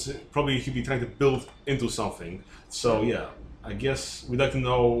interesting because probably he'll be trying to build into something. So yeah, I guess we'd like to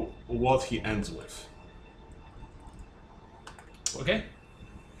know what he ends with. Okay.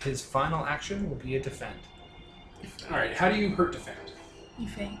 His final action will be a defend. Alright, how do you hurt defend? you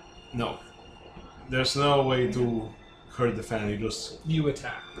faint. No, there's no way to hurt the fan. You just You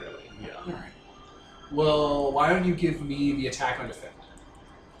attack, really. yeah. Alright. Well, why don't you give me the attack on defend?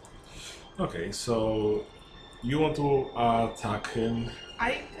 Okay, so you want to attack him.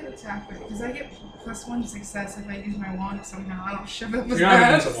 I could attack with it because I get +1 success if I use my wand somehow. I don't shove it with You're not going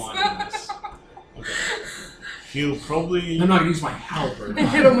to ass. use a wand in this. Okay. He'll probably. I'm not going to use my halberd.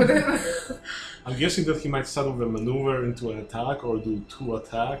 Hit him with it. I'm guessing that he might start with a maneuver into an attack or do 2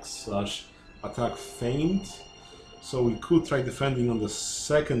 attacks / attack feint. So we could try defending on the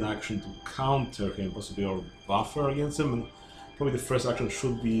second action to counter him, possibly, or buffer against him, and probably the first action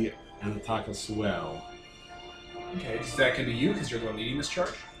should be an attack as well. Okay, is that going to be you because you're the one leading this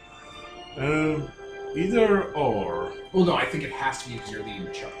charge? Either or. Well, no, I think it has to be because you're leading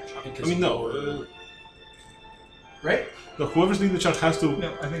the charge. I mean, no. Right? No, whoever's leading the charge has to.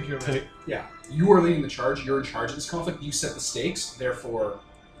 No, I think you're right. take. Yeah. You are leading the charge. You're in charge of this conflict. You set the stakes. Therefore,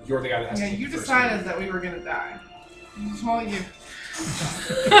 you're the guy that has Yeah, to take you the first decided move. that we were gonna die. It's all you.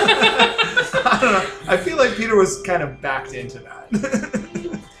 I don't know. I feel like Peter was kind of backed into that.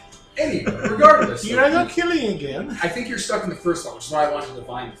 Anyway, regardless, You're not killing again. I think you're stuck in the first line, which is why I wanted to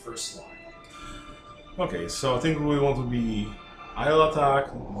divine the first line. Okay, so I think we want to be. I'll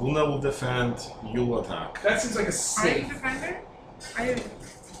attack, Luna will defend, you'll attack. That seems like a I'm safe. defender?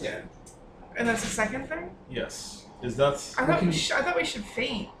 Yeah. And that's the second thing? Yes. Is that. I thought, can we you- I thought we should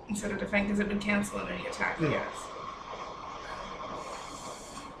feint instead of defend because it would cancel on any attack, I guess.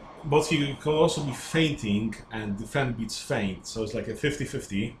 But you can also be fainting, and defend beats feint, so it's like a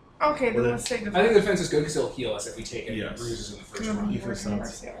 50-50. Okay, then Well, let's say I think defend. the defense is good because it'll heal us if we take any Yes. bruises in the first Good round. If it's not-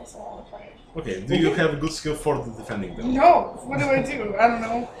 I'll fight. Okay, do you have a good skill for the defending though? No! What do I do? I don't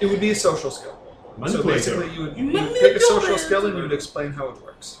know. It would be a social skill. So Manipulator. basically, you would pick a social skill and you would explain how it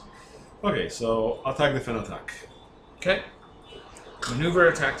works. Okay, so attack, defend, attack. Okay? Maneuver,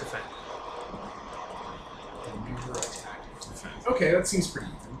 attack, defend. Maneuver, attack. Defend. Okay, that seems pretty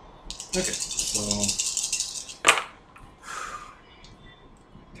even. Okay, so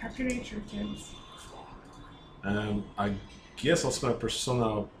Tap your nature, kids. I guess I'll spend a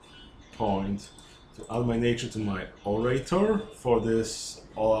persona point to add my nature to my orator for this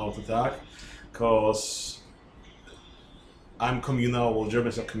all-out attack, because I'm communal, well,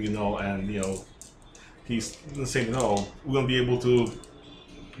 Germans are communal, and he's saying no, we won't be able to,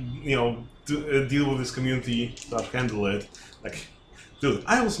 deal with this community, handle it. Like, dude,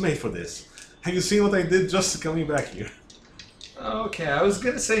 I was made for this. Have you seen what I did just coming back here? Okay, I was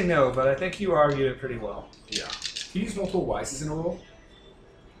gonna say no, but I think you argued it pretty well. Yeah. Can you use multiple Wises in a roll?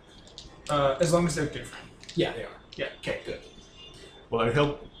 As long as they're different. Yeah, they are. Yeah. Okay, good. Well, I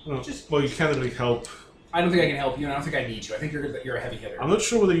help. Well, you can't really help. I don't think I can help you, and I don't think I need to. I think you're a heavy hitter. I'm not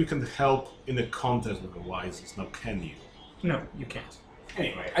sure whether you can help in the context with the Wises. Now, can you? No, you can't.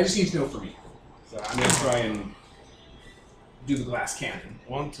 Anyway, I just need to know for me. So I'm going to try and do the glass cannon.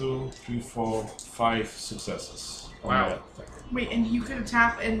 1, 2, 3, 4, 5 successes. Wow. Wait, and you could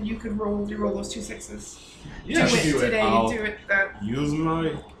tap and you could roll those 2 6s. Yeah, do it do it. today, I'll- do it that. Use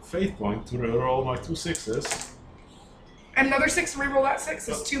my fate point to roll my 2 6s. Another 6, reroll that 6.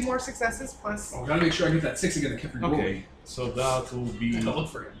 It's 2 more successes plus. Oh, gotta make sure I get that 6 again that kept re-rolling. Okay, so that will be I have to look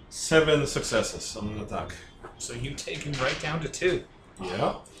for him. 7 successes on an attack. So you take him right down to 2.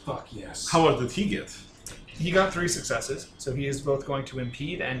 Yeah. Fuck yes. How much did he get? He got 3 successes, so he is both going to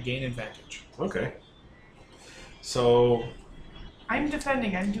impede and gain advantage. Okay. So, I'm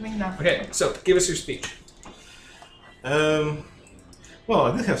defending, I'm doing nothing. Okay, so give us your speech. well,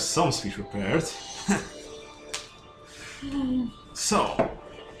 I did have some speech prepared. So,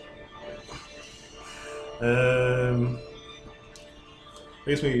 I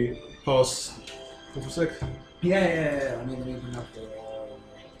guess we pause for a sec. Yeah. Let me bring up the...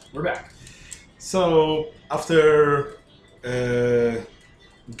 We're back. So, after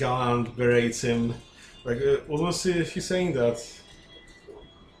Gallant berates him, what was he saying that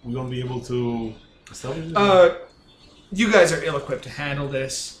we won't be able to establish it? You guys are ill-equipped to handle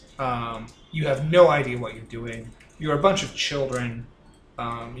this. You have no idea what you're doing. You're a bunch of children.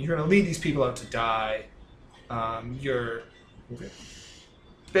 You're going to lead these people out to die. You're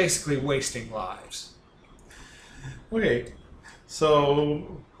basically wasting lives. Okay,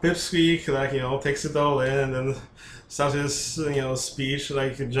 so Pipsqueak, takes it all in and then starts his, speech,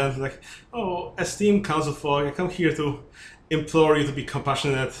 gently, oh, esteemed council folk, I come here to implore you to be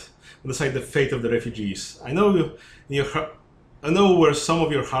compassionate and decide the fate of the refugees. I know where some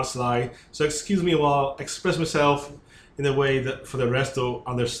of your hearts lie, so excuse me while I express myself in a way that for the rest to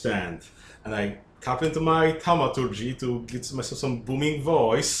understand. And I tap into my thaumaturgy to get myself some booming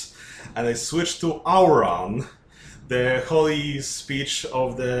voice, and I switch to Auron, the holy speech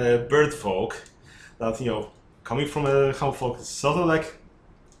of the bird folk, that, coming from a humble folk is sort of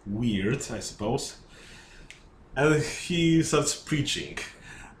weird, I suppose. And he starts preaching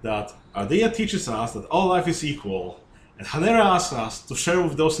that Ardea teaches us that all life is equal, and Hanera asks us to share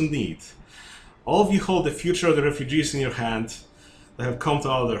with those in need. All of you hold the future of the refugees in your hand that have come to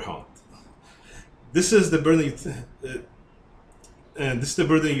Alderhunt. This is the burden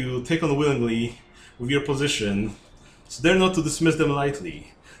you take on willingly with your position, so dare not to dismiss them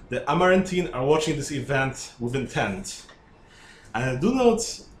lightly. The Amarantine are watching this event with intent. And I do not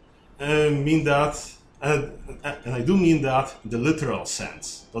mean that, and I do mean that in the literal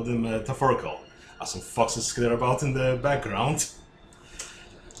sense, not the metaphorical, as some foxes skitter about in the background.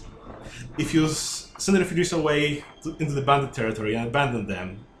 If you send the refugees away into the bandit territory and abandon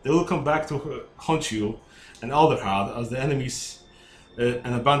them, they will come back to hunt you and Alderhard as the enemies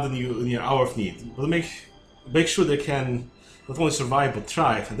and abandon you in your hour of need. But make sure they can not only survive but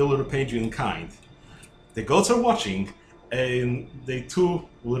thrive, and they will repay you in kind. The gods are watching, and they too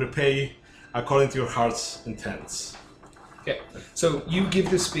will repay according to your heart's intents. Okay, so you give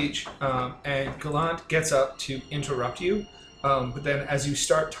this speech, and Gallant gets up to interrupt you, but then as you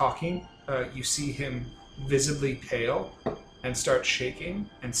start talking, you see him visibly pale and start shaking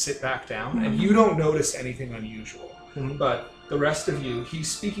and sit back down, and you don't notice anything unusual. But the rest of you,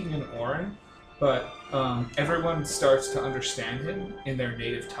 he's speaking in Orin, but everyone starts to understand him in their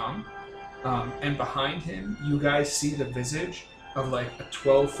native tongue. And behind him, you guys see the visage of like a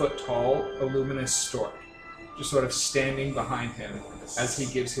 12-foot tall, illuminous stork, just sort of standing behind him as he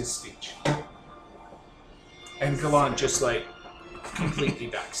gives his speech. And Gallant just like completely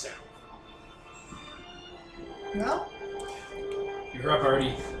backs down. Well, You're up,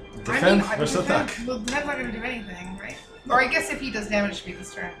 Artie. Defend versus attack. Well, defend's not going to do anything, right? Or I guess if he does damage to me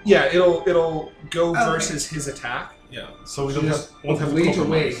this turn. Yeah, it'll go Okay. versus his attack. Yeah. So we So don't just won't have to wait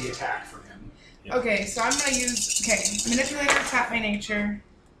away compromise. the attack from him. Yeah. Okay, so I'm going to use... Okay, Manipulator, tap by nature.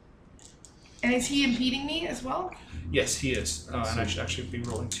 And is he impeding me as well? Yes, he is. And I should actually be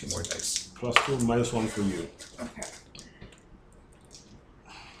rolling 2 more dice. +2, -1 for you. Okay.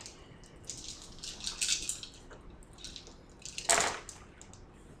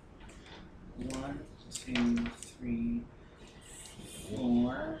 One, two, three,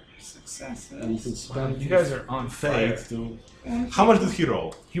 4 successes. And you can spend You guys are on fire. fate to. One, How much did he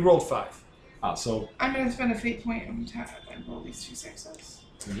roll? He rolled 5. So I'm going to spend a fate point on tap and roll these 2 6s.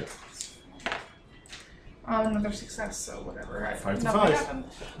 Another success, so whatever. 5 to nothing 5. happened.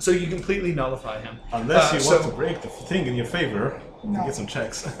 So you completely nullify him. unless you want so- to break the thing in your favor, you No. get some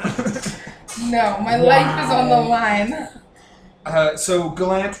checks. No, my life is on the line. So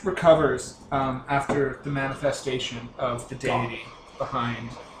Gallant recovers after the manifestation of the deity behind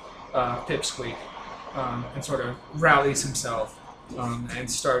Pipsqueak, and sort of rallies himself and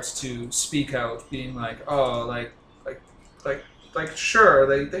starts to speak out, being like, "Oh, like, sure,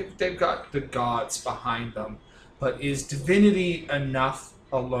 they've got the gods behind them, but is divinity enough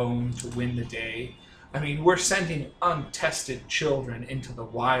alone to win the day? I mean, we're sending untested children into the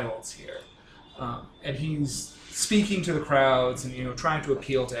wilds here." And he's speaking to the crowds and, trying to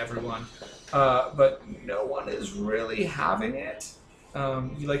appeal to everyone. But no one is really having it.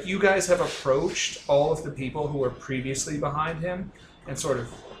 You guys have approached all of the people who were previously behind him and sort of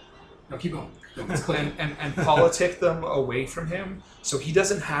No, keep going. It's clear. and politic them away from him. So he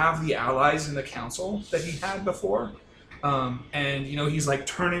doesn't have the allies in the council that he had before. And he's like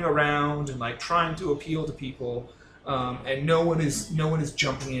turning around and like trying to appeal to people. And no one is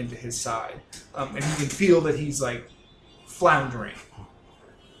jumping into his side, and you can feel that he's like floundering.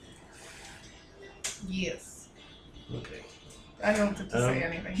 Yes. Okay. I don't get to say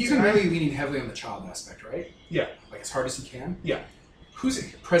anything. He's do been I? really leaning heavily on the child aspect, right? Yeah, Like as hard as he can. yeah. Who's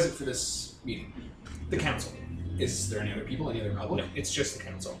present for this meeting? The council. Is there any other people? Any other public? No, it's just the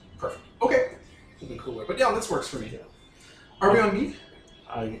council. Perfect. Okay. Something cooler. But yeah, this works for me. Are we on me?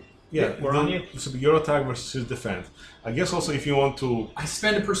 Yeah, we're on you. So your attack versus his defense. I guess also if you want to, I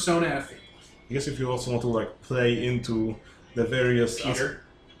spend a persona and a fate. I guess if you also want to like play into the various. Peter,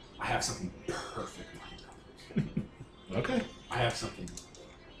 I have something perfect lined up. Okay. I have something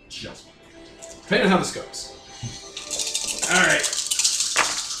just depending on how this goes. Alright.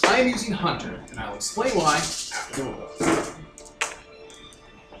 I am using Hunter, and I'll explain why after the roll.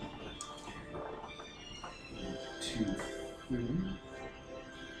 2, 3,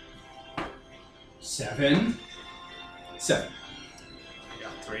 7. 7. I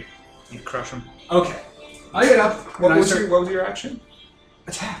got 3. You crush him. Okay. I get up What and I was start your action?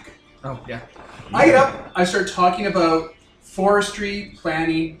 attack. Oh yeah. I get up, I start talking about forestry,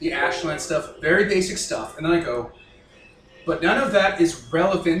 planning, the ashland stuff, very basic stuff, and then I go, but none of that is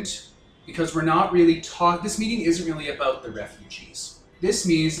relevant because we're not really this meeting isn't really about the refugees. This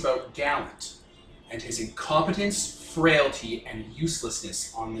meeting is about Gallant and his incompetence, frailty, and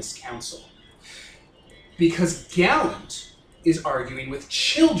uselessness on this council. Because Gallant is arguing with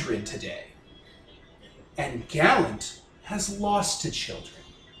children today. And Gallant has lost to children.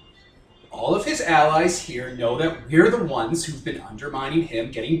 All of his allies here know that we're the ones who've been undermining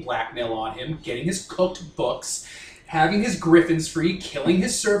him, getting blackmail on him, getting his cooked books, having his griffins free, killing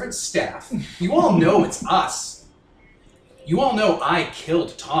his servant staff. You all know it's us. You all know I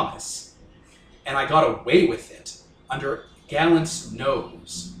killed Thomas. And I got away with it under Gallant's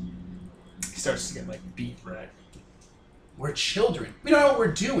nose. He starts to get like beet red. We're children. We don't know what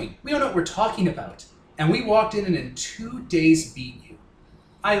we're doing. We don't know what we're talking about. And we walked in and in 2 days beat you.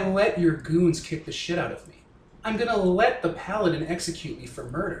 I let your goons kick the shit out of me. I'm gonna let the paladin execute me for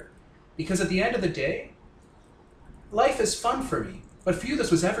murder. Because at the end of the day, life is fun for me. But for you,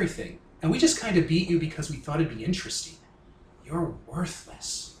 this was everything. And we just kind of beat you because we thought it'd be interesting. You're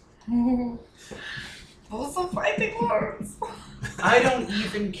worthless. Those are fighting words. I don't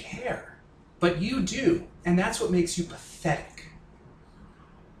even care. But you do. And that's what makes you pathetic.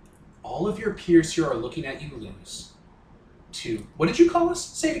 All of your peers here are looking at you lose. To, what did you call us?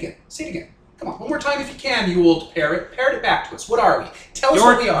 Say it again. Say it again. Come on, one more time if you can, you old parrot. Parrot it back to us. What are we? Tell us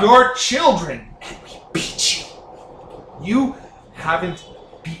what we are. Your children. And we beat you. You haven't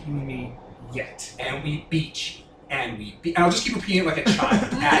beaten me yet. And we beat you. And we beat. And I'll just keep repeating it like a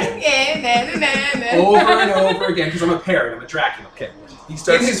child. At it. Over Over and over again, because I'm a parrot. I'm a Dracula. Okay. He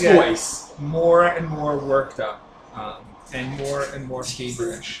starts In his to get voice. more and more worked up, and more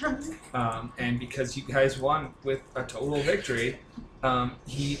feverish. And because you guys won with a total victory,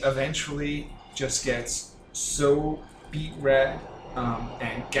 he eventually just gets so beet red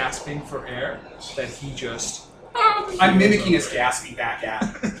and gasping for air that he just... I'm mimicking his gasping back at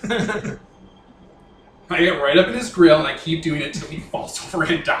him. I get right up in his grill and I keep doing it until he falls over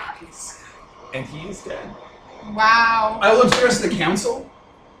and dies. And he is dead. Wow. I look to the rest of the council.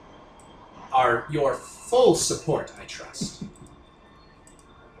 Are your full support, I trust.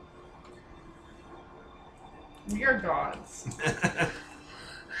 We are gods.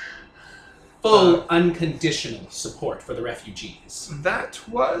 Full, unconditional support for the refugees. That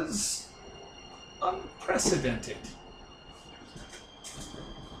was unprecedented.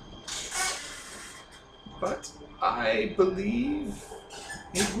 But I believe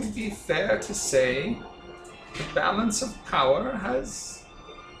it would be fair to say the balance of power has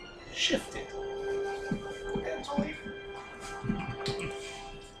shifted.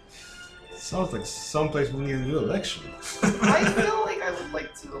 Sounds like someplace we need a new election. I feel like I would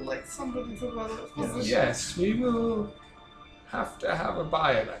like to elect somebody to that position. Yes, we will have to have a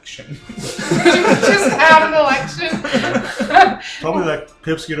by-election. Just have an election. Probably like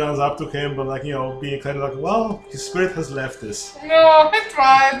Pipsky runs up to him, but like, you know, being kind of like, well, his spirit has left us. No, I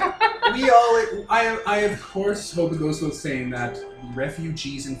tried. We all, I of course hope it goes without saying that the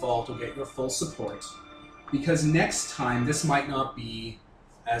refugees involved will get your full support, because next time this might not be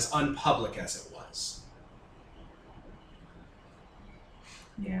as unpublic as it was.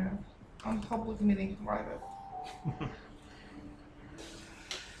 Yeah, on public meeting private.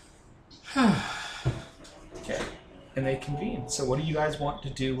 Okay. And they convene. So what do you guys want to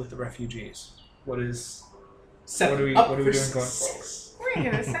do with the refugees? What are we doing going forward? We're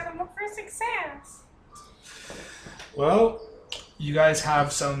gonna set them up for success. Well, You guys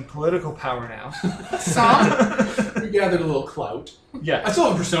have some political power now. Some? We gathered a little clout. I Yes. still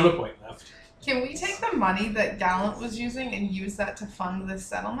have a persona point left. Can we take the money that Gallant was using and use that to fund this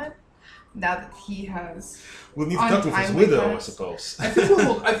settlement? Now that he has... we'll need to talk with his Untimely widow, I cuts. suppose. I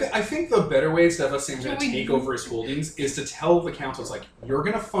think I think the better way, instead of us saying we're going to Can we- take over his holdings, is to tell the councils, like, you're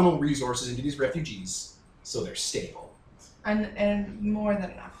going to funnel resources into these refugees so they're stable. And more than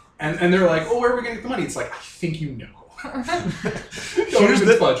enough. And they're like, oh, where are we going to get the money? It's like, I think you know. Don't Here's even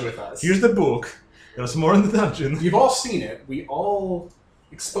the- fudge with us. Here's the book. There's more in the dungeon. You've all seen it. We all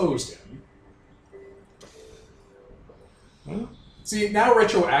exposed him. Well, See, now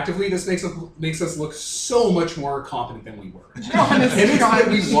retroactively, this makes us look so much more competent than we were. Honest And to it's God. that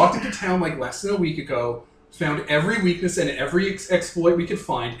we walked into town like less than a week ago, found every weakness and every exploit we could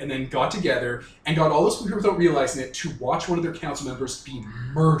find, and then got together and got all those people without realizing it to watch one of their council members be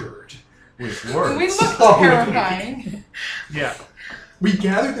murdered. with words. We look Oh, terrifying. Yeah. We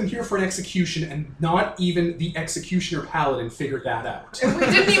gathered them here for an execution, and not even the executioner paladin figured that out. And we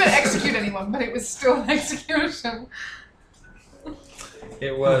didn't even execute anyone, but it was still an execution.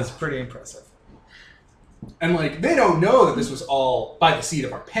 It was pretty impressive. And, like, they don't know that this was all by the seat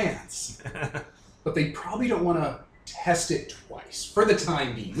of our pants. But they probably don't want to test it twice, for the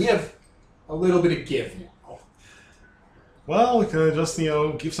time being. We have a little bit of give now. Well, we can just,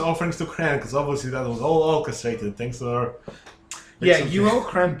 give some offerings to Kran, because obviously that was all orchestrated. Thanks to our... Yeah, you owe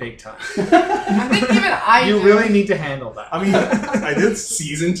Krem big time. I think even I You do. really need to handle that. I mean, I did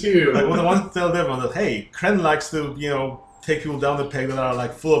Season 2. I wanted to tell everyone that, hey, Kren likes to, take people down the peg that are,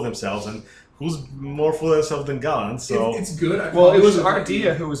 like, full of themselves, and who's more full of themselves than Gallant, so... It's good. I Well, it probably was should-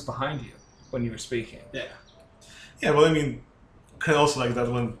 Ardia who was behind you when you were speaking. Yeah. Yeah, well, I mean, kind of also like that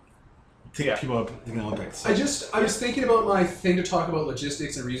when Yeah. people are taking Olympics. I was thinking about my thing to talk about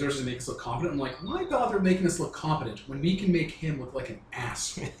logistics and resources and make us look competent. I'm like, why bother making us look competent when we can make him look like an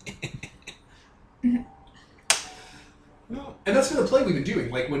asshole? And that's kind of the play we've been doing.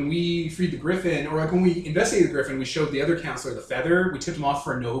 Like when we freed the Griffin, or like when we investigated the Griffin, we showed the other counselor the feather. We tipped him off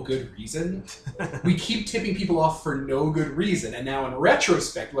for no good reason. We keep tipping people off for no good reason, and now in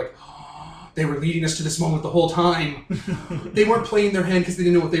retrospect, we're like, oh, they were leading us to this moment the whole time. They weren't playing their hand because they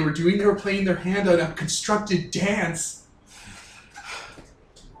didn't know what they were doing. They were playing their hand on a constructed dance.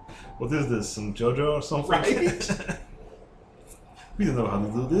 What is this? Some JoJo or something? Right? We don't know how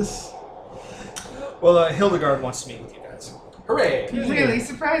to do this. Well, Hildegard wants to meet with you guys. Hooray! Really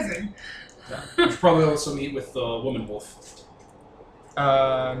surprising. We should probably also meet with the woman wolf.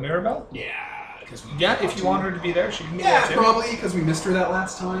 Mirabelle? Yeah, because we Yeah, if you want her to be there, she can be Yeah, there too. probably because we missed her that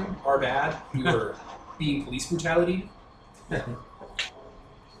last time. Our bad. We were being police brutality.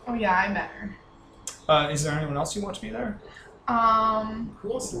 Oh yeah, I met her. Is there anyone else you want to be there?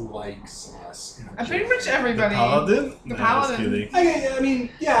 Who else likes us? Pretty much everybody. Paladin? The Nah, just Paladin. kidding. I mean,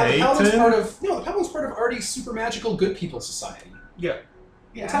 yeah, the Peyton? Paladin's part of Artie's super magical good people society. Yeah.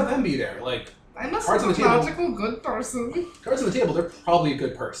 Let's have Yeah. them be there. Like, I'm a Cards on the super table. logical good person. cards on the table, they're probably a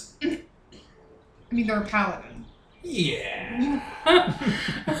good person. I mean, they're a paladin. Yeah.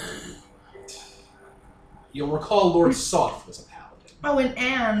 You'll recall Lord Soft was a paladin. Oh, and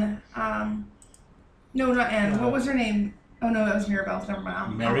Anne. No, not Anne. What was her name? Oh no, that was Mirabelle. Never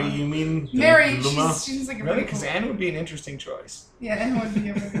mind. Mary, you mean? Mary. Luma? She's like a Really? really Because cool. Anne would be an interesting choice. Yeah, Anne would be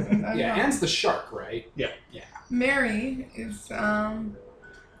a really good. Yeah, Anne's the shark, right? Yeah. Mary is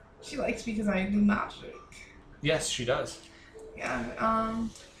she likes me because I do magic. Yes, she does. Yeah.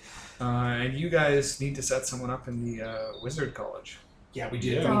 And you guys need to set someone up in the Wizard College. Yeah, we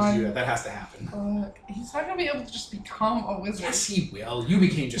did. Yeah. We need to do that. That has to happen. He's not gonna be able to just become a wizard. Yes, he will. You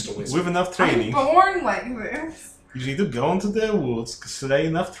became just a wizard. With enough I'm training, born like this. you need to go into the woods, slay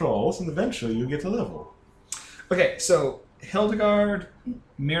enough trolls, and eventually you get a level. Okay, so Hildegard,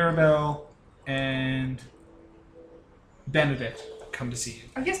 Mirabelle, and Benedict come to see you.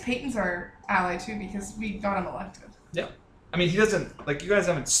 I guess Peyton's our ally too because we got him elected. I mean, he doesn't, like, you guys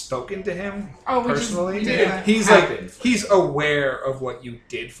haven't spoken to him Oh, we personally. just did that. He's Happened. like, he's aware of what you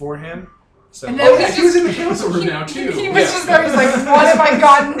did for him. So And Oh, then yeah, he's he was just- in the council room now, too. He was just there. He's like, "What have I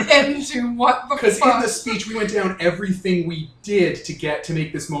gotten into? What the Because fuck?" in the speech, we went down everything we did to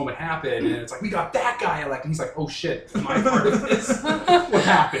make this moment happen, and it's like we got that guy elected. And he's like, "Oh shit, am I part of this? What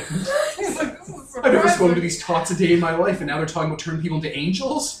happened? He's like, "This is I've never spoken to surprising." these tots a day in my life, and now they're talking about turning people into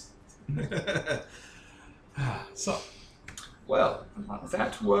angels." So, well,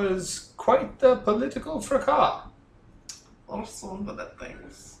 that was quite the political fracas. Or some of the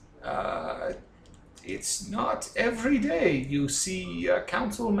things. It's not every day you see a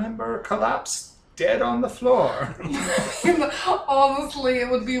council member collapse dead on the floor. Honestly, it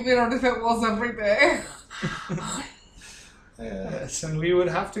would be weird if it was every day. Yes, and we would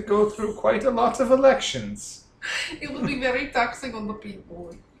have to go through quite a lot of elections. It would be very taxing on the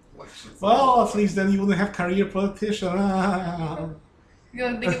people. well, at least then you wouldn't have career politician.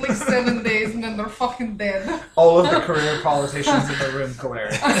 Yeah, they get like 7 days and then they're fucking dead. All of the career politicians in the room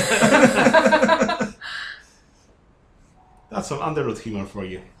glared. That's some Underwood humor for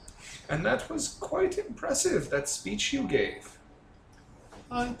you. And that was quite impressive, that speech you gave.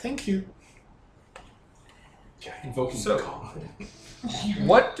 Thank you. Invoking So- God.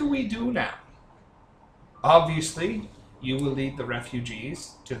 What do we do now? Obviously, you will lead the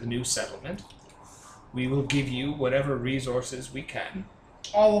refugees to the new settlement. We will give you whatever resources we can.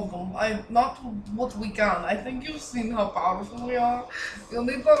 All of them. Not what we can. I think you've seen how powerful we are. You'll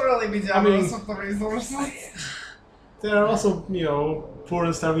need to really be generous with the resources. There are also, poor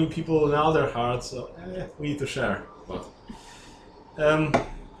and starving people in other hearts, so we need to share. But,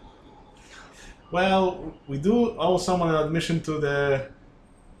 well, we do owe someone an admission to the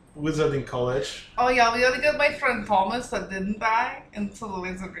Wizarding College. Oh yeah, we gotta get my friend Thomas that didn't die into the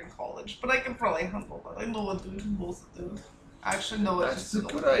Wizarding College. But I can probably handle that. I know what we're supposed to do. I actually know what That's a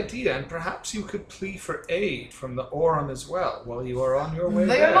good idea, and perhaps you could plea for aid from the Aurum as well while you are on your way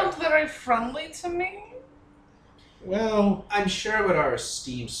They there. are not very friendly to me. Well, I'm sure what our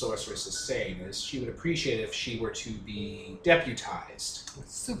esteemed sorceress is saying is she would appreciate if she were to be deputized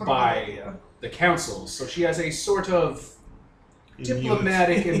Super by the council, so she has a sort of immunity.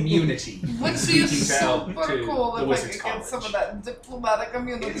 diplomatic immunity. Which is Speaking out super to cool the if I Wizards could get some of College. that diplomatic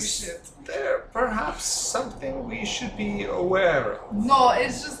immunity Is shit. there perhaps something we should be aware of? No,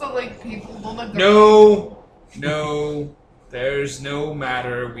 it's just that like people don't agree. No, there's no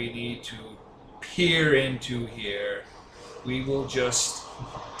matter we need to here into here. We will just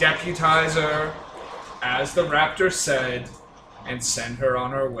deputize her, as the raptor said, and send her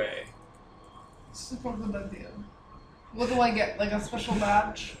on her way. Super good idea. What do I get? Like a special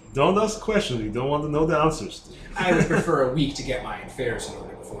badge? Don't ask questions you don't want to know the answers to. I would prefer a week to get my affairs in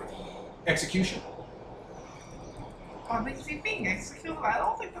order before the execution. What makes you think? Execute? I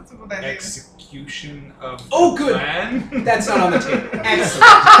don't think that's a good idea. Execution of Oh, the good. plan? That's not on the table. Excellent.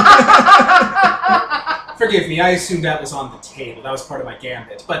 Forgive me, I assumed that was on the table. That was part of my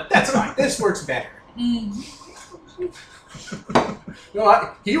gambit. But that's fine. This works better.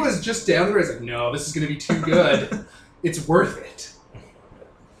 No, he was just down there. He's like, no, this is going to be too good. It's worth it.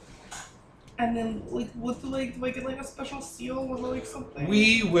 And then, like, what do I get, like, a special seal or, like, something?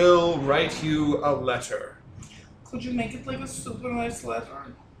 We will write you a letter. Could you make it, like, a super nice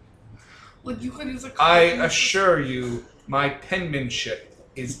letter? Like, you could use a... I assure you, my penmanship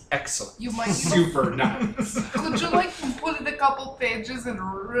is excellent. You might use Super nice. Could you, like, put in a couple pages and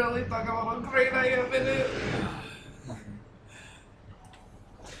really talk about how great I am in it?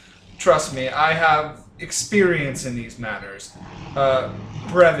 Trust me, I have experience in these matters.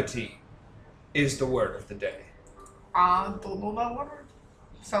 Brevity is the word of the day. I don't know that word.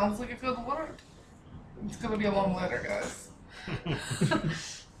 Sounds like a good word. It's gonna be a long letter, guys.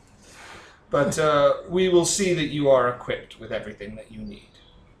 But we will see that you are equipped with everything that you need.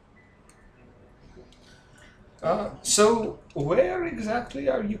 So, where exactly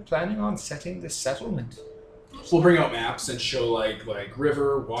are you planning on setting this settlement? We'll bring out maps and show like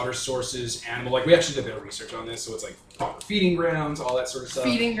river, water sources, animal. Like we actually did a bit of research on this, so it's like proper feeding grounds, all that sort of stuff.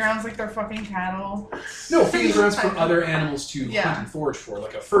 Feeding grounds like they're fucking cattle. No, feeding grounds for other animals to Yeah. hunt and forage for,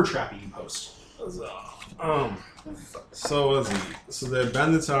 like a fur trapping post. So let's see. So the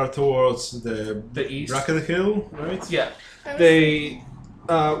bandits are towards the east? Bracken Hill, right? Yeah. They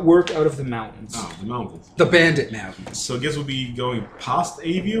work out of the mountains. Oh, the mountains. The Bandit Mountains. So I guess we'll be going past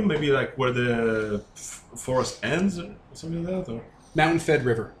Avium, maybe like where the forest ends or something like that, or Mountain-fed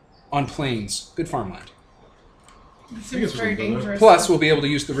river on plains, good farmland. It guess seems we very can go there. dangerous. Plus, we'll be able to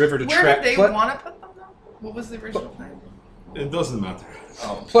use the river to Where track. did they want to put them though? What was the original plan? it doesn't matter.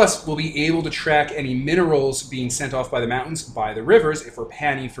 Plus, we'll be able to track any minerals being sent off by the mountains by the rivers if we're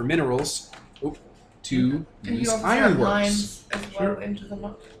panning for minerals to And use you also have ironworks. lines as well Sure. into the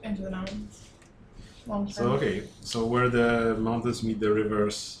mountains. Long term. So okay, so where the mountains meet the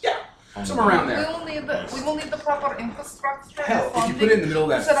rivers. Yeah, on somewhere around We there. will need the proper infrastructure Hell, and if you funding put it in the middle of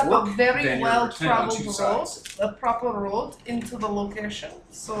to that set up fork, a very then you're well dependent on traveled two road, sides. a proper road into the location.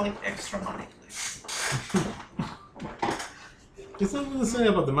 So like extra money, please. It's not necessarily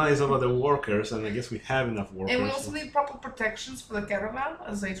about the money, it's about the workers, and I guess we have enough workers. And we also need proper protections for the caravan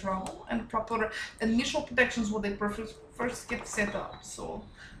as they travel, and proper initial protections when they first get set up. So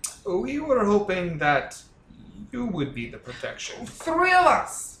We were hoping that you would be the protection. 3 of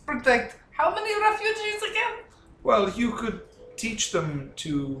us protect how many refugees again? Well, you could teach them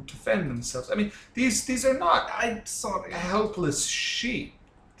to defend themselves. I mean, these are not I'm sorry. helpless sheep.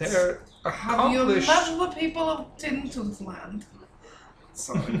 They're Have you accomplished. met the people of Tin Tooth Land?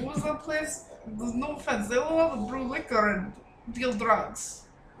 Sorry, what was that place? There's no offense. They all have to brew liquor and deal drugs.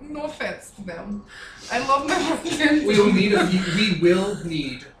 No offense to them. I love them from Tin We will Tooth.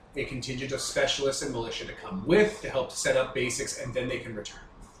 need a contingent of specialists and militia to come with to help set up basics, and then they can return.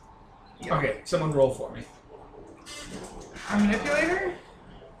 Okay, someone roll for me. A manipulator?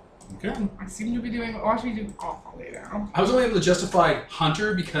 Okay. I seem to be doing awfully now. I was only able to justify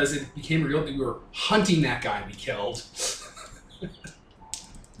Hunter because it became real that we were hunting that guy we killed.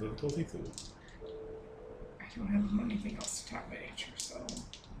 Difficulty 2. I don't have anything else to tap my nature, so.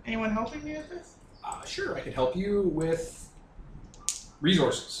 Anyone helping me with this? Sure, I could help you with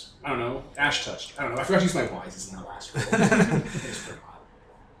resources. I don't know, Ash touched. I don't know. I forgot to use my wises in that last roll. I just forgot.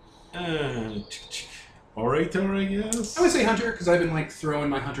 Orator, I guess? I would say Hunter because I've been like throwing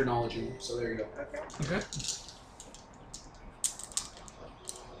my Hunter knowledge in. So there you go. Okay.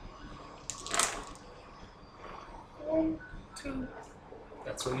 One, two.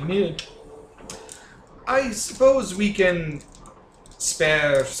 That's what you needed. I suppose we can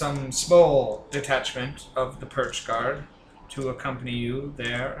spare some small detachment of the Perch Guard to accompany you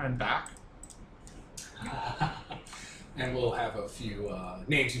there and back. And we'll have a few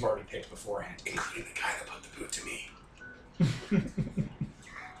names you've already picked beforehand. Including the guy that put the boot to me.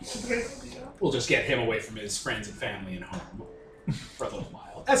 Great idea. We'll just get him away from his friends and family and home for a little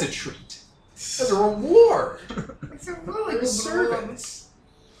while. As a treat. As a reward. It's a really For good service.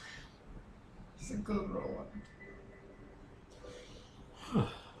 It's a good roll.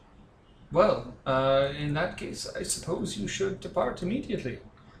 Well, in that case, I suppose you should depart immediately.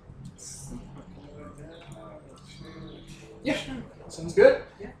 Yeah, sounds good.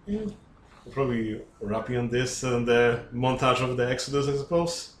 We'll probably wrapping on this and the montage of the Exodus, I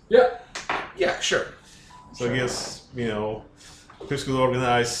suppose. Yeah, sure. So I guess, Pips could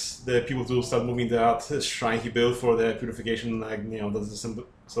organize the people to start moving that shrine he built for the purification, that's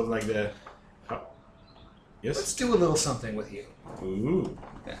something like the... Yes? Let's do a little something with you. Ooh.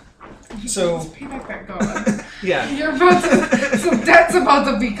 So, Let's pay back that god. yeah. You're about to... Some debt's about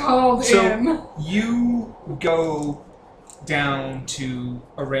to be called in. So, you go down to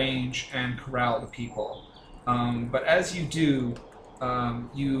arrange and corral the people. But as you do,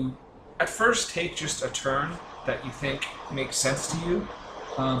 you at first take just a turn that you think makes sense to you.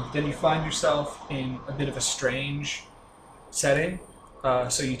 Then you find yourself in a bit of a strange setting.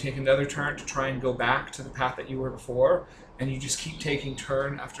 So you take another turn to try and go back to the path that you were before, and you just keep taking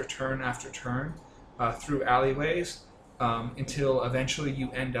turn after turn after turn through alleyways until eventually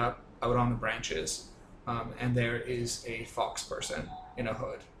you end up out on the branches, and there is a fox person in a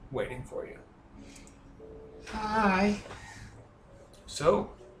hood waiting for you. Hi.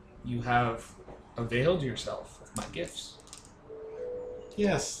 So, you have availed yourself of my gifts.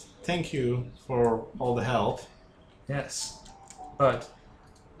 Yes, thank you for all the help. Yes, but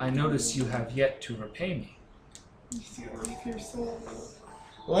I notice you have yet to repay me. You see a leave your soul.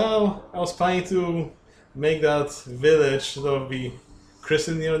 Well, I was planning to make that village that would be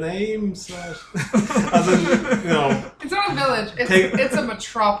christened your name, / as in, It's not a village. It's a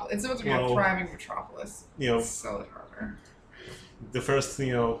metropolis. It's supposed to be a thriving metropolis. So much harder. the first,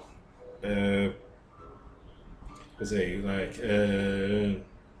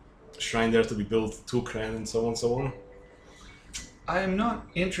 shrine there to be built to Kren and so on and so on. I am not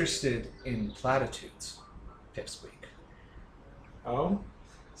interested in platitudes, Pipsqueak. Oh?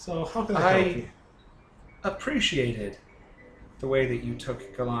 So how can I help you? Appreciated the way that you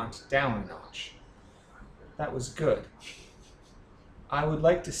took Gallant down a notch. That was good. I would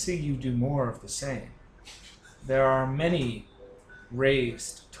like to see you do more of the same. There are many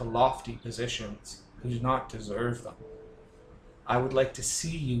raised to lofty positions who do not deserve them. I would like to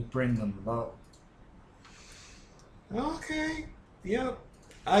see you bring them low. Okay. Yeah.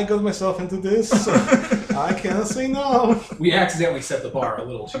 I got myself into this, so I can't say no. We accidentally set the bar a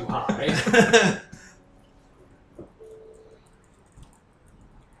little too high.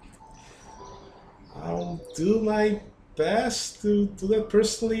 I'll do my best to do that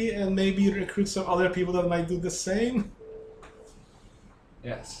personally and maybe recruit some other people that might do the same.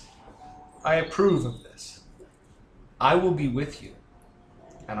 Yes. I approve of this. I will be with you,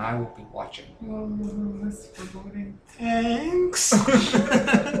 and I will be watching. Oh, that's foreboding. Thanks.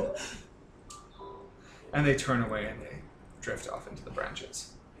 And they turn away and they drift off into the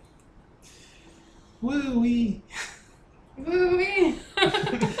branches. Woo-wee. Woo-wee.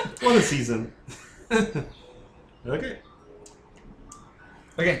 What a season. Okay.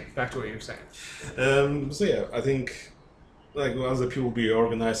 Okay, back to what you were saying. So yeah, I think as the people be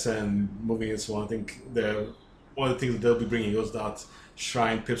organized and moving and so on, I think one of the things that they'll be bringing is that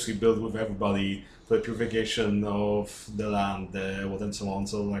shrine Pipsqueak built with everybody for the purification of the land, and so on.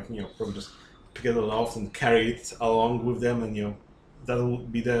 So probably just pick it aloft and carry it along with them, and that'll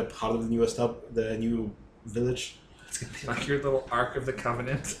be the part of the new village. It's gonna be like your little Ark of the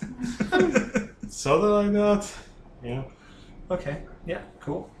Covenant. Something like that. Yeah. Okay. Yeah.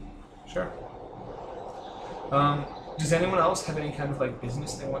 Cool. Sure. Does anyone else have any kind of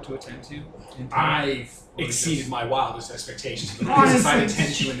business they want to attend to? I've exceeded my wildest expectations for the business I'd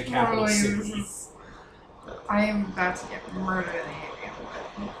attend to in the capital city. I am about to get murdered in the area,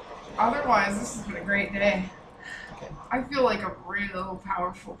 but otherwise, this has been a great day. Okay. I feel like a real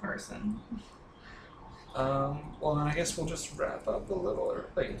powerful person. Well, then I guess we'll just wrap up a little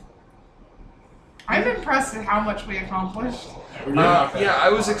early. I'm impressed at how much we accomplished. Yeah, I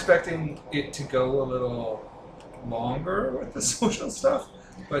was expecting it to go a little longer with the social stuff,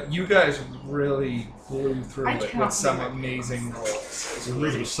 but you guys really blew through I it cannot with some believe it. amazing rolls. So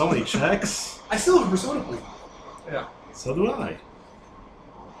there's so many checks. I still have a Persona Bleed. Yeah. So do I.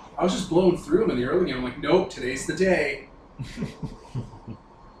 I was just blowing through them in the early game. I'm like, nope, today's the day.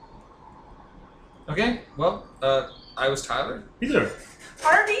 Okay, well, I was Tyler. Peter.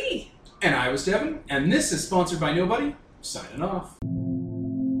 RD! And I was Devin, and this is sponsored by Nobody. Signing off.